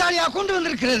அரசாங்க விருந்தாளியா கொண்டு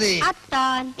வந்திருக்கிறது.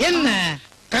 என்ன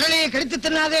கடலையை கடித்து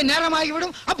தின்னாதே,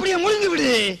 நேரமாகிவிடும், அப்படியே முழுங்கி விடு.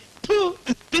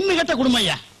 தின்னு கட்ட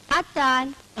குடும்பையா.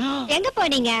 அத்தான், எங்க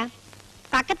போனீங்க?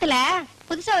 பக்கத்துல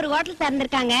புதுசா ஒரு ஹோட்டல்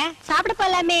திறந்திருக்காங்க, சாப்பிட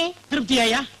போலாமே.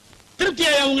 திருப்தியாயா?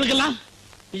 திருப்தியாயா உங்களுக்கு எல்லாம்?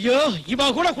 ஐயோ,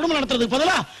 இவ கூட குடும்பம் நடத்துறதுக்கு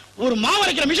பதிலா ஒரு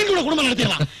மாவரைக்கிற மிஷின் கூட குடும்பம்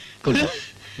நடத்திடலாம்.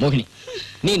 மோகினி,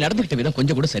 நீ நடந்துகிட்ட விதம்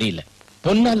கொஞ்சம் கூட சரியில்லை.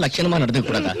 பொன்னால் லட்சணமா நடந்துக்க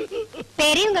கூடாதா?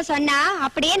 பெரியவங்க சொன்னா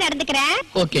அப்படியே நடந்துக்கிறேன்.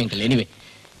 Okay uncle. எனிவே,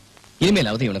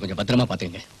 இனிமேலாவது இவனை கொஞ்சம் பத்திரமா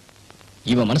பாத்துங்க.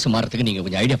 இவன் மனசு மாறதுக்கு நீங்க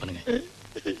கொஞ்சம் ஐடியா பண்ணுங்க.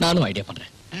 நானும் ஐடியா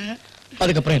பண்றேன்.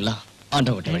 அதுக்கப்புறம் எல்லாம்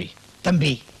ஆண்டவன் விட்ட வழி.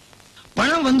 தம்பி,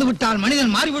 பணம் வந்து விட்டால்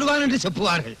மனிதன் மாறி விடுவான் என்று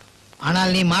செப்புவார்கள்.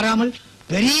 ஆனால் நீ மாறாமல்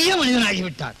பெரிய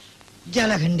மனிதனாகிவிட்டார்.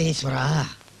 ஜலகண்டேஸ்வரா.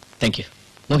 தேங்க்யூ.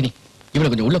 மோகினி, இவனை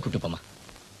கொஞ்சம் உள்ள கூட்டு போமா.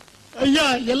 ஐயா,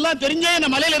 எல்லாம் தெரிஞ்சே என்ன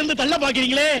மலையில இருந்து தள்ள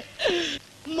பாக்குறீங்களே.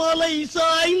 மலை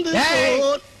சாய்ந்து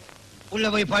உள்ள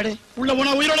போய் பாடு. உள்ள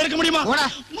போனா உயிரோட இருக்க முடியுமா?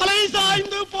 மலை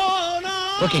சாய்ந்து போனா.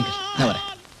 ஓகேங்க, நான் வரேன்.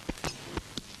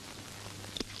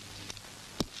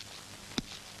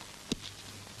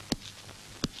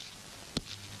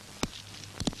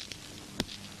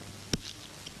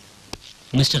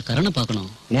 மிஸ்டர் கரணை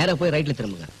பார்க்கணும். நேரா போய் ரைட்ல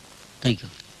திரும்புங்க. தேங்க்யூ.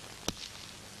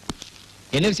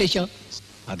 என்ன விசேஷம்?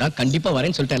 அதான் கண்டிப்பா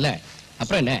வரேன்னு சொல்லிட்டேன்ல,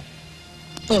 அப்புறம் என்ன?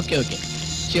 Okay okay,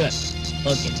 sure.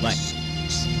 Okay, bye.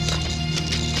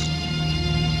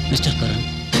 Mister Karan,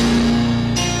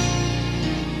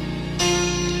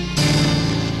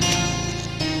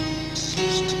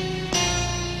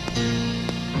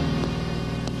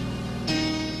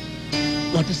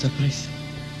 what a surprise.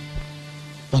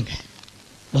 வாங்க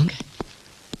வாங்க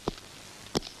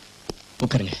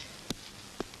உட்காருங்க.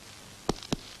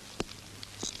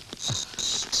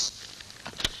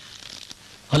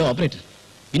 ஹலோ ஆபரேட்டர்,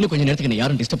 இன்னும் கொஞ்ச நேரத்துக்கு என்ன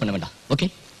யாரும் டிஸ்டர்ப் பண்ண வேண்டாம். ஓகே?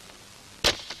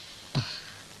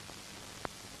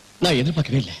 நான்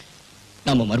எதிர்பார்க்கவே இல்லை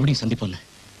நாம மறுபடியும் சந்திப்போம்.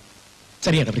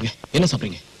 சரியா அப்படிங்க. என்ன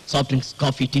சாப்பிடுறீங்க? Soft drinks,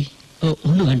 coffee, tea?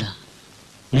 ஒண்ணும் வேண்டாம்.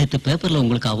 நேத்து பேப்பர்ல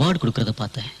உங்களுக்கு அவார்டு கொடுக்கறத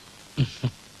பார்த்தேன்.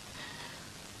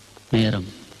 நேரம்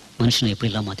மனுஷனை எப்படி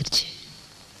எல்லாம் மாத்திருச்சு.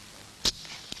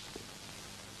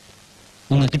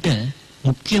 உங்ககிட்ட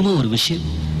முக்கியமா ஒரு விஷயம்.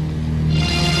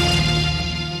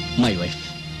 My wife.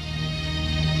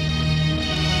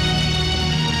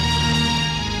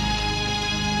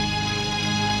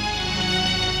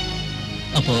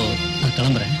 அப்போ நான்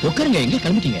கிளம்புறேன். உட்காருங்க. எங்க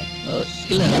கிளம்பிட்டீங்க?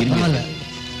 இல்ல இருங்க.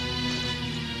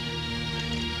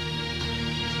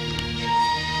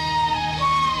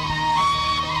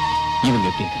 இவங்க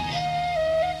எப்படி இருக்காங்க?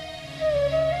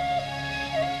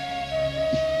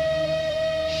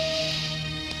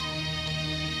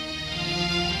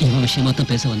 இவன் விஷயமா தான்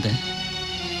பேச வந்தேன்.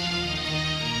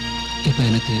 இப்ப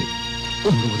எனக்கு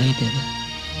உங்க உதவி தேவை.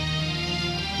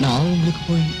 நான் உங்களுக்கு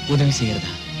போய் உதவி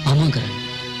செய்யறதா? ஆமாங்க.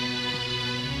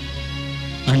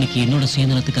 அன்னைக்கு என்னோட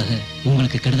சுயநலத்துக்காக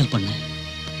உங்களுக்கு கெடுதல் பண்ண.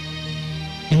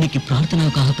 இன்னைக்கு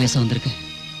பிரார்த்தனாவுக்காக பேச வந்திருக்கேன்.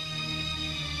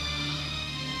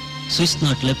 சுவிஸ்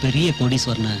நாட்டுல பெரிய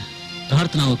கோடீஸ்வரனை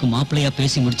பிரார்த்தனாவுக்கு மாப்பிள்ளையா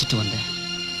பேசி முடிச்சிட்டு வந்தேன்.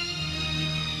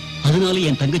 அதனால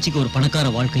என் தங்கச்சிக்கு ஒரு பணக்கார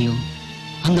வாழ்க்கையும்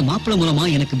அந்த மாப்பிள்ளை மூலமா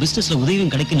எனக்கு பிசினஸ்ல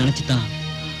உதவியும் கிடைக்கும் நினைச்சுதான்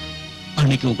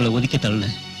அன்னைக்கு உங்களை ஒதுக்க தள்ள.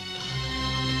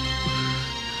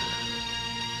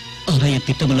 ஆனா என்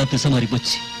திட்டமெல்லாம் திசை மாறி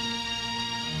போச்சு.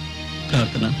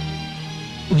 பிரார்த்தனா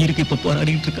உயிருக்கு இப்ப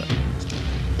போராடிட்டு இருக்கா.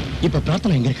 இப்ப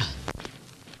பிரார்த்தனா எங்க இருக்கா?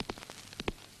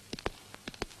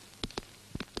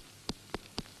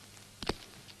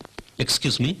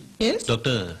 Excuse me. Yes?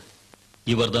 டாக்டர்,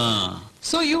 இவர்தான்.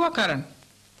 So you are Karan?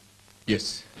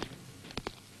 S.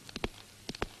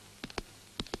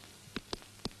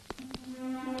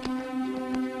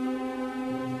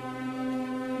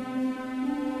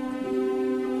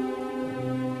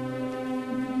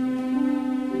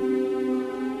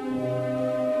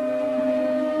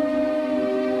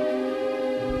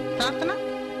 Prarthana,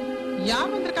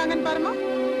 யார் வந்திருக்காங்கன்னு பாருமா.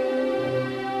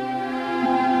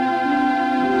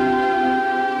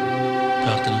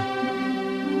 பிரார்த்தனா,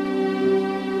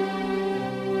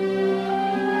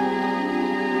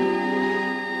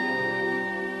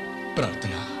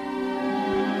 பிரார்த்தனா,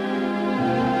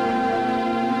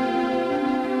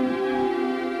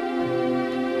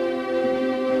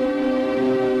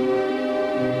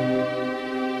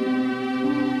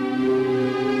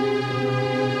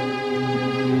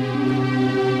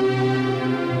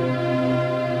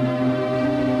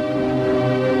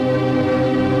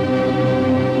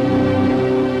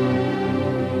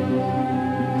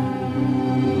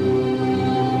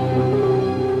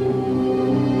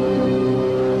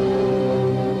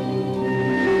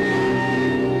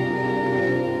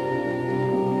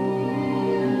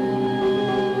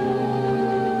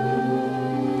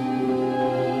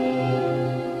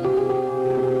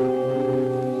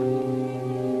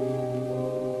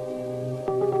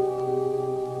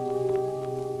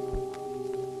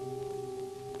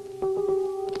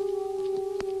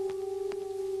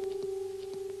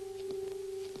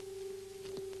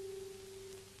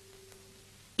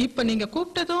 இப்ப நீங்க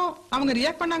கூப்பிட்டதும் அவங்க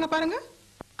ரியாக்ட் பண்ணாங்க பாருங்க,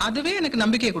 அதுவே எனக்கு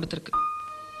நம்பிக்கையை கொடுத்திருக்கு.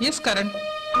 எஸ் கரண்,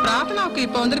 பிரார்த்தனாவுக்கு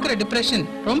இப்ப வந்திருக்கிற டிப்ரெஷன்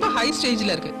ரொம்ப ஹை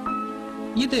ஸ்டேஜ்ல இருக்கு.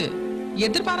 இது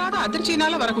எதிர்பாராத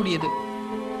அதிர்ச்சியினால வரக்கூடியது.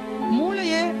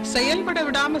 மூளைய செயல்பட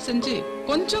விடாம செஞ்சு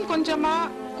கொஞ்சம் கொஞ்சமா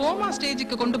கோமா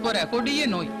ஸ்டேஜுக்கு கொண்டு போற கொடிய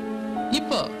நோய்.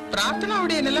 இப்போ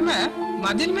பிரார்த்தனாவுடைய நிலைமை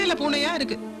மதில் மேல பூனையா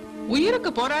இருக்கு.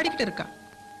 உயிருக்கு போராடிக்கிட்டு இருக்கா.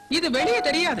 இது வெளியே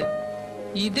தெரியாது.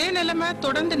 இதே நிலைமை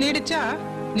தொடர்ந்து நீடிச்சா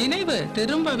நினைவு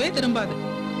திரும்பவே திரும்பாது.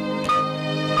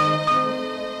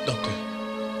 டாக்டர்,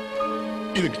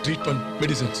 இதுக்கு ட்ரீட்மெண்ட்,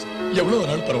 மெடிசன்ஸ் எவ்வளவு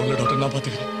நாள் பரவாயில்ல டாக்டர், நான்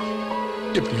பாத்துக்கிறேன்.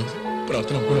 எப்படியாவது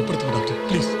Prarthana குணப்படுத்துங்க doctor.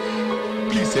 Please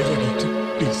please save her doctor,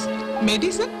 please.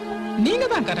 Medicine நீங்க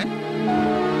தான் கரண்.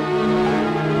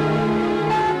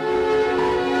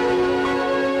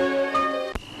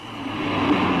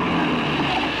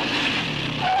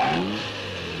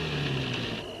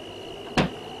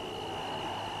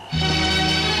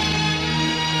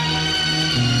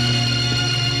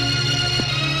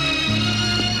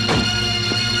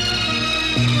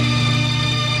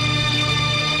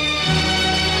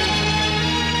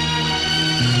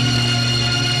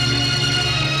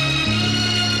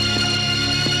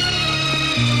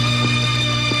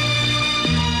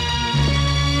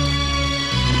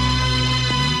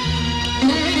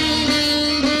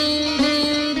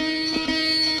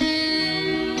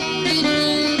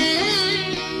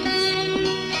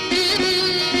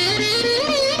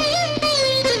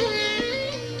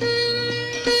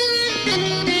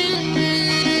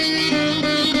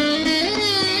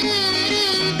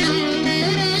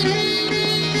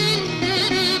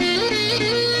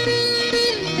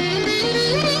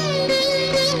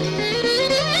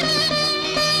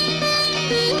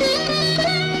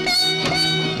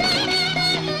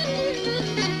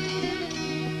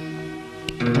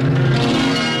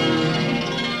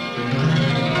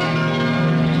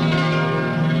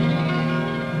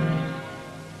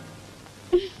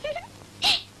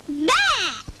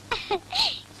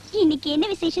 இன்னைக்கு என்ன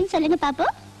விசேஷம் சொல்லுங்க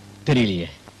பாப்போம். தெரியலையே.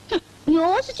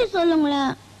 யோசிச்சு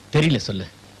சொல்லுங்களேன். தெரியல, சொல்லு.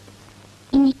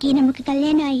 இன்னைக்கு நமக்கு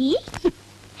கல்யாணம் ஆகி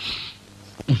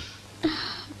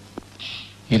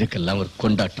இதுக்கெல்லாம் ஒரு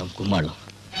கொண்டாட்டம், கும்மாளம்.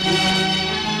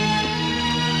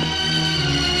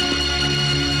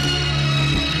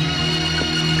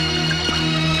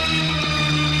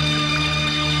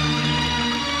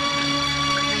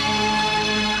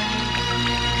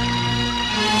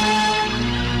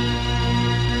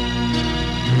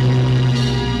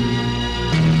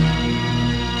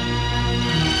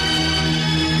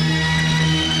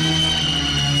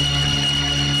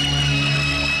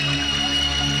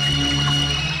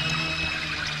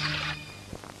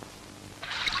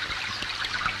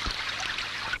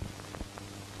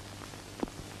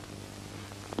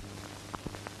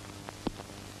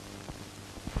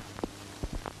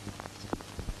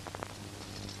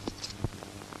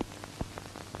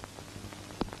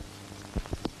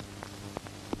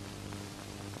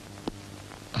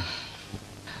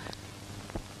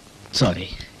 சாரி,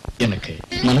 எனக்கு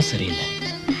மனசு சரியில்லை.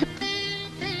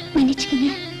 மன்னிச்சுக்கோங்க,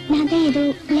 நான் தான் ஏதோ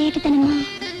விளையாட்டுத்தனமா.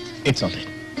 It's all right.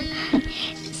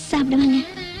 சாப்பிடுவாங்க.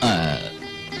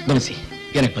 துளசி,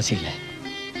 எனக்கு பசி இல்லை.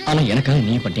 ஆனா எனக்காக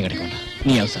நீ பட்டினி கிடைக்க வேண்டாம்.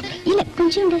 நீயாவது சாப்பிட. இல்ல,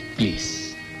 கொஞ்சம் ப்ளீஸ்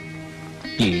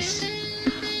ப்ளீஸ்.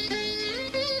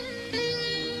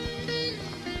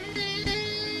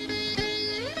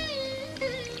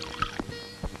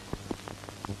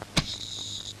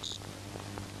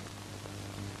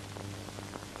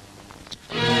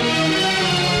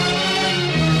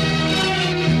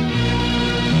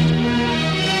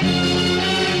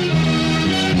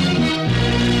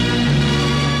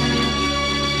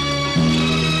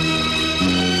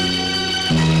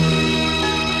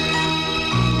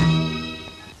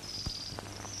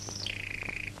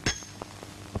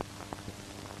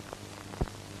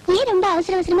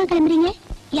 அவசர அவசரமா கிளம்புறீங்க?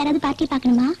 யாராவது பார்ட்டி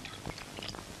பார்க்கணுமா?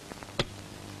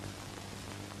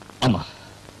 ஆமா,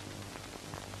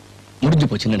 முடிஞ்சு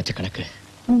போச்சுன்னு நினைச்ச கணக்கு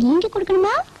நீங்க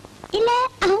கொடுக்கணுமா இல்ல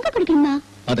அவங்க கொடுக்கணுமா?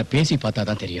 அத பேசி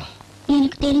பார்த்தாதான் தெரியும்.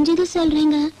 எனக்கு தெரிஞ்சது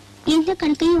சொல்றீங்க. எந்த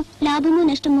கணக்கையும்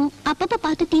லாபமும் நஷ்டமும் அப்பப்ப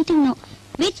பார்த்து தீர்த்துடணும்.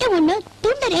 வெட்ட ஒண்ணு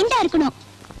துண்டு ரெண்டா இருக்கணும்.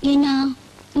 ஏன்னா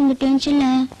இந்த டென்ஷன்ல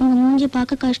உங்க மூஞ்சி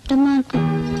பார்க்க கஷ்டமா இருக்கு.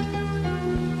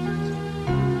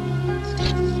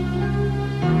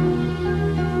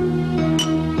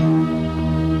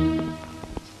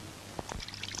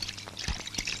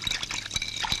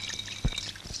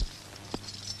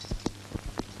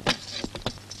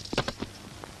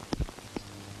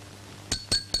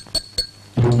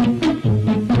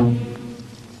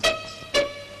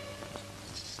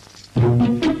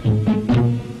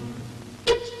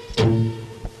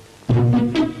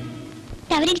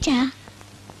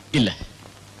 இல்ல,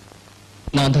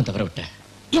 நான் தான் தவற விட்டேன்.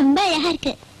 ரொம்ப அழகா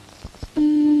இருக்கு.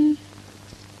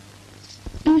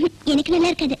 எனக்கு நல்லா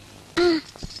இருக்காது.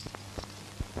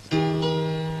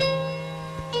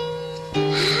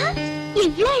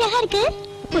 இவ்வளவு அழகா இருக்கு,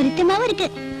 பொருத்தமாவும் இருக்கு.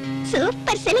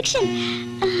 Super selection.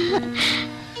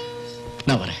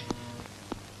 நான் வரேன்.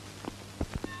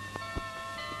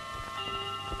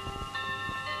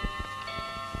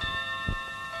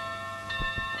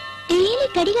 டெய்லி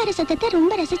கடிகார சத்தத்தை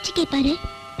ரொம்ப ரசிச்சு கேட்பாரு.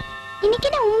 இன்னைக்கு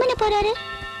என்ன உம்மன போறாரு?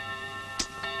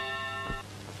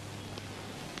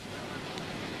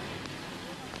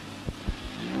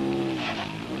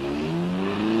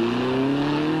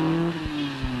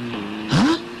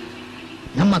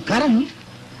 நம்ம கரண்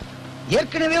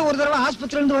ஏற்கனவே ஒரு தடவை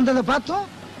ஆஸ்பத்திரில இருந்து வந்ததை பார்த்தோம்.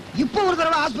 இப்போ ஒரு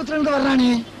தடவை ஆஸ்பத்திரில இருந்து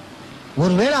வர்றானே.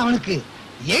 ஒருவேளை அவனுக்கு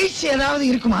எய்ட்ஸ் ஏதாவது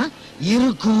இருக்குமா?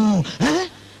 இருக்கும்.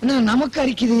 நமக்கு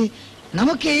அரிக்குது.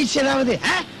 நமக்கு எய்ட்ஸ் ஏதாவது,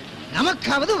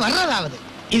 நமக்காவது வர்றதாவது.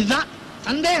 இதுதான்,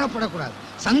 சந்தேகப்படக்கூடாது.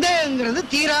 சந்தேகங்கிறது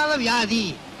தீராத வியாதி.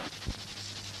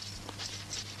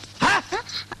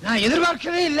 நான்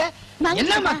எதிர்பார்க்கவே இல்லை.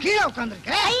 என்னம்மா கீழே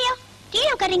உட்கார்ந்துருக்க? ஐயோ, கீழே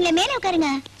உட்காருங்களே, மேலே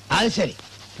உட்காருங்க. அது சரி,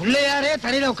 பிள்ளையாரே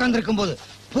தரையில உட்கார்ந்து இருக்கும் போது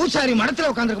பூசாரி மடத்துல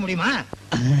உட்கார்ந்துருக்க முடியுமா?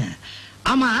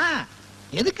 ஆமா,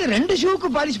 எதுக்கு ரெண்டு ஷூக்கு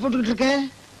பாலிஷ் போட்டுக்கிட்டு இருக்க?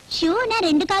 ஷூனா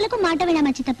ரெண்டு காலுக்கும் மாட்ட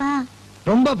வேணாமா சித்தப்பா?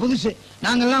 ரொம்ப புதுசு.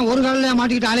 நாங்கெல்லாம் ஒரு காலில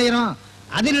மாட்டிக்கிட்டு அலையிறோம்.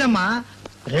 அது இல்லம்மா,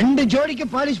 ரெண்டு ஜோடிக்கு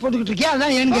பாலிஷ் போட்டுக்கிட்டு இருக்கியா?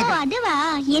 அதான் ஏன்னு கேட்க. அதுவா,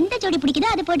 எந்த ஜோடி பிடிக்குதோ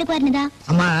அதை போட்டு பாருங்கதா.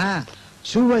 அம்மா,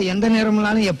 ஷூவை எந்த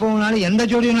நேரம்னாலும் எப்பவும்னாலும் எந்த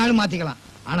ஜோடினாலும் மாத்திக்கலாம்.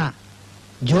 ஆனா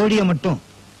ஜோடியை மட்டும்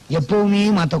எப்பவுமே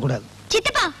மாத்தக்கூடாது.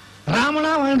 சித்தப்பா,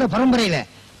 ராமனா வாழ்ந்த பரம்பரையில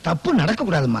தப்பு நடக்க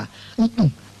கூடாதுமா.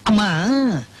 அம்மா,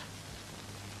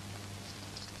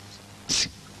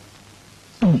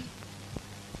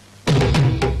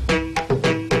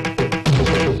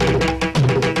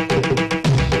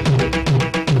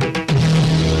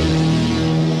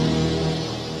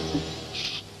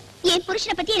 என்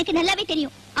புருஷனை பத்தி எனக்கு நல்லாவே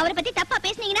தெரியும். அவரை பத்தி தப்பா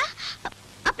பேசுனீங்கன்னா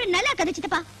அப்புறம் நல்லா கதை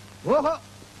சித்தப்பா. ஓஹோ,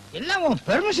 எல்லாம் உன்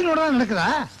பெர்மிஷனோட தான் நடக்குதா?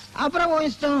 அப்புறம் உன்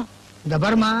இஷ்டம். இந்த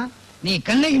பர்மா, நீ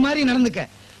கண்ணகி மாதிரி நடந்துக்க.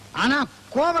 ஆனா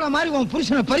கோவல மாதிரி உன்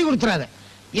புருஷனை பறி கொடுத்துறாத.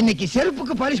 இன்னைக்கு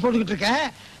செருப்புக்கு பாலிஷ் போட்டுக்கிட்டு இருக்க,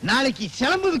 நாளைக்கு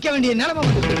சிலம்பு விற்க வேண்டிய நிலைமை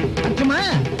மட்டுமா?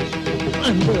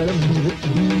 அந்த வேலை முடிஞ்சது.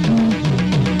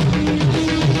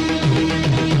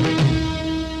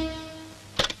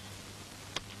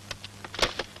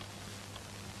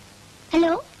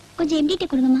 ஹலோ, கொஞ்சம் எம்டிட்ட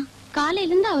கொடுங்கம்மா.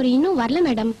 காலையில இருந்து அவர் இன்னும் வரல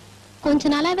மேடம். கொஞ்ச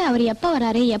நாளாவே அவர் எப்ப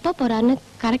வராரு எப்ப போறாருன்னு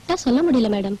கரெக்டா சொல்ல முடியல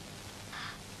மேடம்.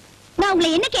 நான்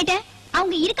உங்களை என்ன கேட்டேன்?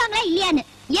 அவங்க இருக்காங்களா இல்லையான்னு.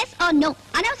 S R no.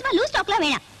 அனாவசியமா லூஸ் டாக்லாம்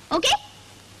வேணாம். ஓகே?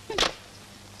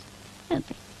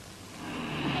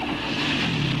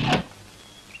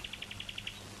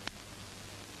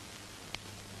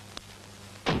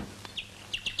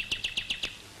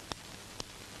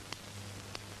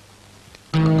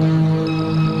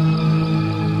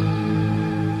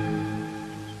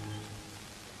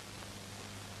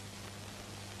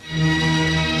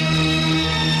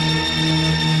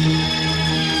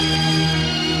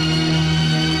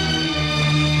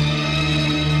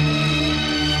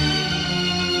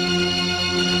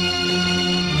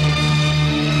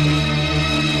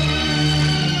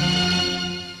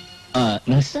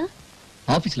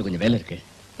 ஆபீஸ்ல கொஞ்சம் வேலை இருக்கு.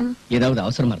 ஏதாவது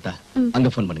அவசரமா இருந்தா அங்க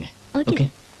போன் பண்ணுங்க. ஓகே?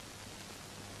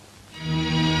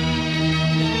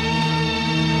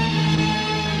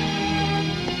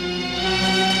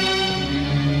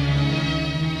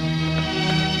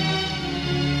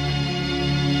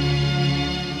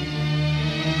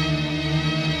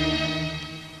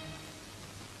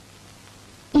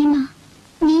 ஏமா,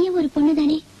 நீயே ஒரு பொண்ணு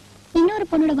தானே, இன்னொரு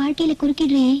பொண்ணோட வாழ்க்கையில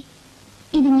குறுக்கிடுறியே,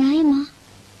 இது நியாயமா?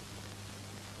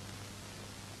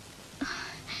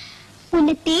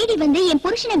 உன்னை தேடி வந்து என்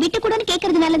புருஷனை விட்டு கூடன்னு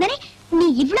கேட்கறதுனால தானே நீ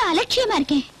இவ்வளவு அலட்சியமா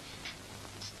இருக்க.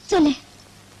 சொல்லு,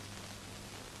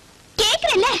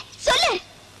 கேக்குறல்ல, சொல்லு.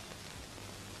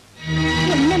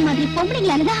 என்ன மாதிரி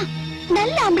பொம்பளைங்களாலதான்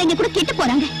நல்ல ஆம்பளைங்க கூட கெட்டு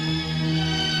போறாங்க.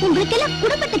 உங்களுக்கு எல்லாம்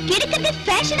குடும்பத்தை கெடுக்கிறது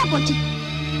ஃபேஷனா போச்சு.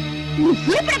 நீ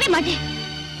உருப்படவே மாட்டேன்.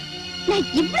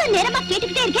 நான் இவ்வளவு நேரமா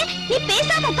கேட்டுக்கிட்டே இருக்கேன், நீ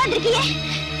பேசாம உட்கார்ந்திருக்கியே.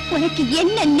 உனக்கு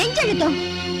என்ன நெஞ்செழுத்தம்?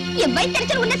 என்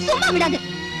வயிற்றெரிச்சல் உன்னை சும்மா விடாது.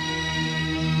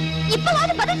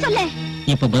 இப்பவாது பதில் சொல்ல.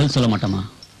 இப்ப பதில் சொல்ல மாட்டோமா?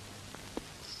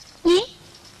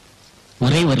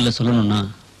 ஒரே வரியில சொல்லணும்னா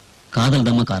காதல்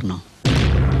தாமா காரணம்.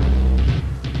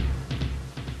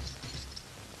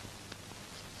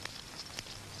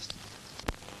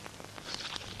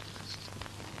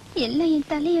 எல்லாம் என்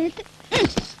தலையெழுத்து.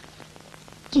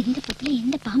 எந்த பத்துல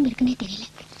எந்த பாம்பு இருக்குன்னே தெரியல.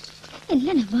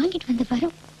 எல்லாம் நான் வாங்கிட்டு வந்த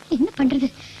வரோம். என்ன பண்றது?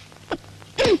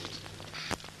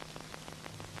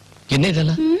 என்ன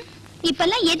இதெல்லாம்?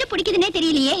 இப்பெல்லாம் எது பிடிக்குதுன்னே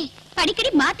தெரியலையே. அடிக்கடி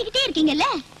மாத்திக்கிட்டே இருக்கீங்கல்ல.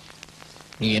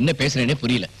 நீ என்ன பேசுறேனே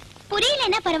புரியல.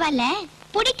 புரியலன்னா பரவாயில்ல,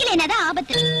 பிடிக்கலன்னா தான்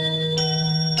ஆபத்து.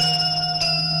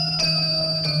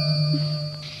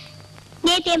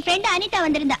 நேத்து என் ஃப்ரெண்ட் அனிதா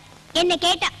வந்திருந்தா. என்ன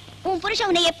கேட்டா, உன் புருஷன்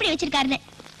உன்னை எப்படி வச்சிருக்காருன்னு.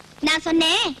 நான்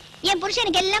சொன்னேன், என்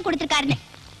புருஷனுக்கு எல்லாம் கொடுத்திருக்காருன்னு.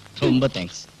 ரொம்ப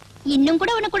தேங்க்ஸ். இன்னும்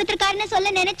கூட உன்னை கொடுத்திருக்காருன்னு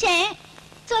சொல்ல நினைச்சேன்,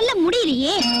 சொல்ல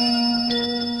முடியலையே.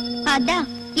 அதான்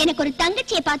எனக்கு ஒரு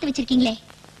தங்கச்சியை பார்த்து வச்சிருக்கீங்களே,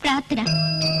 பிரார்த்தனா.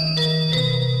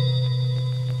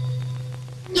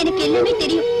 எனக்கு எல்லாமே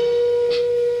தெரியும்.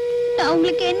 நான்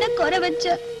உங்களுக்கு என்ன குறை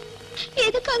வச்ச?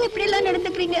 எதுக்காக இப்படி எல்லாம்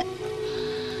நடந்துக்கிறீங்க?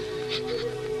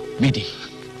 மீதி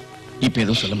இப்ப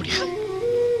எதுவும் சொல்ல முடியாது.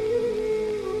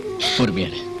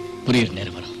 பொறுமையான புரியுற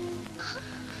நேரம் வரும்.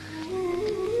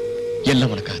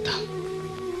 எல்லாம் உனக்காகத்தான்.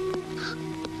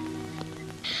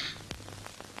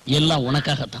 எல்லாம்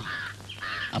உனக்காகத்தான்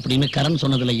அப்படின்னு கரண்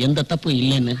சொன்னதுல எந்த தப்பு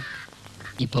இல்லைன்னு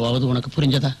இப்பவாவது உனக்கு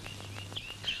புரிஞ்சதா?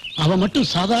 அவ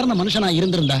மட்டும் சாதாரண மனுஷனா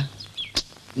இருந்திருந்தா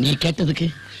நீ கேட்டதுக்கு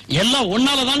எல்லாம்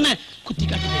ஒன்னாலதான் குத்தி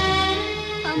காட்டு.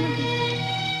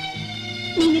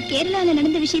 நீங்க கேரளால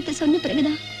நடந்த விஷயத்தை சொன்ன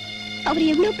பிறகுதான் அவர்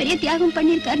எவ்வளவு பெரிய தியாகம்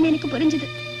பண்ணிருக்காருன்னு எனக்கு புரிஞ்சது.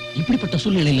 இப்படிப்பட்ட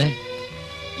சூழ்நிலையில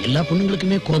எல்லா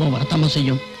பொண்ணுங்களுக்குமே கோபம் வரத்தாம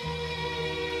செய்யும்.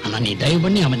 ஆனா நீ தயவு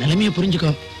பண்ணி அவன் நிலைமையை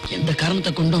புரிஞ்சுக்கோ. எந்த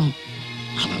காரணத்தை கொண்டும்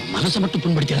அவன் மனசை மட்டும்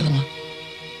புண்படுத்திடாதமா.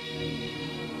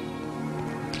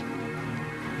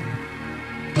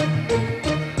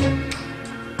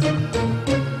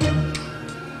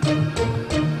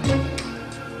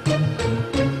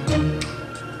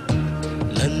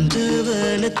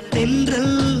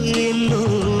 தென்றல்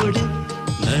என்னோடு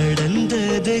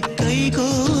நடந்தது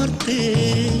கைகோர்த்து,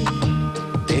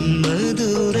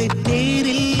 தென்மதுரை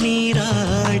தேரில்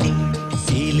நீராடி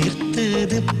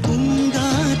சீலிர்த்தது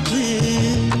பூங்காற்று.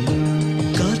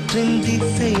 காற்றின்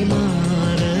திசை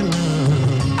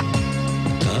மாறலாம்,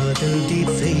 காதல்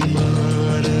திசை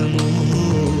மாறுமோ,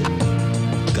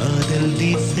 காதல்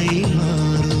திசை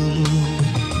மாறுமோ.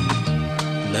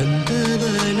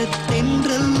 நந்தவன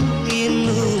வனத்தென்றல்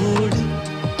என்னோடு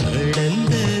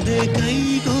நடந்தது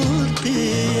கைகோர்த்து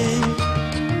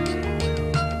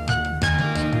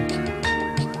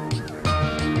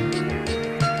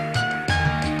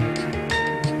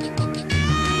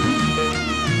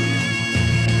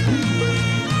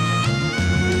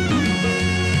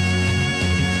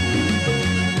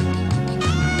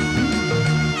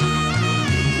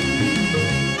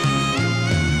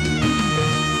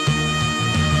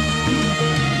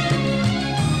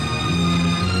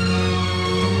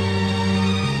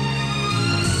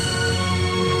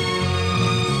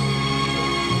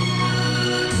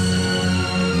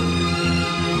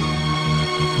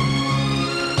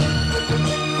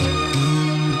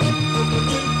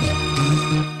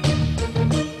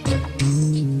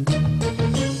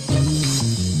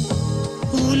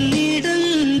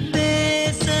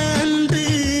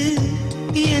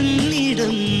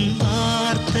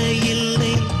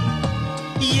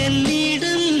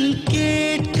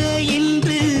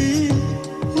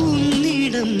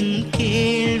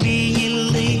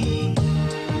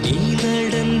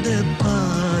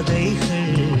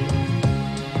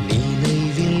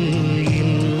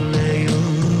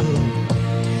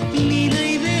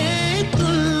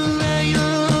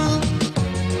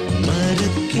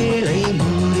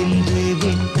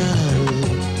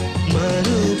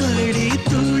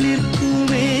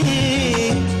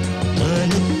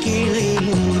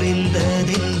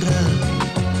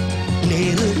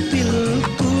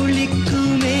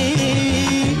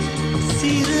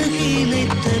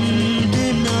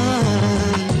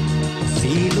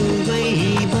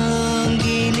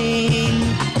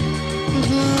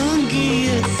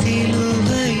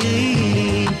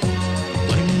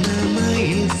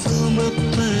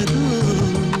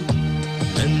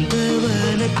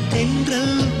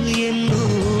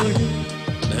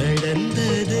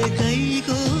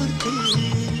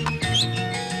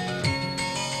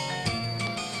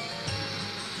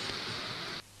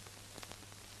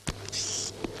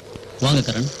வாங்க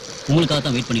கரண், உங்களுக்காக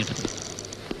தான் வெயிட் பண்ணிட்டு இருக்கேன்.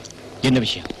 என்ன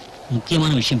விஷயம்?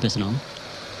 முக்கியமான விஷயம் பேசணும்.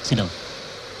 Sit down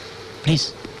please.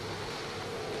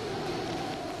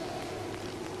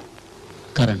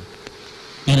 கரண்,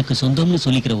 எனக்கு சொந்தம்னு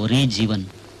சொல்லிக்கிற ஒரே ஜீவன்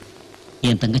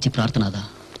என் தங்கச்சி பிரார்த்தனா தான்.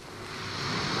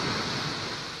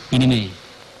 இனிமே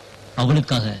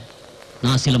அவளுக்காக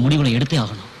நான் சில முடிவுகளை எடுத்தே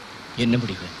ஆகணும். என்ன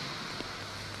முடிவு?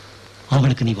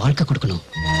 அவளுக்கு நீ வாழ்க்கை கொடுக்கணும்.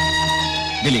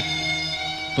 திலீப்,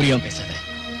 புரியாம பேசாத.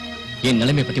 என்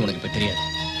நிலைமையை பத்தி உனக்கு இப்ப தெரியாது.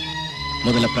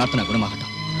 முதல்ல பிரார்த்தனா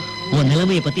குணமாகட்டும். உன்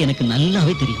நிலைமையை பத்தி எனக்கு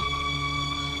நல்லாவே தெரியும்.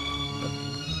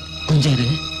 கொஞ்சம் இரு.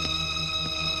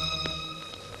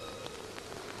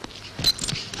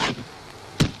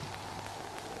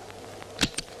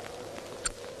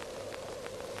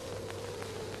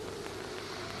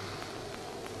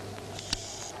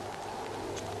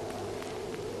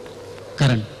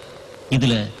 கரண்,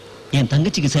 இதுல என்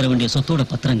தங்கச்சிக்கு சேர வேண்டிய சொத்தோட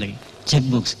பத்திரங்கள், செக்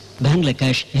புக்ஸ், பேங்க்ல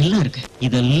கேஷ் எல்லாம் இருக்கு.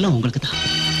 இதெல்லாம் உங்களுக்கு தான்.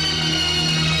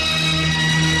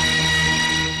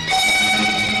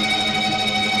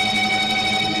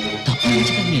 தப்பா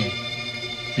நினைச்சுக்காதீங்க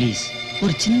ப்ளீஸ்.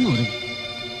 ஒரு சின்ன உதவி.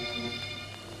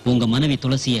 உங்க மனைவி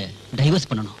துளசிய டைவர்ஸ்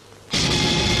பண்ணணும்.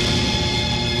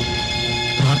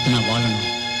 பிரார்த்தனா வாழணும்.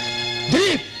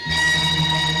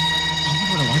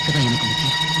 அவளோட வாழ்க்கை தான் எனக்கு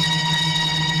முக்கியம்.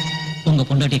 உங்க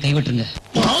பொண்டாட்டியை கைவிட்டுருங்க.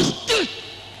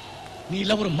 நீ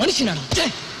இல்ல ஒரு மனுஷனாடா.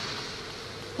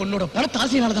 உன்னோட பணத்தை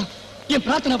ஆசையினாலதான் என்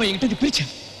பிரார்த்தனாவை என்கிட்ட பிரிச்சேன்.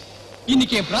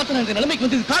 இன்னைக்கு என் பிரார்த்தனா இந்த நிலைமைக்கு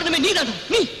வந்தது காரணமே நீதாடா.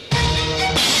 நீ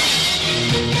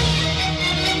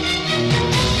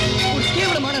ஒரு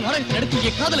கேவலமான நாடகத்தை நடத்தி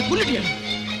என் காதலை கொன்னுட்டியா.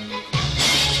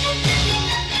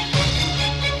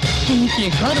 இன்னைக்கு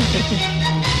என் காதல் கெடுத்து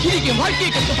இன்னைக்கு என்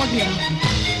வாழ்க்கையை கெடுக்க பாக்குறியா?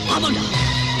 ஆமாண்டா,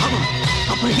 ஆமா.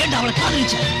 அப்புறம் ஏன்டா அவளை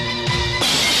காதலிச்ச?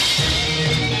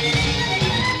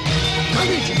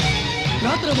 காதலிச்சேன்.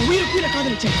 பிரார்த்தனாவை உயிரை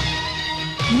காதலிச்சேன்.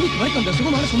 இன்னைக்கு வரைக்கும் அந்த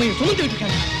சுகமான சுமையை சுமந்துட்டு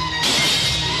இருக்காங்க.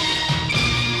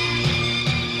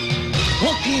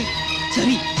 ஓகே,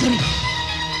 சரி சரி,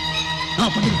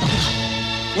 நான் பண்ணது தப்புதான்,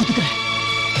 ஒத்துக்கிறேன்.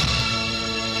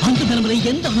 அந்த நிலைமையில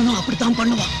எந்த அண்ணனும் அப்படித்தான்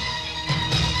பண்ணுவான்.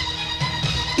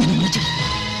 என்ன மன்னிச்சு.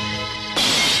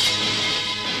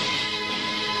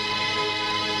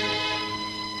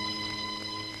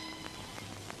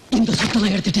 இந்த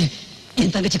சொத்தெல்லாம் எடுத்துட்டு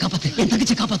என் தங்கச்சி காப்பாத்து, என்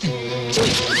தங்கச்சி காப்பாத்து.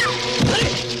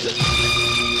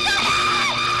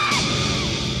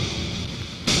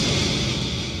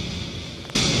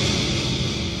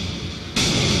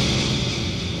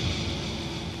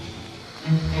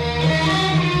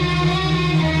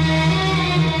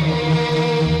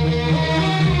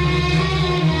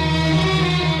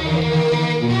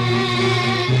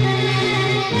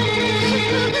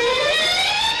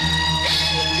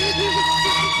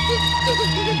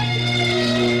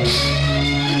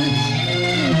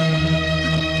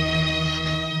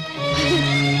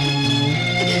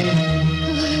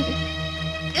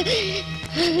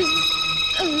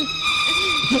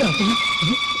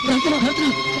 பிரார்த்தனா பிரார்த்தனா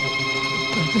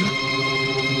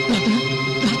பிரார்த்தனா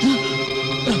பிரார்த்தனா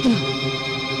பிரார்த்தனா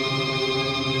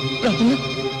பிரார்த்தனா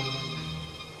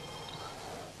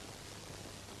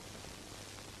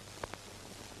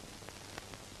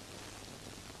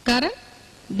கரண்,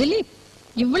 திலீப்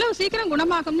இவ்வளவு சீக்கிரம்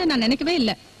குணமாகும்னு நான் நினைக்கவே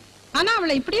இல்லை. ஆனா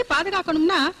அவளை இப்படியே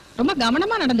பாதுகாக்கணும்னா ரொம்ப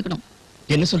கவனமா நடந்துக்கணும்.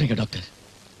 என்ன சொல்றீங்க டாக்டர்?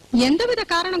 எந்தவித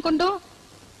காரணம் கொண்டோ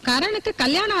கரனுக்கு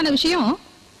கல்யாணம் ஆன விஷயம்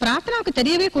பிரார்த்தனாவுக்கு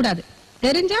தெரியவே கூடாது.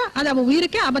 தெரிஞ்சா அது அவ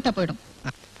உயிருக்கே ஆபத்தா போயிடும்.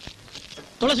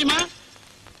 துளசிமா,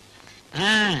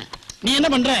 நீ என்ன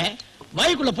பண்ற?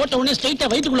 வாய்க்குள்ள போட்ட உடனே ஸ்ட்ரைட்டா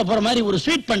வயிற்றுக்குள்ள போற மாதிரி ஒரு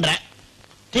ஸ்வீட் பண்ற.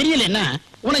 தெரியல என்ன?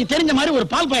 உனக்கு தெரிஞ்ச மாதிரி ஒரு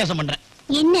பால் பாயாசம் பண்ற.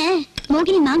 என்ன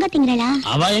மோகினி மாங்காய் திங்கறா?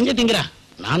 அவ எங்க திங்கறா?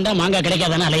 நான் தான் மாங்காய்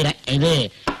கிடைக்காதானே அலையறேன். இது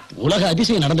உலக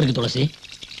அதிசயம் நடந்திருக்கு துளசி.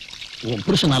 உன்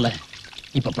புருஷனால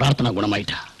இப்ப பிரார்த்தனா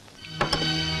குணமாயிட்டா.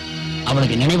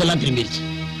 அவளுக்கு நினைவெல்லாம் திரும்பிருச்சு.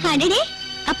 அடடே,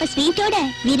 அப்ப ஸ்வீட்டோட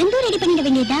விருந்து ரெடி பண்ணிட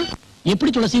வேண்டியதா?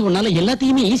 எப்படி துளசி உன்னால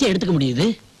எல்லாத்தையுமே ஈஸியா எடுத்துக்க முடியுது?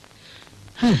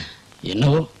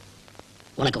 என்னவோ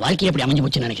உனக்கு வாழ்க்கை எப்படி அமைஞ்சு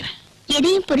போச்சுன்னு நினைக்கிறேன்.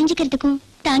 எதையும் புரிஞ்சுக்கிறதுக்கும்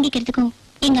தாங்கிக்கிறதுக்கும்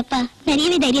எங்க அப்பா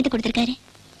நிறையவே தைரியத்தை கொடுத்திருக்காரு.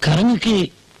 கரனுக்கு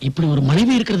இப்படி ஒரு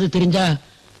மனைவி இருக்கிறது தெரிஞ்சா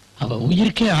அவ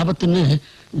உயிருக்கே ஆபத்துன்னு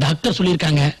டாக்டர்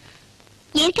சொல்லியிருக்காங்க.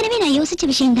 ஏற்கனவே நான் யோசிச்ச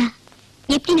விஷயம்தான்.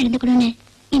 எப்படி நடந்துக்கணும்னு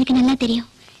எனக்கு நல்லா தெரியும்.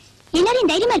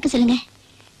 எல்லாரையும் தைரியமா இருக்க சொல்லுங்க.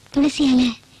 துளசியால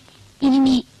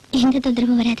இனிமே எந்த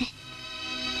தொந்தரவும் வராது.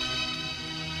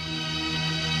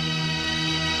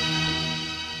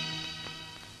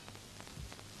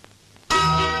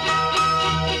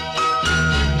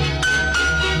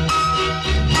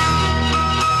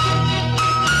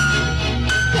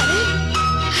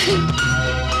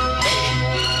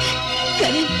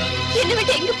 என்ன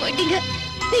விட்டு எங்க போயிட்டீங்க?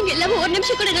 நீங்க எல்லாமே ஒரு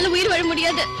நிமிஷம் கூட என்னால உயிர் வாழ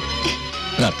முடியாது.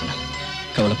 பிரார்த்தனா,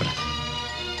 கவலைப்படாத.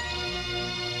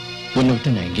 உன்னை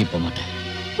விட்டு நான் எங்கேயும் போக மாட்டேன்.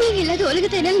 நீங்க இல்லாத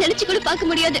உலகத்தை என்னால நினைச்சு கூட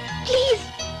பார்க்க முடியாது. ப்ளீஸ்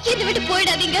என்னை விட்டு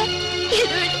போயிடாதீங்க.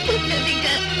 என்னை விட்டு போயிடாதீங்க.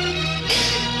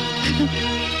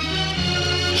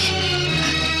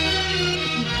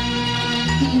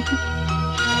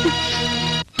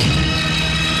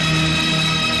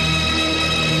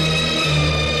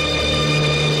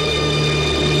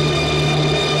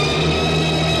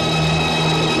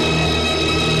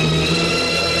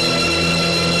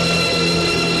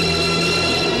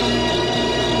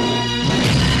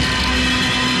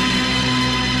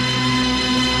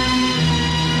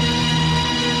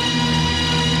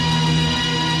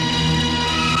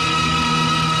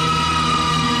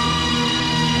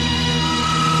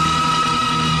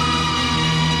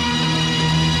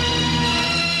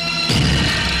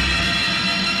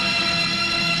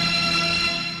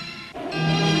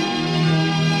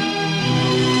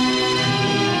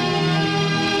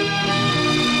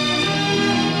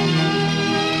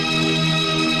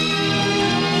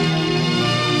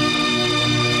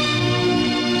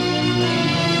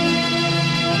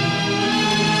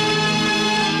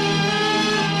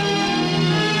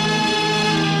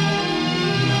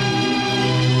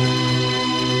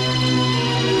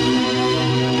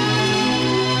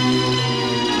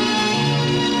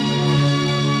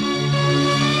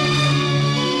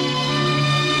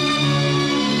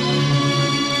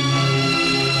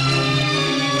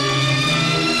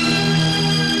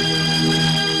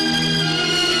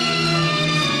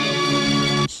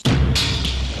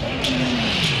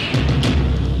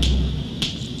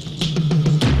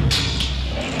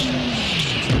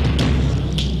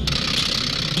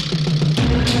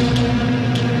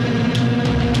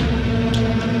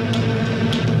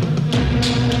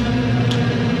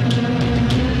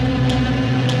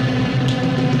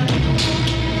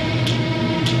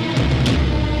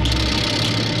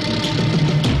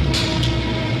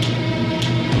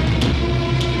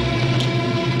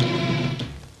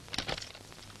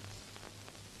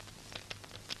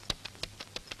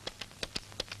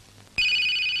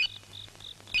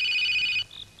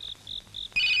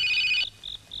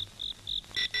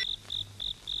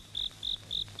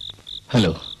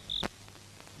 ஹலோ.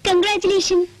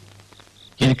 கங்க்ராச்சுலேஷன்.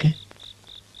 எதுக்கு?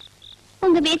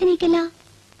 உங்க வேதனைக்கெல்லாம்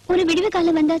ஒரு விடுவு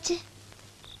காலம் வந்தாச்சு.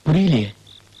 புரியலையே.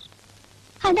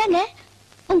 அதாங்க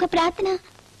உங்க பிரார்த்தனா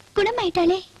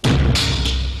குணமாயிட்டாலே.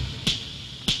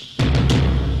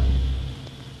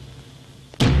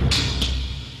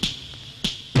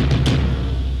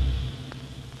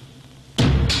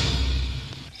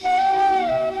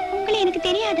 உங்களை எனக்கு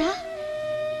தெரியாதா?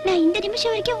 நான் இந்த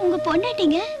நிமிஷம் வரைக்கும் உங்க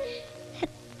பொண்ணாட்டீங்க.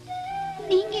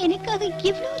 நீங்க எனக்காக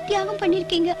எவ்வளவு தியாகம்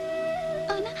பண்ணிருக்கீங்க.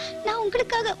 ஆனா நான்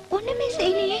உங்களுக்காக ஒண்ணுமே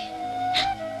செய்யலையே.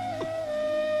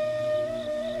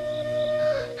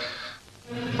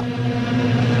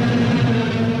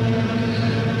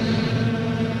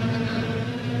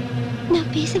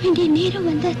 நான் பேச வேண்டிய நேரம்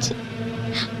வந்தாச்சு.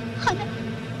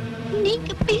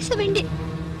 நீங்க பேச வேண்டிய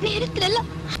நேரத்துல எல்லாம்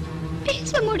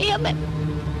பேச முடியாம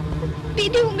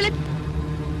விதி உங்களை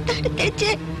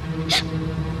தடுத்துச்சு.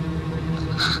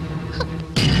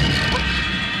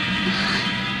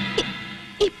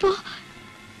 இப்போ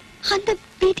அந்த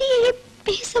விதியை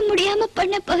பேச முடியாம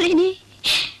பண்ண போறேனே.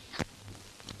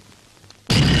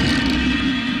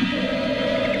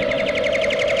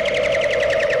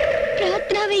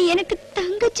 பிரார்த்தனாவை எனக்கு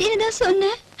தங்கச்சின்னு தான்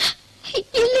சொன்ன.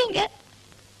 இல்லைங்க,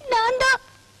 நான் தான்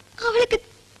அவளுக்கு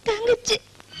தங்கச்சி.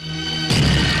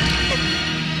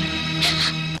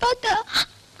 பார்த்தா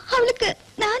அவளுக்கு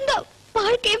நான் தான்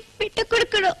வாழ்க்கையை விட்டு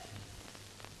கொடுக்கணும்.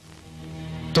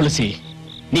 துளசி,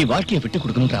 நீ வாழ்க்கையை விட்டு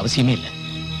கொடுக்கணும்ன்ற அவசியமே இல்லை.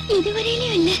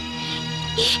 இதுவரையிலும் இல்ல,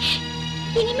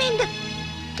 இனிமே இந்த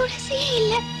துளசியே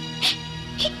இல்ல.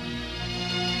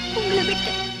 உங்களை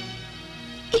விட்டு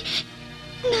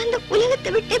நான் இந்த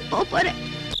உலகத்தை விட்டே போறேன்.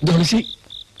 துளசி,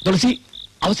 துளசி,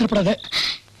 அவசரப்படாத.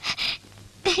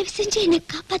 தயவு செஞ்சு என்னை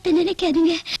காப்பாத்த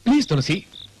நினைக்காதீங்க. ப்ளீஸ் துளசி,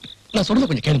 நான் சொல்றத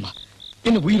கொஞ்சம் கேளுமா.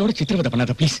 என்ன உயிரோட சித்திரவதை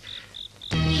பண்ணாத ப்ளீஸ்.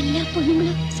 எல்லா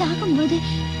பொண்ணுங்களும் சாகும்போது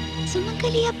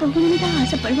சுமங்கலியா போகணும்னு தான்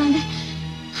ஆசைப்படுவாங்க.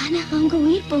 ஆனா அவங்க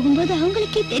உயிர் போகும்போது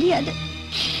அவங்களுக்கே தெரியாது.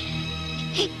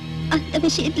 அந்த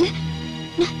விஷயத்துல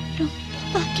நான் ரொம்ப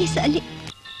பாக்கியசாலி.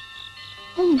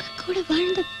 உங்க கூட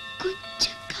வாழ்ந்த கொஞ்ச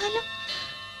காலம்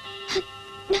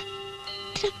நான்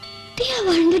திருப்தியா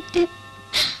வாழ்ந்துட்டு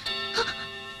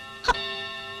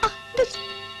அந்த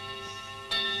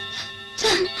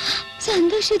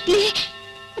சந்தோஷத்திலே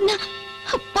நான்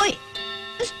போய்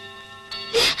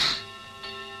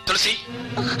துளசி,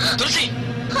 துளசி,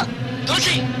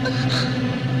 துளசி.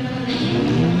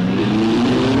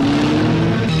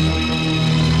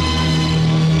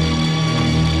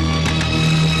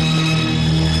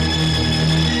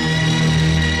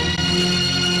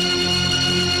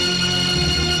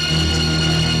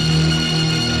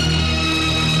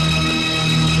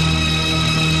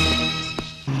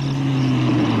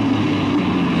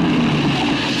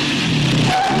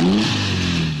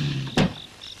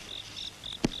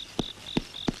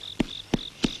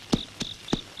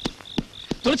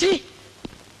 துளசி,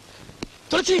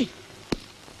 துளசி,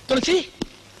 துளசி,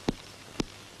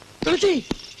 துளசி,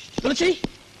 துளசி.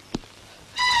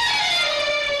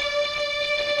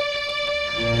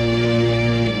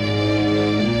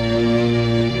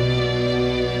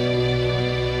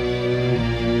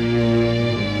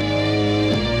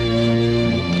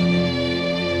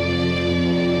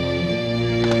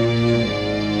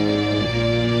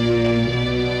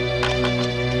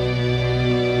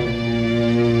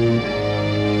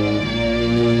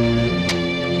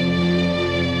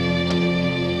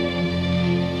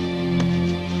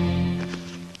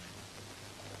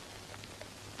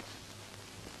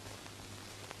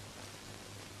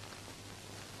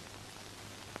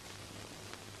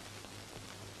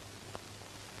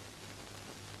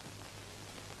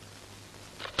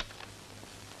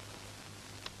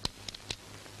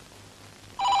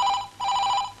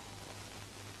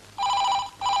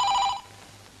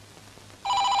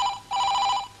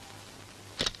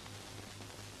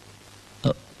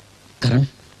 கரண்,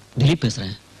 திலீப்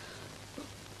பேசுறேன்.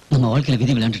 நம்ம வாழ்க்கையில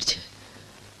விதி விளையாண்டுடுச்சு.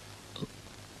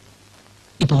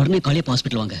 இப்ப உடனே காளியப்ப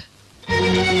ஹாஸ்பிட்டல் வாங்க.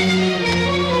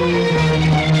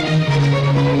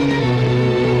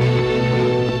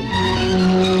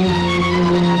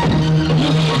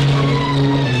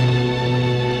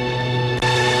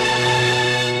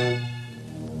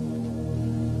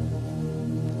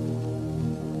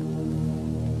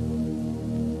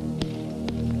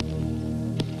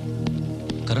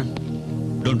 Karan,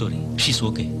 don't worry, she's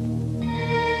okay.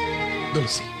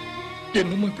 துளசி,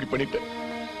 என்னம்மா இப்படி பண்ணிட்ட?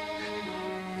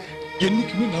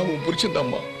 என்னைக்குமே நான் உன்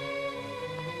புரிச்சந்தாம்மா.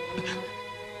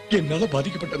 என்னால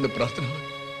பாதிக்கப்பட்ட அந்த பிரார்த்தனை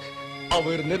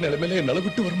அவ இருந்த நிலைமையில என்னால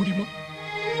விட்டு வர முடியுமா?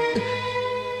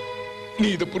 நீ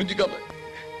இதை புரிஞ்சுக்காம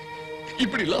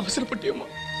இப்படி எல்லாம் அவசரப்பட்டியம்மா.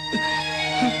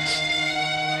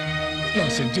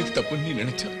 நான் செஞ்சது தப்புன்னு நீ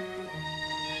நினைச்சா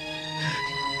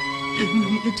என்ன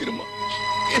மன்னிச்சிருமா,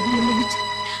 என்ன மன்னிச்சிரு.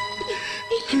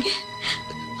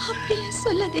 அப்படியே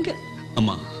சொல்லாதீங்க.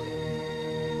 அம்மா,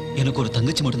 எனக்கு ஒரு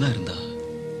தங்கச்சி மட்டும்தான் இருந்தா.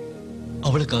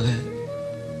 அவளுக்காக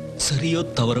சரியோ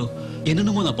தவறோ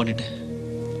என்னென்னமோ நான் பண்ணிட்டேன்.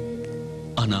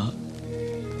 ஆனா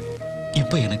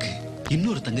இப்ப எனக்கு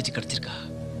இன்னொரு தங்கச்சி கிடைச்சிருக்கா.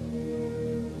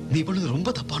 நீ பண்ணது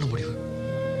ரொம்ப தப்பான முடிவு.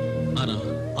 ஆனா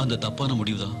அந்த தப்பான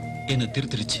முடிவுதான் என்ன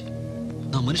திருத்திருச்சு.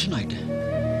 நான் மனுஷன் ஆயிட்டேன்.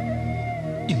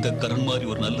 இந்த கரண் மாதிரி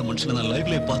ஒரு நல்ல மனுஷனை நான்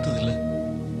லைஃப்ல பார்த்தது இல்ல.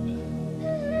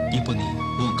 இப்ப நீ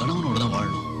உன் கணவனோட தான்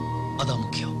வாழணும், அதான்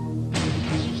முக்கியம்.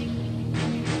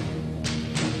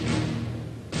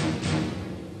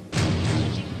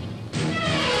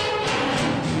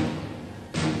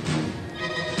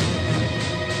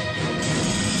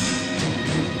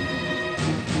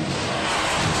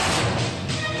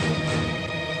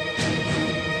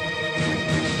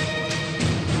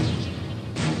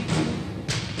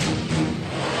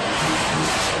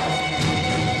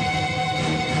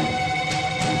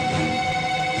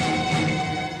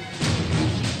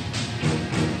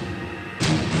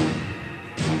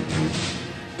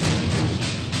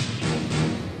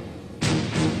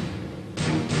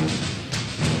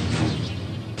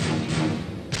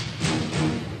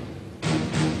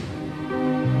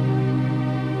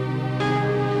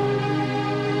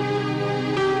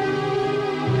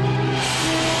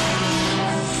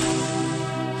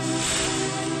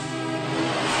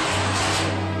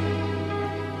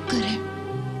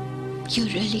 You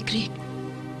really great.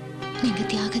 நீங்க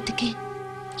தியாகத்துக்கே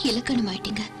இலக்கணம்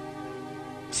ஆயிட்டீங்க.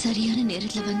 சரியான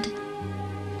நேரத்துல வந்து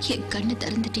என் கண்ணு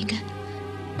திறந்துட்டீங்க.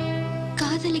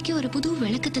 காதலிக்கு ஒரு புது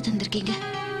விளக்கத்தை தந்திருக்கீங்க.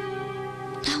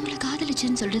 நான் உங்களை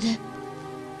காதலிச்சேன்னு சொல்றத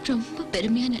ரொம்ப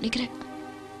பெருமையா நினைக்கிறேன்.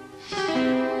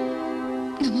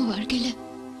 நம்ம வாழ்க்கையில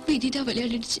விதிதான்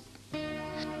விளையாடிடுச்சு.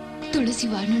 துளசி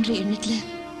வாழணுன்ற எண்ணத்துல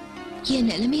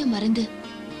என் நிலைமைய மறந்து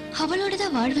அவளோட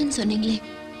தான் வாழ்வேன்னு சொன்னீங்களே,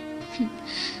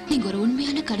 நீங்க ஒரு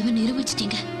உண்மையான கடவை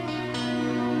நிரூபிச்சிட்டீங்க.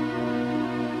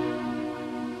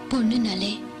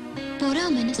 பொண்ணுனாலே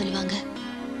பொறாமைன்னு சொல்லுவாங்க.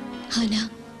 ஆனா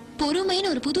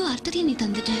பொறுமைன்னு ஒரு புது அர்த்தத்தையும் நீ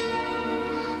தந்துட்ட.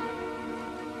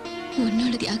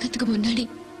 உன்னோட தியாகத்துக்கு முன்னாடி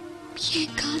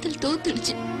என் காதல்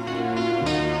தோத்துடுச்சு.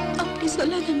 அப்படி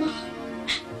சொல்லாதம்மா.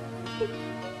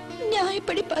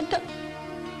 நியாயப்படி பார்த்தா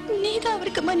நீதான்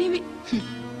அவருக்கு மனைவி.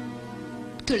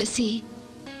 துளசி,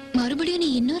 மறுபடியும் நீ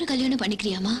இன்னொரு கல்யாணம்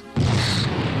பண்ணிக்கிறியாமா?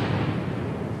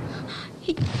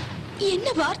 என்ன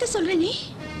வார்த்தை சொல்ற நீ?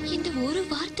 இந்த ஒரு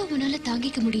வார்த்தை உன்னால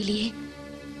தாங்கிக்க முடியலையே.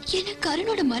 என்ன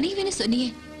கருணோட மனைவின்னு சொன்னியே,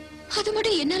 அது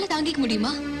மட்டும் என்னால தாங்கிக்க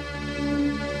முடியுமா?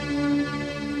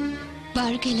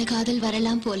 வாழ்க்கையில காதல்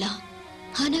வரலாம் போலாம்,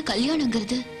 ஆனா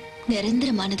கல்யாணங்கிறது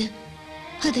நிரந்தரமானது.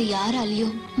 அதை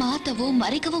யாராலையும் மாத்தவோ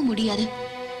மறைக்கவோ முடியாது.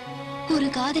 ஒரு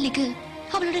காதலிக்கு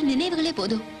அவளோட நினைவுகளே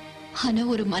போதும். ஆனா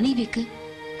ஒரு மனைவிக்கு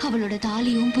அவளோட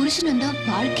தாலியும் புருஷனும் தான்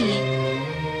வாழ்க்கையே.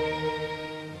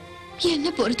 என்ன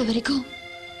பொறுத்த வரைக்கும்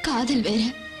காதல் வேற,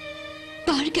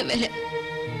 வாழ்க்கை வேற.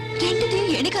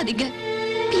 ரெண்டுத்தையும் எடுக்காதீங்க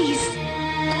ப்ளீஸ்.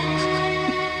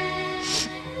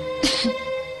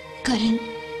 கரண்,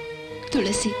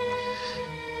 துளசி,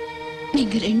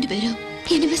 நீங்க ரெண்டு பேரும்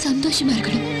இனிமே சந்தோஷமா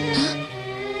இருக்கணும்.